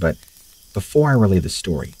chasing him, but before I relay the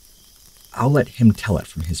story, I'll let him tell it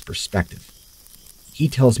from his perspective. He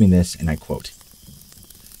tells me this, and I quote,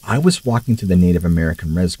 "I was walking through the Native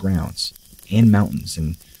American res grounds and mountains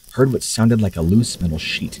and heard what sounded like a loose metal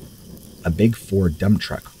sheet. A big Ford dump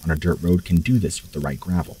truck on a dirt road can do this with the right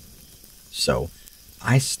gravel. So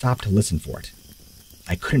I stopped to listen for it.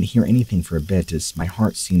 I couldn't hear anything for a bit as my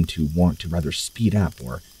heart seemed to want to rather speed up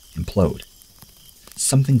or implode.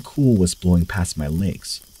 Something cool was blowing past my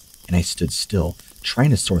legs, and I stood still, trying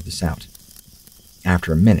to sort this out.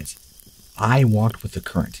 After a minute, I walked with the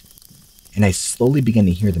current, and I slowly began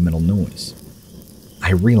to hear the metal noise.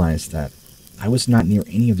 I realized that I was not near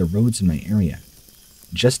any of the roads in my area,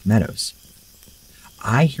 just meadows.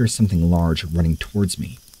 I hear something large running towards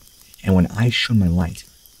me, and when I shone my light,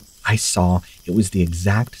 I saw it was the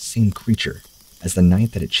exact same creature as the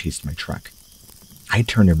night that it chased my truck. I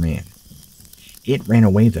turned and ran. It ran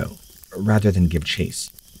away, though, rather than give chase.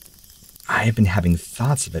 I have been having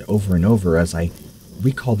thoughts of it over and over as I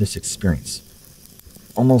recall this experience,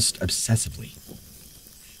 almost obsessively.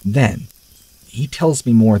 Then, he tells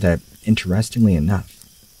me more that, interestingly enough,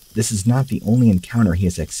 this is not the only encounter he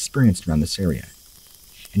has experienced around this area,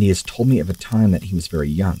 and he has told me of a time that he was very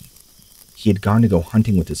young. He had gone to go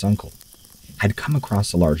hunting with his uncle, had come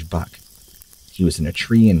across a large buck. He was in a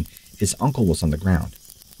tree and his uncle was on the ground.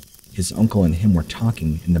 His uncle and him were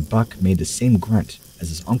talking, and the buck made the same grunt as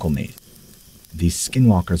his uncle made. These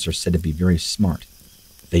skinwalkers are said to be very smart.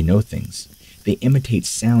 They know things. They imitate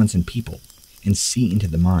sounds and people, and see into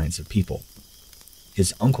the minds of people.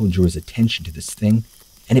 His uncle drew his attention to this thing,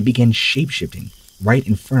 and it began shape-shifting right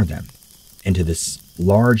in front of them into this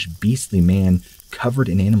large, beastly man covered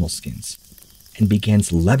in animal skins, and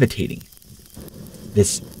begins levitating.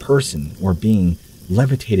 This person or being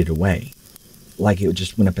levitated away, like it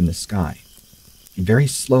just went up in the sky. Very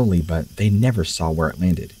slowly, but they never saw where it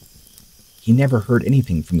landed. He never heard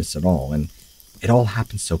anything from this at all, and it all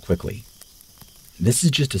happened so quickly. This is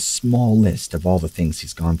just a small list of all the things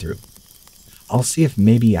he's gone through. I'll see if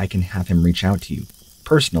maybe I can have him reach out to you,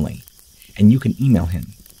 personally, and you can email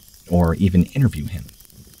him, or even interview him.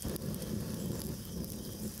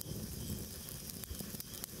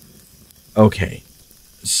 Okay,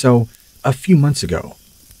 so a few months ago,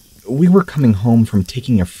 we were coming home from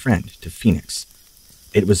taking a friend to Phoenix.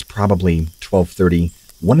 It was probably 12:30,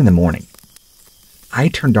 1 in the morning. I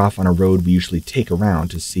turned off on a road we usually take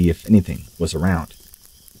around to see if anything was around.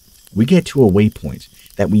 We get to a waypoint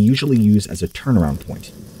that we usually use as a turnaround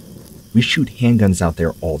point. We shoot handguns out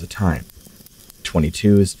there all the time.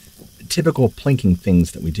 22s, typical plinking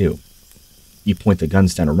things that we do. You point the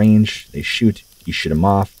guns down a range, they shoot, you shoot them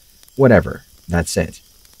off, whatever, that's it.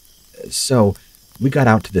 So, we got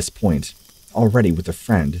out to this point already with a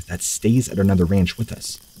friend that stays at another ranch with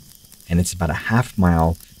us. And it's about a half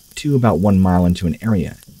mile to about 1 mile into an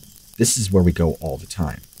area. This is where we go all the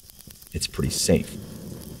time. It's pretty safe.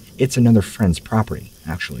 It's another friend's property,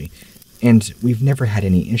 actually, and we've never had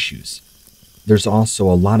any issues. There's also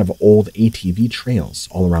a lot of old ATV trails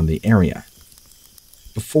all around the area.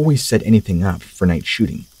 Before we set anything up for night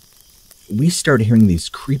shooting, we started hearing these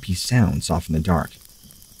creepy sounds off in the dark.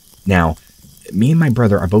 Now, me and my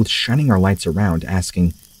brother are both shining our lights around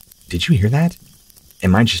asking, "Did you hear that?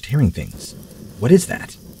 Am I just hearing things? What is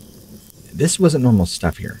that?" This wasn't normal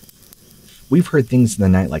stuff here. We've heard things in the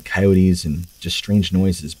night like coyotes and just strange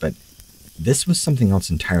noises, but this was something else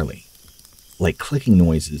entirely. Like clicking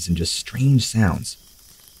noises and just strange sounds.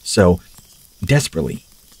 So, desperately,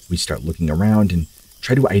 we start looking around and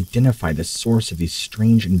try to identify the source of these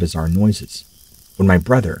strange and bizarre noises. When my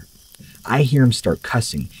brother, I hear him start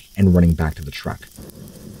cussing and running back to the truck.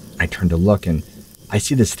 I turn to look and I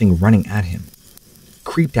see this thing running at him.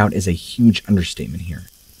 Creeped out is a huge understatement here.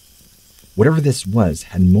 Whatever this was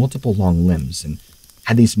had multiple long limbs and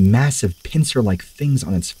had these massive pincer-like things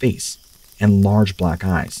on its face and large black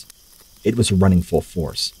eyes. It was running full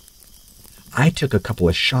force. I took a couple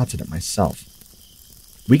of shots at it myself.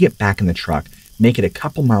 We get back in the truck, make it a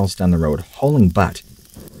couple miles down the road, hauling butt,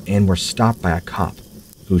 and were stopped by a cop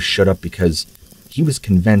who showed up because he was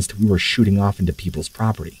convinced we were shooting off into people's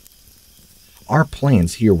property. Our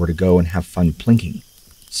plans here were to go and have fun plinking,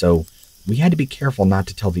 so we had to be careful not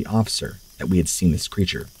to tell the officer that we had seen this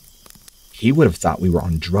creature. He would have thought we were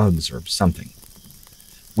on drugs or something.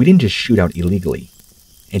 We didn't just shoot out illegally,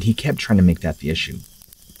 and he kept trying to make that the issue.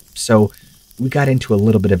 So we got into a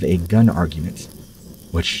little bit of a gun argument,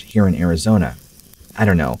 which here in Arizona, I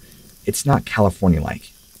don't know, it's not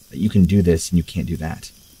California-like, that you can do this and you can't do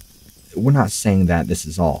that. We're not saying that this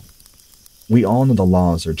is all. We all know the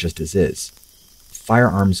laws are just as is.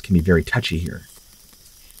 Firearms can be very touchy here.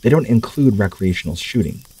 They don't include recreational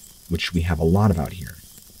shooting, which we have a lot of out here,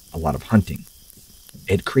 a lot of hunting.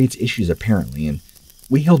 It creates issues apparently, and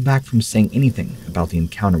we held back from saying anything about the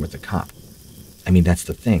encounter with the cop. I mean, that's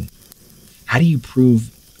the thing. How do you prove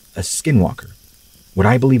a skinwalker? What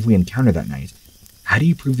I believe we encountered that night, how do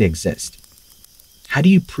you prove they exist? How do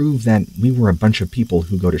you prove that we were a bunch of people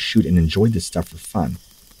who go to shoot and enjoy this stuff for fun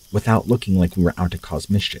without looking like we were out to cause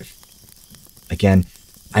mischief? Again,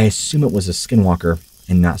 I assume it was a skinwalker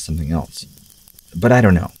and not something else. But I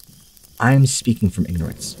don't know. I'm speaking from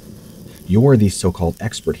ignorance. You're the so-called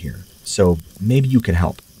expert here, so maybe you could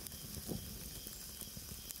help.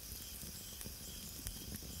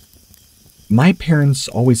 My parents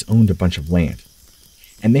always owned a bunch of land,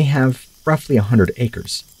 and they have roughly 100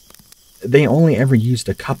 acres. They only ever used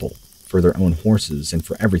a couple for their own horses and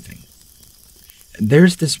for everything.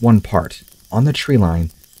 There's this one part on the tree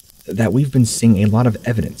line that we've been seeing a lot of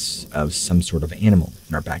evidence of some sort of animal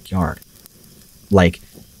in our backyard. Like,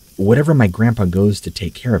 whatever my grandpa goes to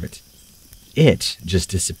take care of it, it just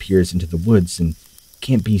disappears into the woods and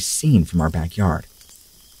can't be seen from our backyard.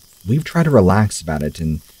 We've tried to relax about it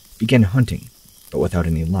and began hunting, but without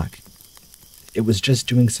any luck. It was just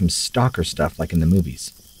doing some stalker stuff like in the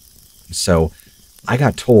movies. So, I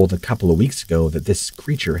got told a couple of weeks ago that this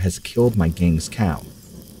creature has killed my gang's cow.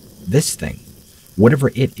 This thing, whatever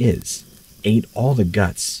it is, ate all the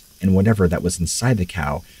guts and whatever that was inside the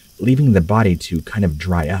cow, leaving the body to kind of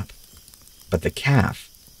dry up. But the calf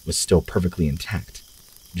was still perfectly intact,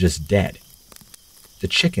 just dead. The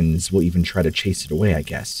chickens will even try to chase it away, I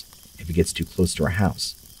guess, if it gets too close to our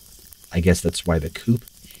house. I guess that's why the coop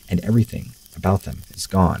and everything about them is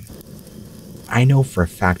gone. I know for a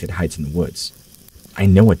fact it hides in the woods. I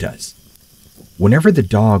know it does. Whenever the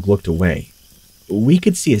dog looked away, we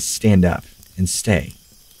could see it stand up and stay,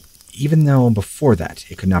 even though before that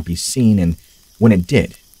it could not be seen, and when it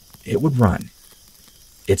did, it would run.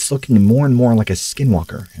 It's looking more and more like a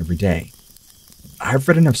skinwalker every day. I've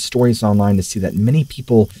read enough stories online to see that many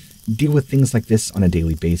people deal with things like this on a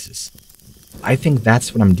daily basis. I think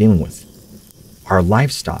that's what I'm dealing with. Our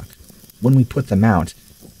livestock, when we put them out,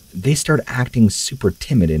 they start acting super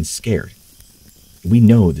timid and scared. We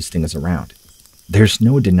know this thing is around. There's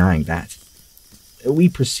no denying that. We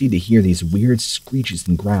proceed to hear these weird screeches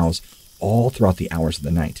and growls all throughout the hours of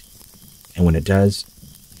the night. And when it does,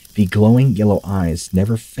 the glowing yellow eyes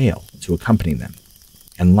never fail to accompany them,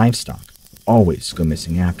 and livestock always go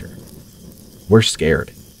missing after. We're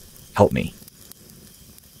scared. Help me.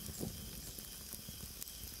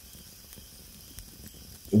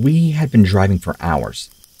 We had been driving for hours,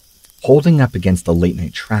 holding up against the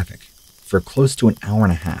late-night traffic for close to an hour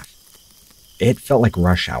and a half. It felt like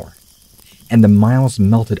rush hour, and the miles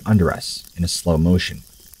melted under us in a slow motion,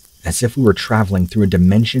 as if we were traveling through a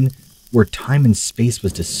dimension where time and space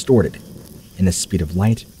was distorted, and the speed of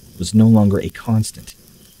light was no longer a constant.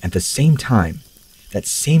 At the same time, that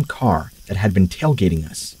same car that had been tailgating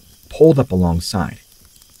us pulled up alongside.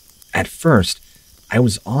 At first, I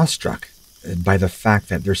was awestruck by the fact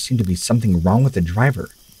that there seemed to be something wrong with the driver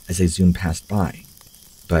as they zoomed past by,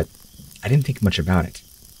 but I didn't think much about it.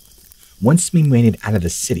 Once we made it out of the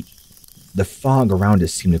city, the fog around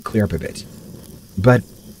us seemed to clear up a bit, but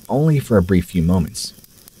only for a brief few moments.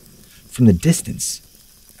 From the distance,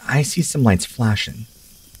 I see some lights flashing.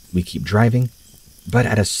 We keep driving, but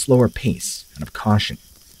at a slower pace out of caution.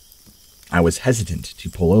 I was hesitant to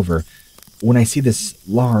pull over when I see this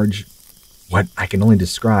large, what I can only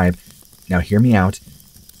describe, now hear me out,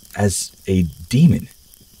 as a demon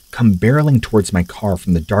come barreling towards my car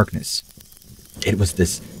from the darkness. It was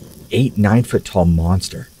this 8-9 foot tall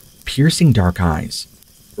monster, piercing dark eyes,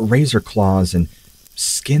 razor claws, and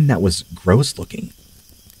skin that was gross looking,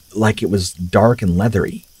 like it was dark and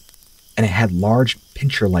leathery, and it had large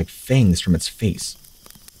pincher-like fangs from its face,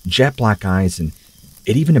 jet black eyes, and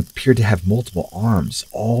it even appeared to have multiple arms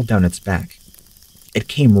all down its back. It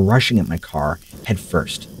came rushing at my car head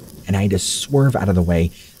first, and I had to swerve out of the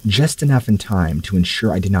way just enough in time to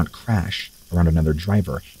ensure I did not crash around another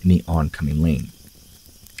driver in the oncoming lane.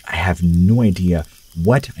 I have no idea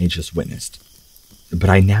what I just witnessed, but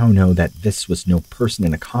I now know that this was no person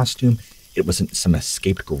in a costume, it wasn't some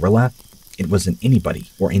escaped gorilla, it wasn't anybody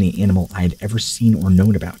or any animal I had ever seen or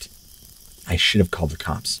known about. I should have called the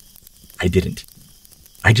cops. I didn't.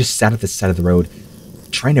 I just sat at the side of the road,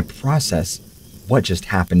 trying to process what just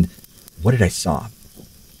happened. What did I saw?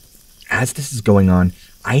 As this is going on,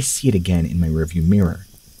 I see it again in my rearview mirror.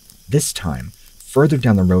 This time, further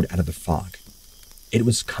down the road out of the fog. It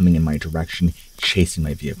was coming in my direction, chasing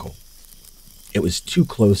my vehicle. It was too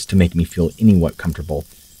close to make me feel anywhat comfortable,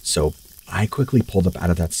 so I quickly pulled up out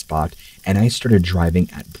of that spot and I started driving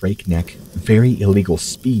at breakneck, very illegal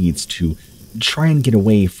speeds to try and get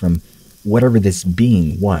away from whatever this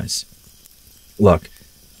being was. Look,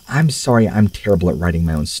 I'm sorry I'm terrible at writing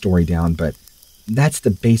my own story down, but that's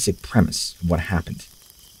the basic premise of what happened.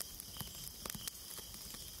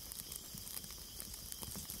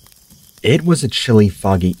 It was a chilly,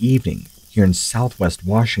 foggy evening here in southwest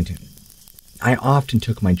Washington. I often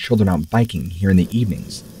took my children out biking here in the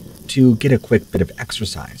evenings to get a quick bit of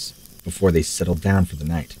exercise, before they settled down for the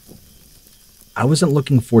night. I wasn't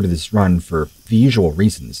looking forward to this run for the usual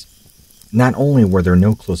reasons. Not only were there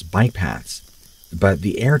no close bike paths, but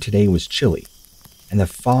the air today was chilly, and the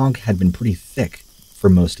fog had been pretty thick for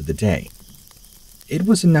most of the day. It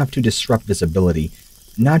was enough to disrupt visibility,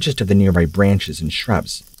 not just of the nearby branches and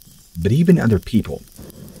shrubs, but even other people.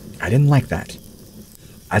 I didn't like that.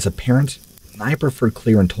 As a parent, I preferred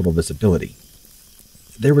clear and total visibility.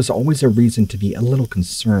 There was always a reason to be a little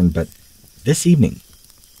concerned, but this evening,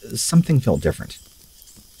 something felt different.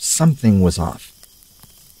 Something was off.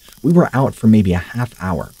 We were out for maybe a half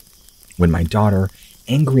hour when my daughter,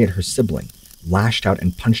 angry at her sibling, lashed out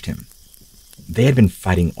and punched him. They had been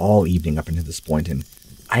fighting all evening up until this point, and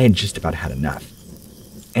I had just about had enough.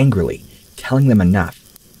 Angrily, telling them enough,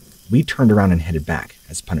 we turned around and headed back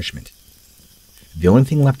as punishment. The only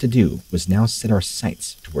thing left to do was now set our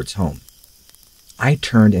sights towards home. I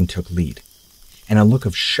turned and took lead, and a look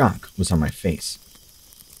of shock was on my face.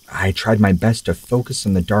 I tried my best to focus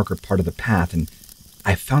on the darker part of the path, and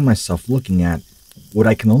I found myself looking at what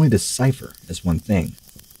I can only decipher as one thing: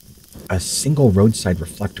 a single roadside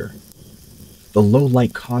reflector. The low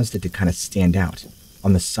light caused it to kind of stand out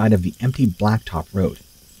on the side of the empty blacktop road.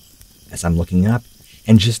 As I'm looking up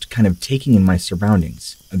and just kind of taking in my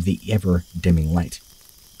surroundings of the ever-dimming light,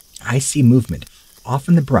 I see movement off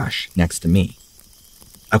in the brush next to me.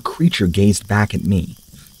 A creature gazed back at me,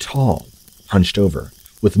 tall, hunched over,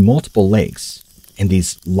 with multiple legs, and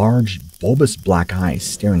these large, bulbous black eyes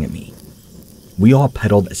staring at me. We all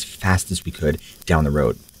pedaled as fast as we could down the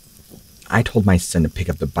road. I told my son to pick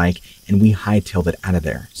up the bike, and we hightailed it out of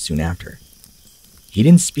there soon after. He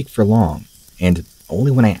didn't speak for long, and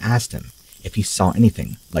only when I asked him if he saw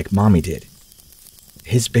anything like Mommy did.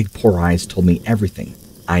 His big poor eyes told me everything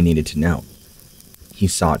I needed to know. He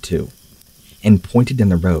saw it too, and pointed down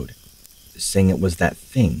the road, saying it was that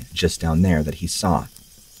thing just down there that he saw,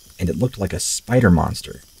 and it looked like a spider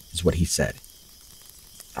monster, is what he said.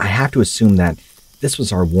 I have to assume that this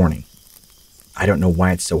was our warning. I don't know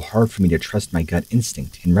why it's so hard for me to trust my gut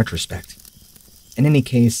instinct in retrospect. In any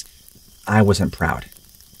case, I wasn't proud.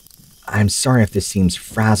 I'm sorry if this seems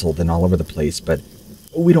frazzled and all over the place, but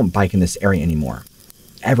we don't bike in this area anymore,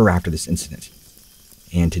 ever after this incident.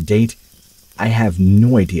 And to date, I have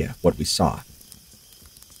no idea what we saw.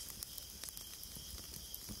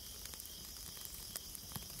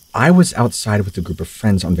 I was outside with a group of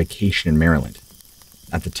friends on vacation in Maryland.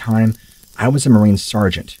 At the time, I was a Marine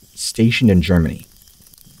sergeant stationed in Germany.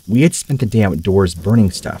 We had spent the day outdoors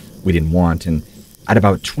burning stuff we didn't want, and at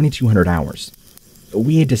about 2,200 hours,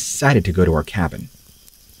 we had decided to go to our cabin.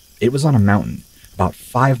 It was on a mountain about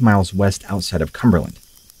 5 miles west outside of Cumberland.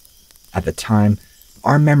 At the time,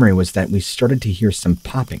 our memory was that we started to hear some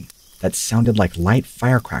popping that sounded like light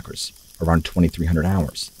firecrackers around 2,300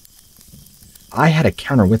 hours. I had a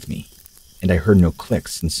counter with me, and I heard no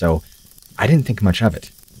clicks, and so I didn't think much of it.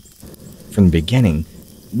 From the beginning,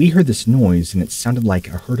 we heard this noise, and it sounded like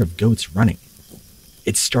a herd of goats running.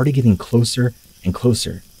 It started getting closer and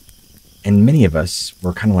closer, and many of us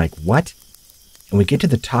were kind of like, what? And we get to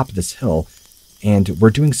the top of this hill, and we're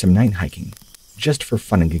doing some night hiking, just for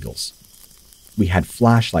fun and giggles. We had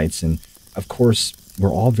flashlights, and of course,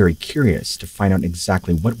 we're all very curious to find out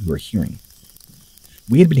exactly what we were hearing.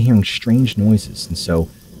 We had been hearing strange noises, and so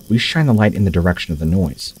we shined the light in the direction of the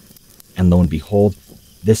noise. And lo and behold,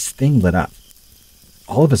 this thing lit up.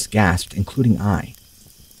 All of us gasped, including I.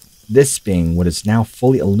 This being what is now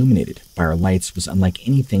fully illuminated by our lights was unlike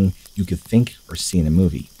anything you could think or see in a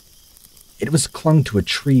movie. It was clung to a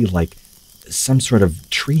tree like some sort of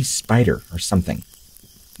tree spider or something,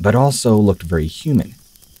 but also looked very human.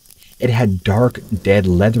 It had dark, dead,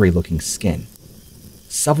 leathery-looking skin,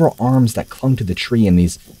 several arms that clung to the tree, and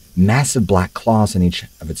these massive black claws in each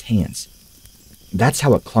of its hands. That's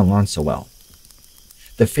how it clung on so well.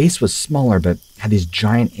 The face was smaller, but had these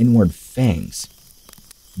giant inward fangs.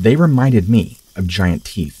 They reminded me of giant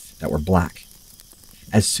teeth that were black.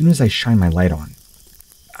 As soon as I shined my light on,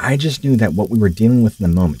 I just knew that what we were dealing with in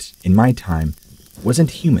the moment, in my time,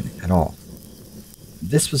 wasn't human at all.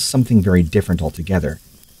 This was something very different altogether,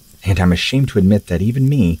 and I'm ashamed to admit that even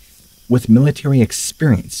me, with military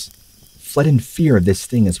experience, fled in fear of this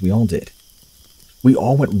thing as we all did. We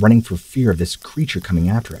all went running for fear of this creature coming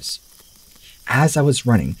after us. As I was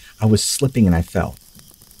running, I was slipping and I fell.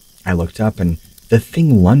 I looked up and the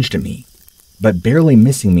thing lunged at me, but barely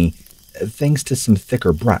missing me thanks to some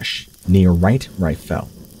thicker brush near right where I fell.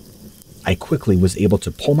 I quickly was able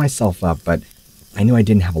to pull myself up, but I knew I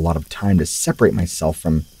didn't have a lot of time to separate myself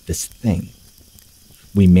from this thing.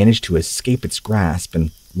 We managed to escape its grasp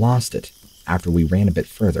and lost it after we ran a bit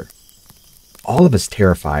further. All of us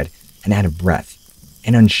terrified, and out of breath,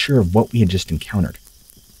 and unsure of what we had just encountered.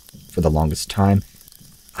 For the longest time,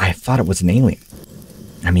 I thought it was an alien.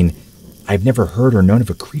 I mean, I've never heard or known of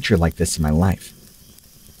a creature like this in my life.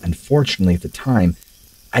 Unfortunately, at the time,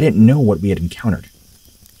 I didn't know what we had encountered.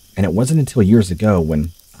 And it wasn't until years ago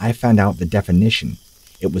when I found out the definition.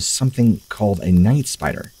 It was something called a night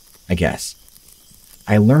spider, I guess.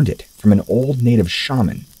 I learned it from an old native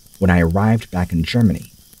shaman when I arrived back in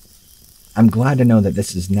Germany. I'm glad to know that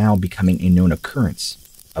this is now becoming a known occurrence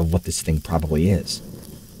of what this thing probably is,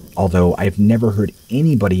 although I've never heard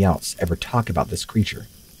anybody else ever talk about this creature.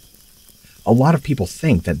 A lot of people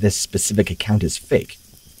think that this specific account is fake,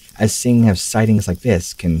 as seeing as sightings like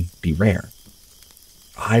this can be rare.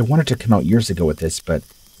 I wanted to come out years ago with this, but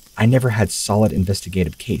I never had solid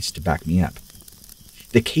investigative case to back me up.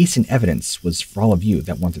 The case and evidence was for all of you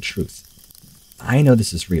that want the truth. I know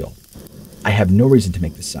this is real. I have no reason to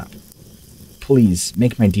make this up. Please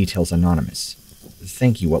make my details anonymous.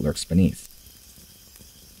 Thank you, what lurks beneath.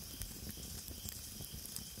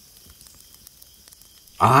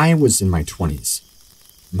 I was in my 20s.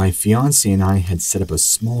 My fiance and I had set up a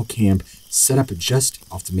small camp set up just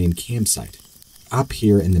off the main campsite, up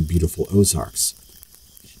here in the beautiful Ozarks.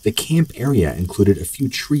 The camp area included a few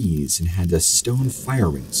trees and had stone fire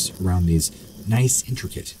rings around these nice,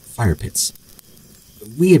 intricate fire pits.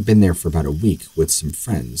 We had been there for about a week with some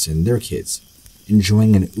friends and their kids,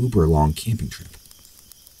 enjoying an uber-long camping trip.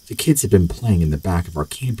 The kids had been playing in the back of our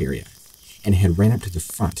camp area and had ran up to the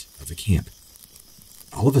front of the camp.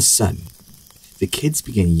 All of a sudden, the kids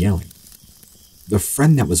began yelling. The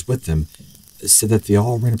friend that was with them said that they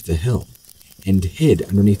all ran up the hill and hid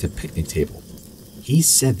underneath a picnic table. He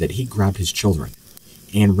said that he grabbed his children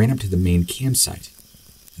and ran up to the main campsite.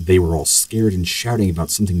 They were all scared and shouting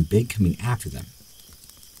about something big coming after them.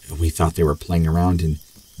 We thought they were playing around and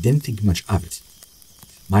didn't think much of it.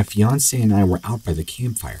 My fiance and I were out by the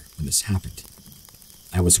campfire when this happened.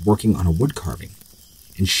 I was working on a wood carving,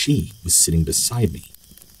 and she was sitting beside me.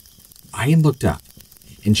 I had looked up,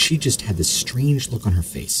 and she just had this strange look on her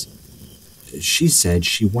face. She said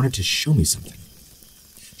she wanted to show me something.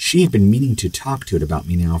 She had been meaning to talk to it about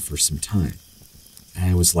me now for some time.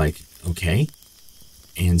 I was like, okay.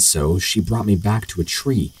 And so she brought me back to a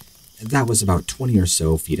tree that was about 20 or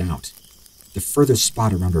so feet out, the furthest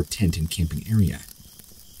spot around our tent and camping area.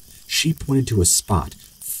 She pointed to a spot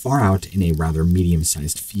far out in a rather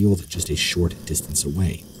medium-sized field just a short distance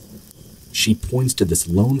away. She points to this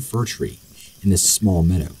lone fir tree in this small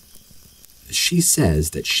meadow. She says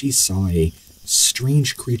that she saw a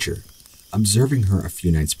strange creature observing her a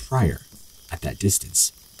few nights prior at that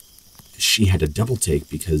distance. She had a double take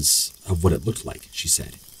because of what it looked like, she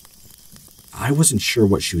said. I wasn't sure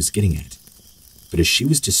what she was getting at, but as she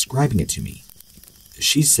was describing it to me,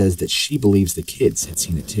 she says that she believes the kids had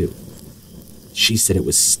seen it too. She said it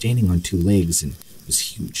was standing on two legs and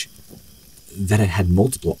was huge, that it had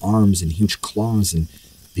multiple arms and huge claws and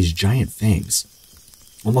these giant fangs,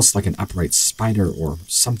 almost like an upright spider or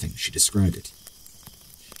something, she described it.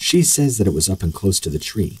 She says that it was up and close to the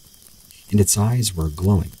tree, and its eyes were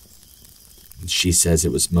glowing. She says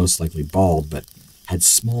it was most likely bald, but had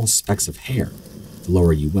small specks of hair the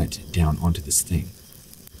lower you went down onto this thing.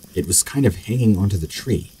 It was kind of hanging onto the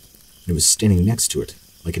tree, and it was standing next to it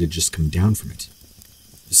like it had just come down from it.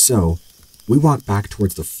 So, we walked back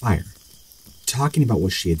towards the fire, talking about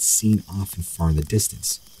what she had seen off and far in the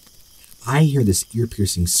distance. I hear this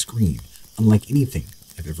ear-piercing scream, unlike anything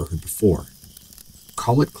I've ever heard before.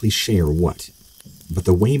 Call it cliche or what, but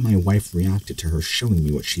the way my wife reacted to her showing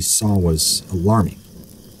me what she saw was alarming.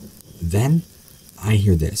 Then, I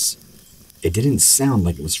hear this. It didn't sound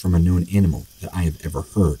like it was from a known animal that I have ever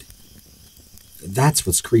heard. That's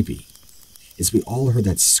what's creepy, is we all heard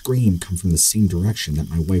that scream come from the same direction that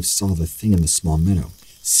my wife saw the thing in the small meadow,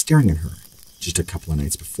 staring at her just a couple of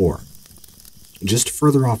nights before. Just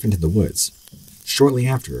further off into the woods, shortly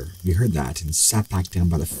after, we heard that and sat back down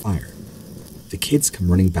by the fire. The kids come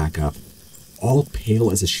running back up, all pale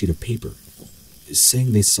as a sheet of paper,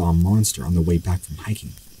 saying they saw a monster on the way back from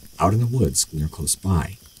hiking, out in the woods near close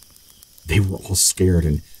by. They were all scared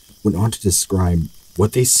and went on to describe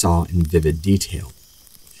what they saw in vivid detail,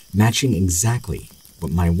 matching exactly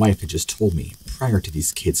what my wife had just told me prior to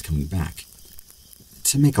these kids coming back.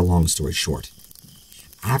 To make a long story short,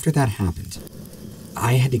 after that happened,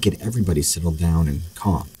 I had to get everybody settled down and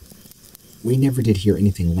calm. We never did hear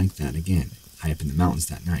anything like that again high up in the mountains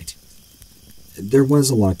that night. There was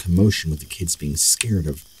a lot of commotion with the kids being scared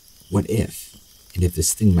of what if, and if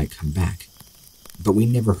this thing might come back, but we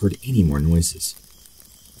never heard any more noises.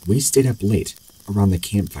 We stayed up late around the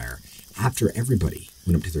campfire after everybody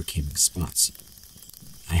went up to their camping spots.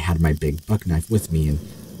 I had my big buck knife with me, and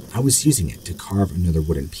I was using it to carve another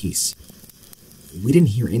wooden piece. We didn't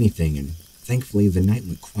hear anything, and thankfully the night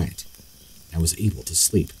went quiet. I was able to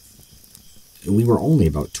sleep. We were only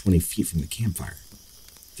about 20 feet from the campfire.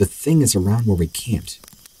 The thing is around where we camped,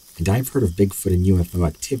 and I've heard of Bigfoot and UFO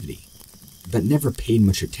activity, but never paid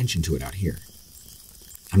much attention to it out here.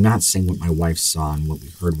 I'm not saying what my wife saw and what we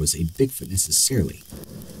heard was a Bigfoot necessarily,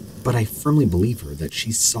 but I firmly believe her that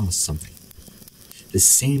she saw something. The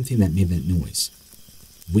same thing that made that noise.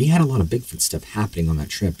 We had a lot of Bigfoot stuff happening on that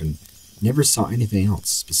trip and never saw anything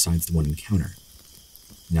else besides the one encounter.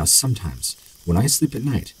 Now sometimes, when I sleep at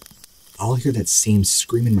night, I'll hear that same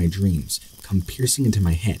scream in my dreams come piercing into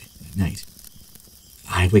my head at night.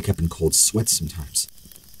 I wake up in cold sweats sometimes.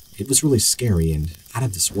 It was really scary and out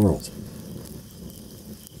of this world.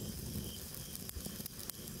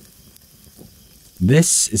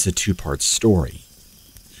 This is a two-part story.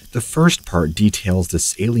 The first part details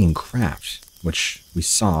this alien craft, which we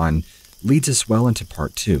saw, and leads us well into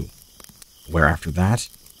part 2, where after that,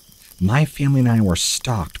 my family and I were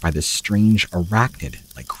stalked by this strange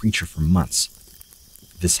arachnid-like creature for months.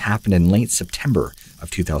 This happened in late September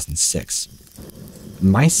of 2006.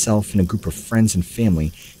 Myself and a group of friends and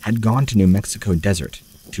family had gone to New Mexico desert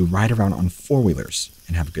to ride around on four-wheelers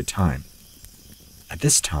and have a good time. At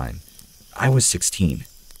this time, I was 16.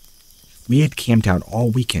 We had camped out all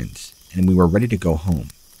weekend, and we were ready to go home.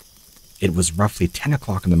 It was roughly 10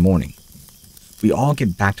 o'clock in the morning. We all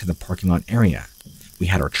get back to the parking lot area. We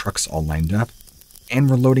had our trucks all lined up, and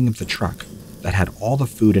we're loading up the truck that had all the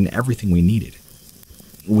food and everything we needed.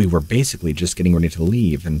 We were basically just getting ready to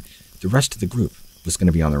leave, and the rest of the group was going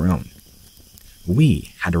to be on their own.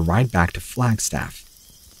 We had to ride back to Flagstaff.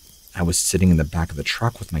 I was sitting in the back of the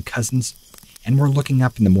truck with my cousins, and we're looking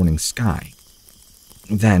up in the morning sky.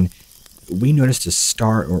 Then, we noticed a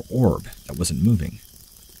star or orb that wasn't moving.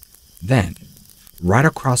 Then, right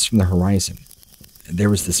across from the horizon, there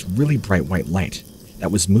was this really bright white light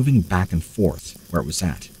that was moving back and forth where it was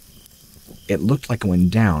at. It looked like it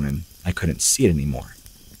went down, and I couldn't see it anymore.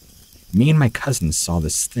 Me and my cousins saw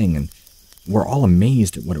this thing, and were all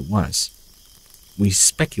amazed at what it was. We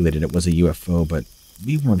speculated it was a UFO, but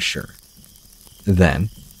we weren't sure. Then,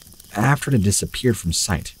 after it had disappeared from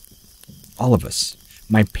sight, all of us,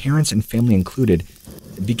 my parents and family included,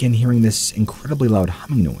 began hearing this incredibly loud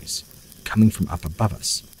humming noise coming from up above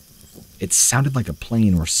us. It sounded like a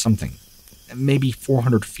plane or something, maybe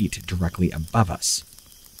 400 feet directly above us.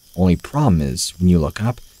 Only problem is, when you look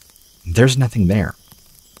up, there's nothing there.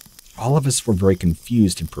 All of us were very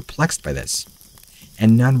confused and perplexed by this,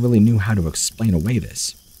 and none really knew how to explain away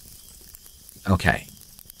this. Okay,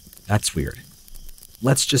 that's weird.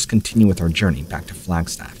 Let's just continue with our journey back to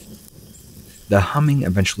Flagstaff. The humming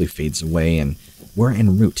eventually fades away, and we're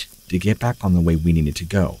en route to get back on the way we needed to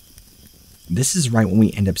go. This is right when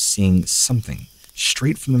we end up seeing something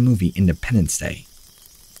straight from the movie Independence Day.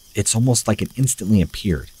 It's almost like it instantly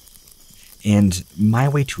appeared. And my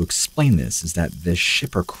way to explain this is that this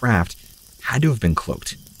ship or craft had to have been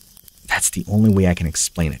cloaked. That's the only way I can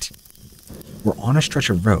explain it. We're on a stretch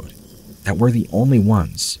of road that we're the only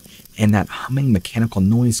ones, and that humming mechanical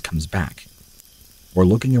noise comes back. We're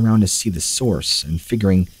looking around to see the source and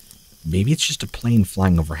figuring maybe it's just a plane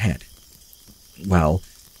flying overhead. Well,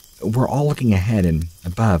 we're all looking ahead and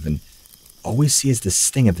above, and all we see is this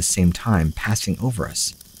thing at the same time passing over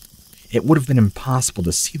us. It would have been impossible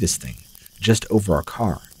to see this thing just over our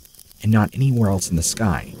car, and not anywhere else in the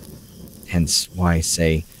sky. Hence why I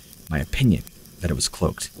say my opinion that it was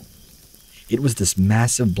cloaked. It was this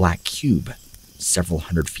massive black cube, several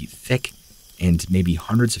hundred feet thick, and maybe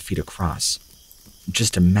hundreds of feet across.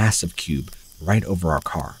 Just a massive cube right over our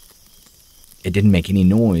car. It didn't make any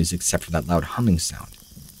noise except for that loud humming sound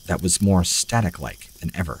that was more static-like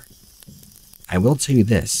than ever. I will tell you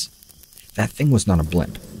this, that thing was not a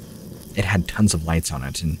blimp. It had tons of lights on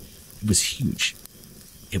it, and it was huge.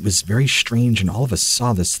 It was very strange, and all of us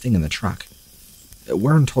saw this thing in the truck.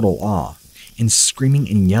 We're in total awe, and screaming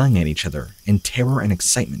and yelling at each other in terror and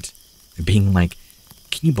excitement, being like,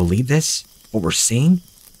 "Can you believe this? What we're seeing?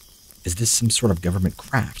 Is this some sort of government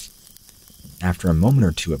craft?" After a moment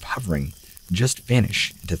or two of hovering, just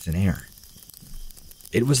vanish into thin air.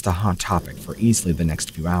 It was the hot topic for easily the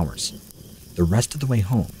next few hours, the rest of the way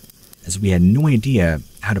home, as we had no idea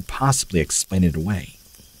how to possibly explain it away.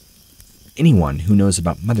 Anyone who knows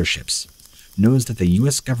about motherships knows that the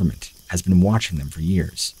US government has been watching them for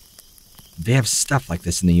years. They have stuff like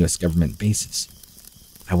this in the US government bases.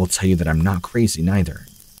 I will tell you that I'm not crazy neither.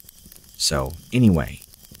 So, anyway,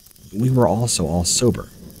 we were also all sober.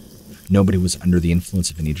 Nobody was under the influence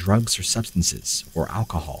of any drugs or substances or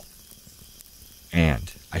alcohol.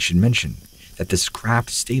 And I should mention that this craft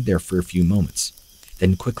stayed there for a few moments,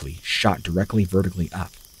 then quickly shot directly vertically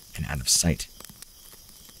up and out of sight.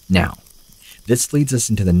 Now, this leads us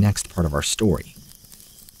into the next part of our story.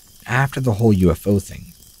 After the whole UFO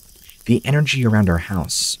thing, the energy around our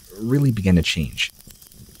house really began to change.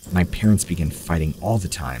 My parents began fighting all the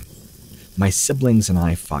time. My siblings and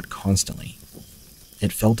I fought constantly.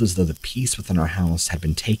 It felt as though the peace within our house had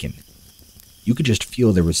been taken. You could just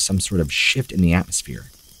feel there was some sort of shift in the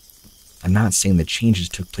atmosphere. I'm not saying the changes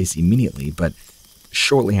took place immediately, but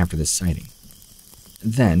shortly after this sighting.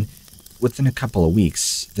 Then, within a couple of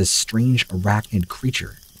weeks, this strange arachnid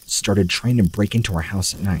creature started trying to break into our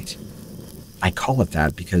house at night. I call it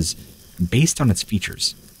that because, based on its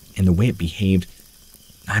features and the way it behaved,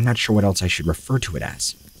 I'm not sure what else I should refer to it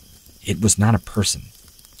as. It was not a person,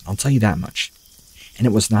 I'll tell you that much. And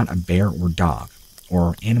it was not a bear or dog,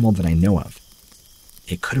 or animal that I know of.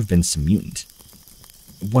 It could have been some mutant.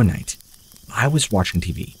 One night, I was watching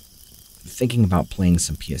TV, thinking about playing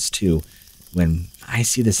some PS2, when I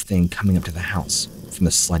see this thing coming up to the house from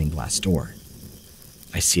the sliding glass door.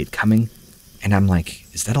 I see it coming, and I'm like,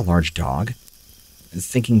 is that a large dog?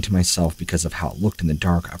 Thinking to myself because of how it looked in the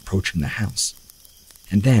dark approaching the house.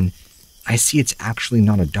 And then, I see it's actually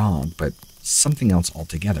not a dog, but something else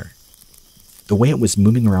altogether. The way it was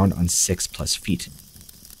moving around on 6+ feet.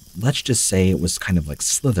 Let's just say it was kind of like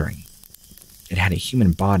slithering. It had a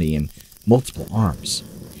human body and multiple arms,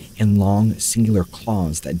 and long, singular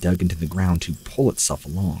claws that dug into the ground to pull itself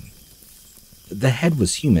along. The head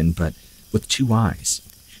was human, but with 2 eyes,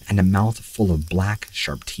 and a mouth full of black,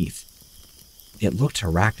 sharp teeth. It looked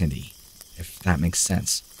arachnidy, if that makes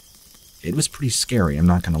sense. It was pretty scary, I'm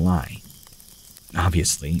not gonna lie.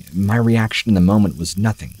 Obviously, my reaction in the moment was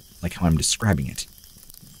nothing like how I'm describing it.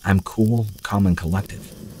 I'm cool, calm, and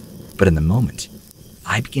collective. But in the moment,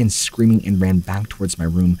 I began screaming and ran back towards my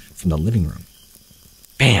room from the living room.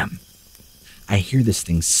 Bam! I hear this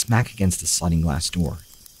thing smack against the sliding glass door,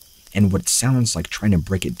 and what sounds like trying to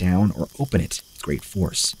break it down or open it with great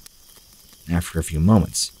force. After a few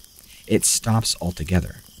moments, it stops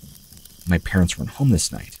altogether. My parents weren't home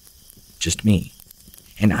this night, just me,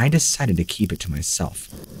 and I decided to keep it to myself.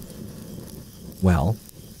 Well,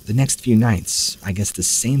 the next few nights, I guess the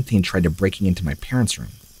same thing tried to breaking into my parents' room,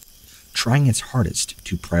 trying its hardest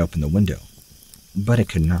to pry open the window, but it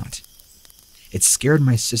could not. It scared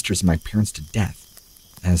my sisters and my parents to death,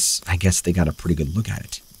 as I guess they got a pretty good look at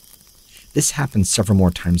it. This happened several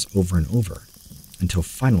more times over and over, until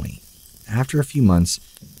finally, after a few months,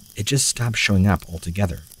 it just stopped showing up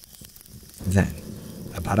altogether. Then,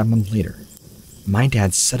 about a month later, my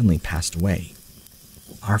dad suddenly passed away.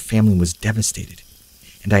 Our family was devastated,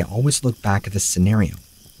 and I always look back at this scenario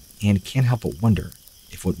and can't help but wonder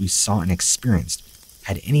if what we saw and experienced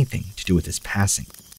had anything to do with his passing.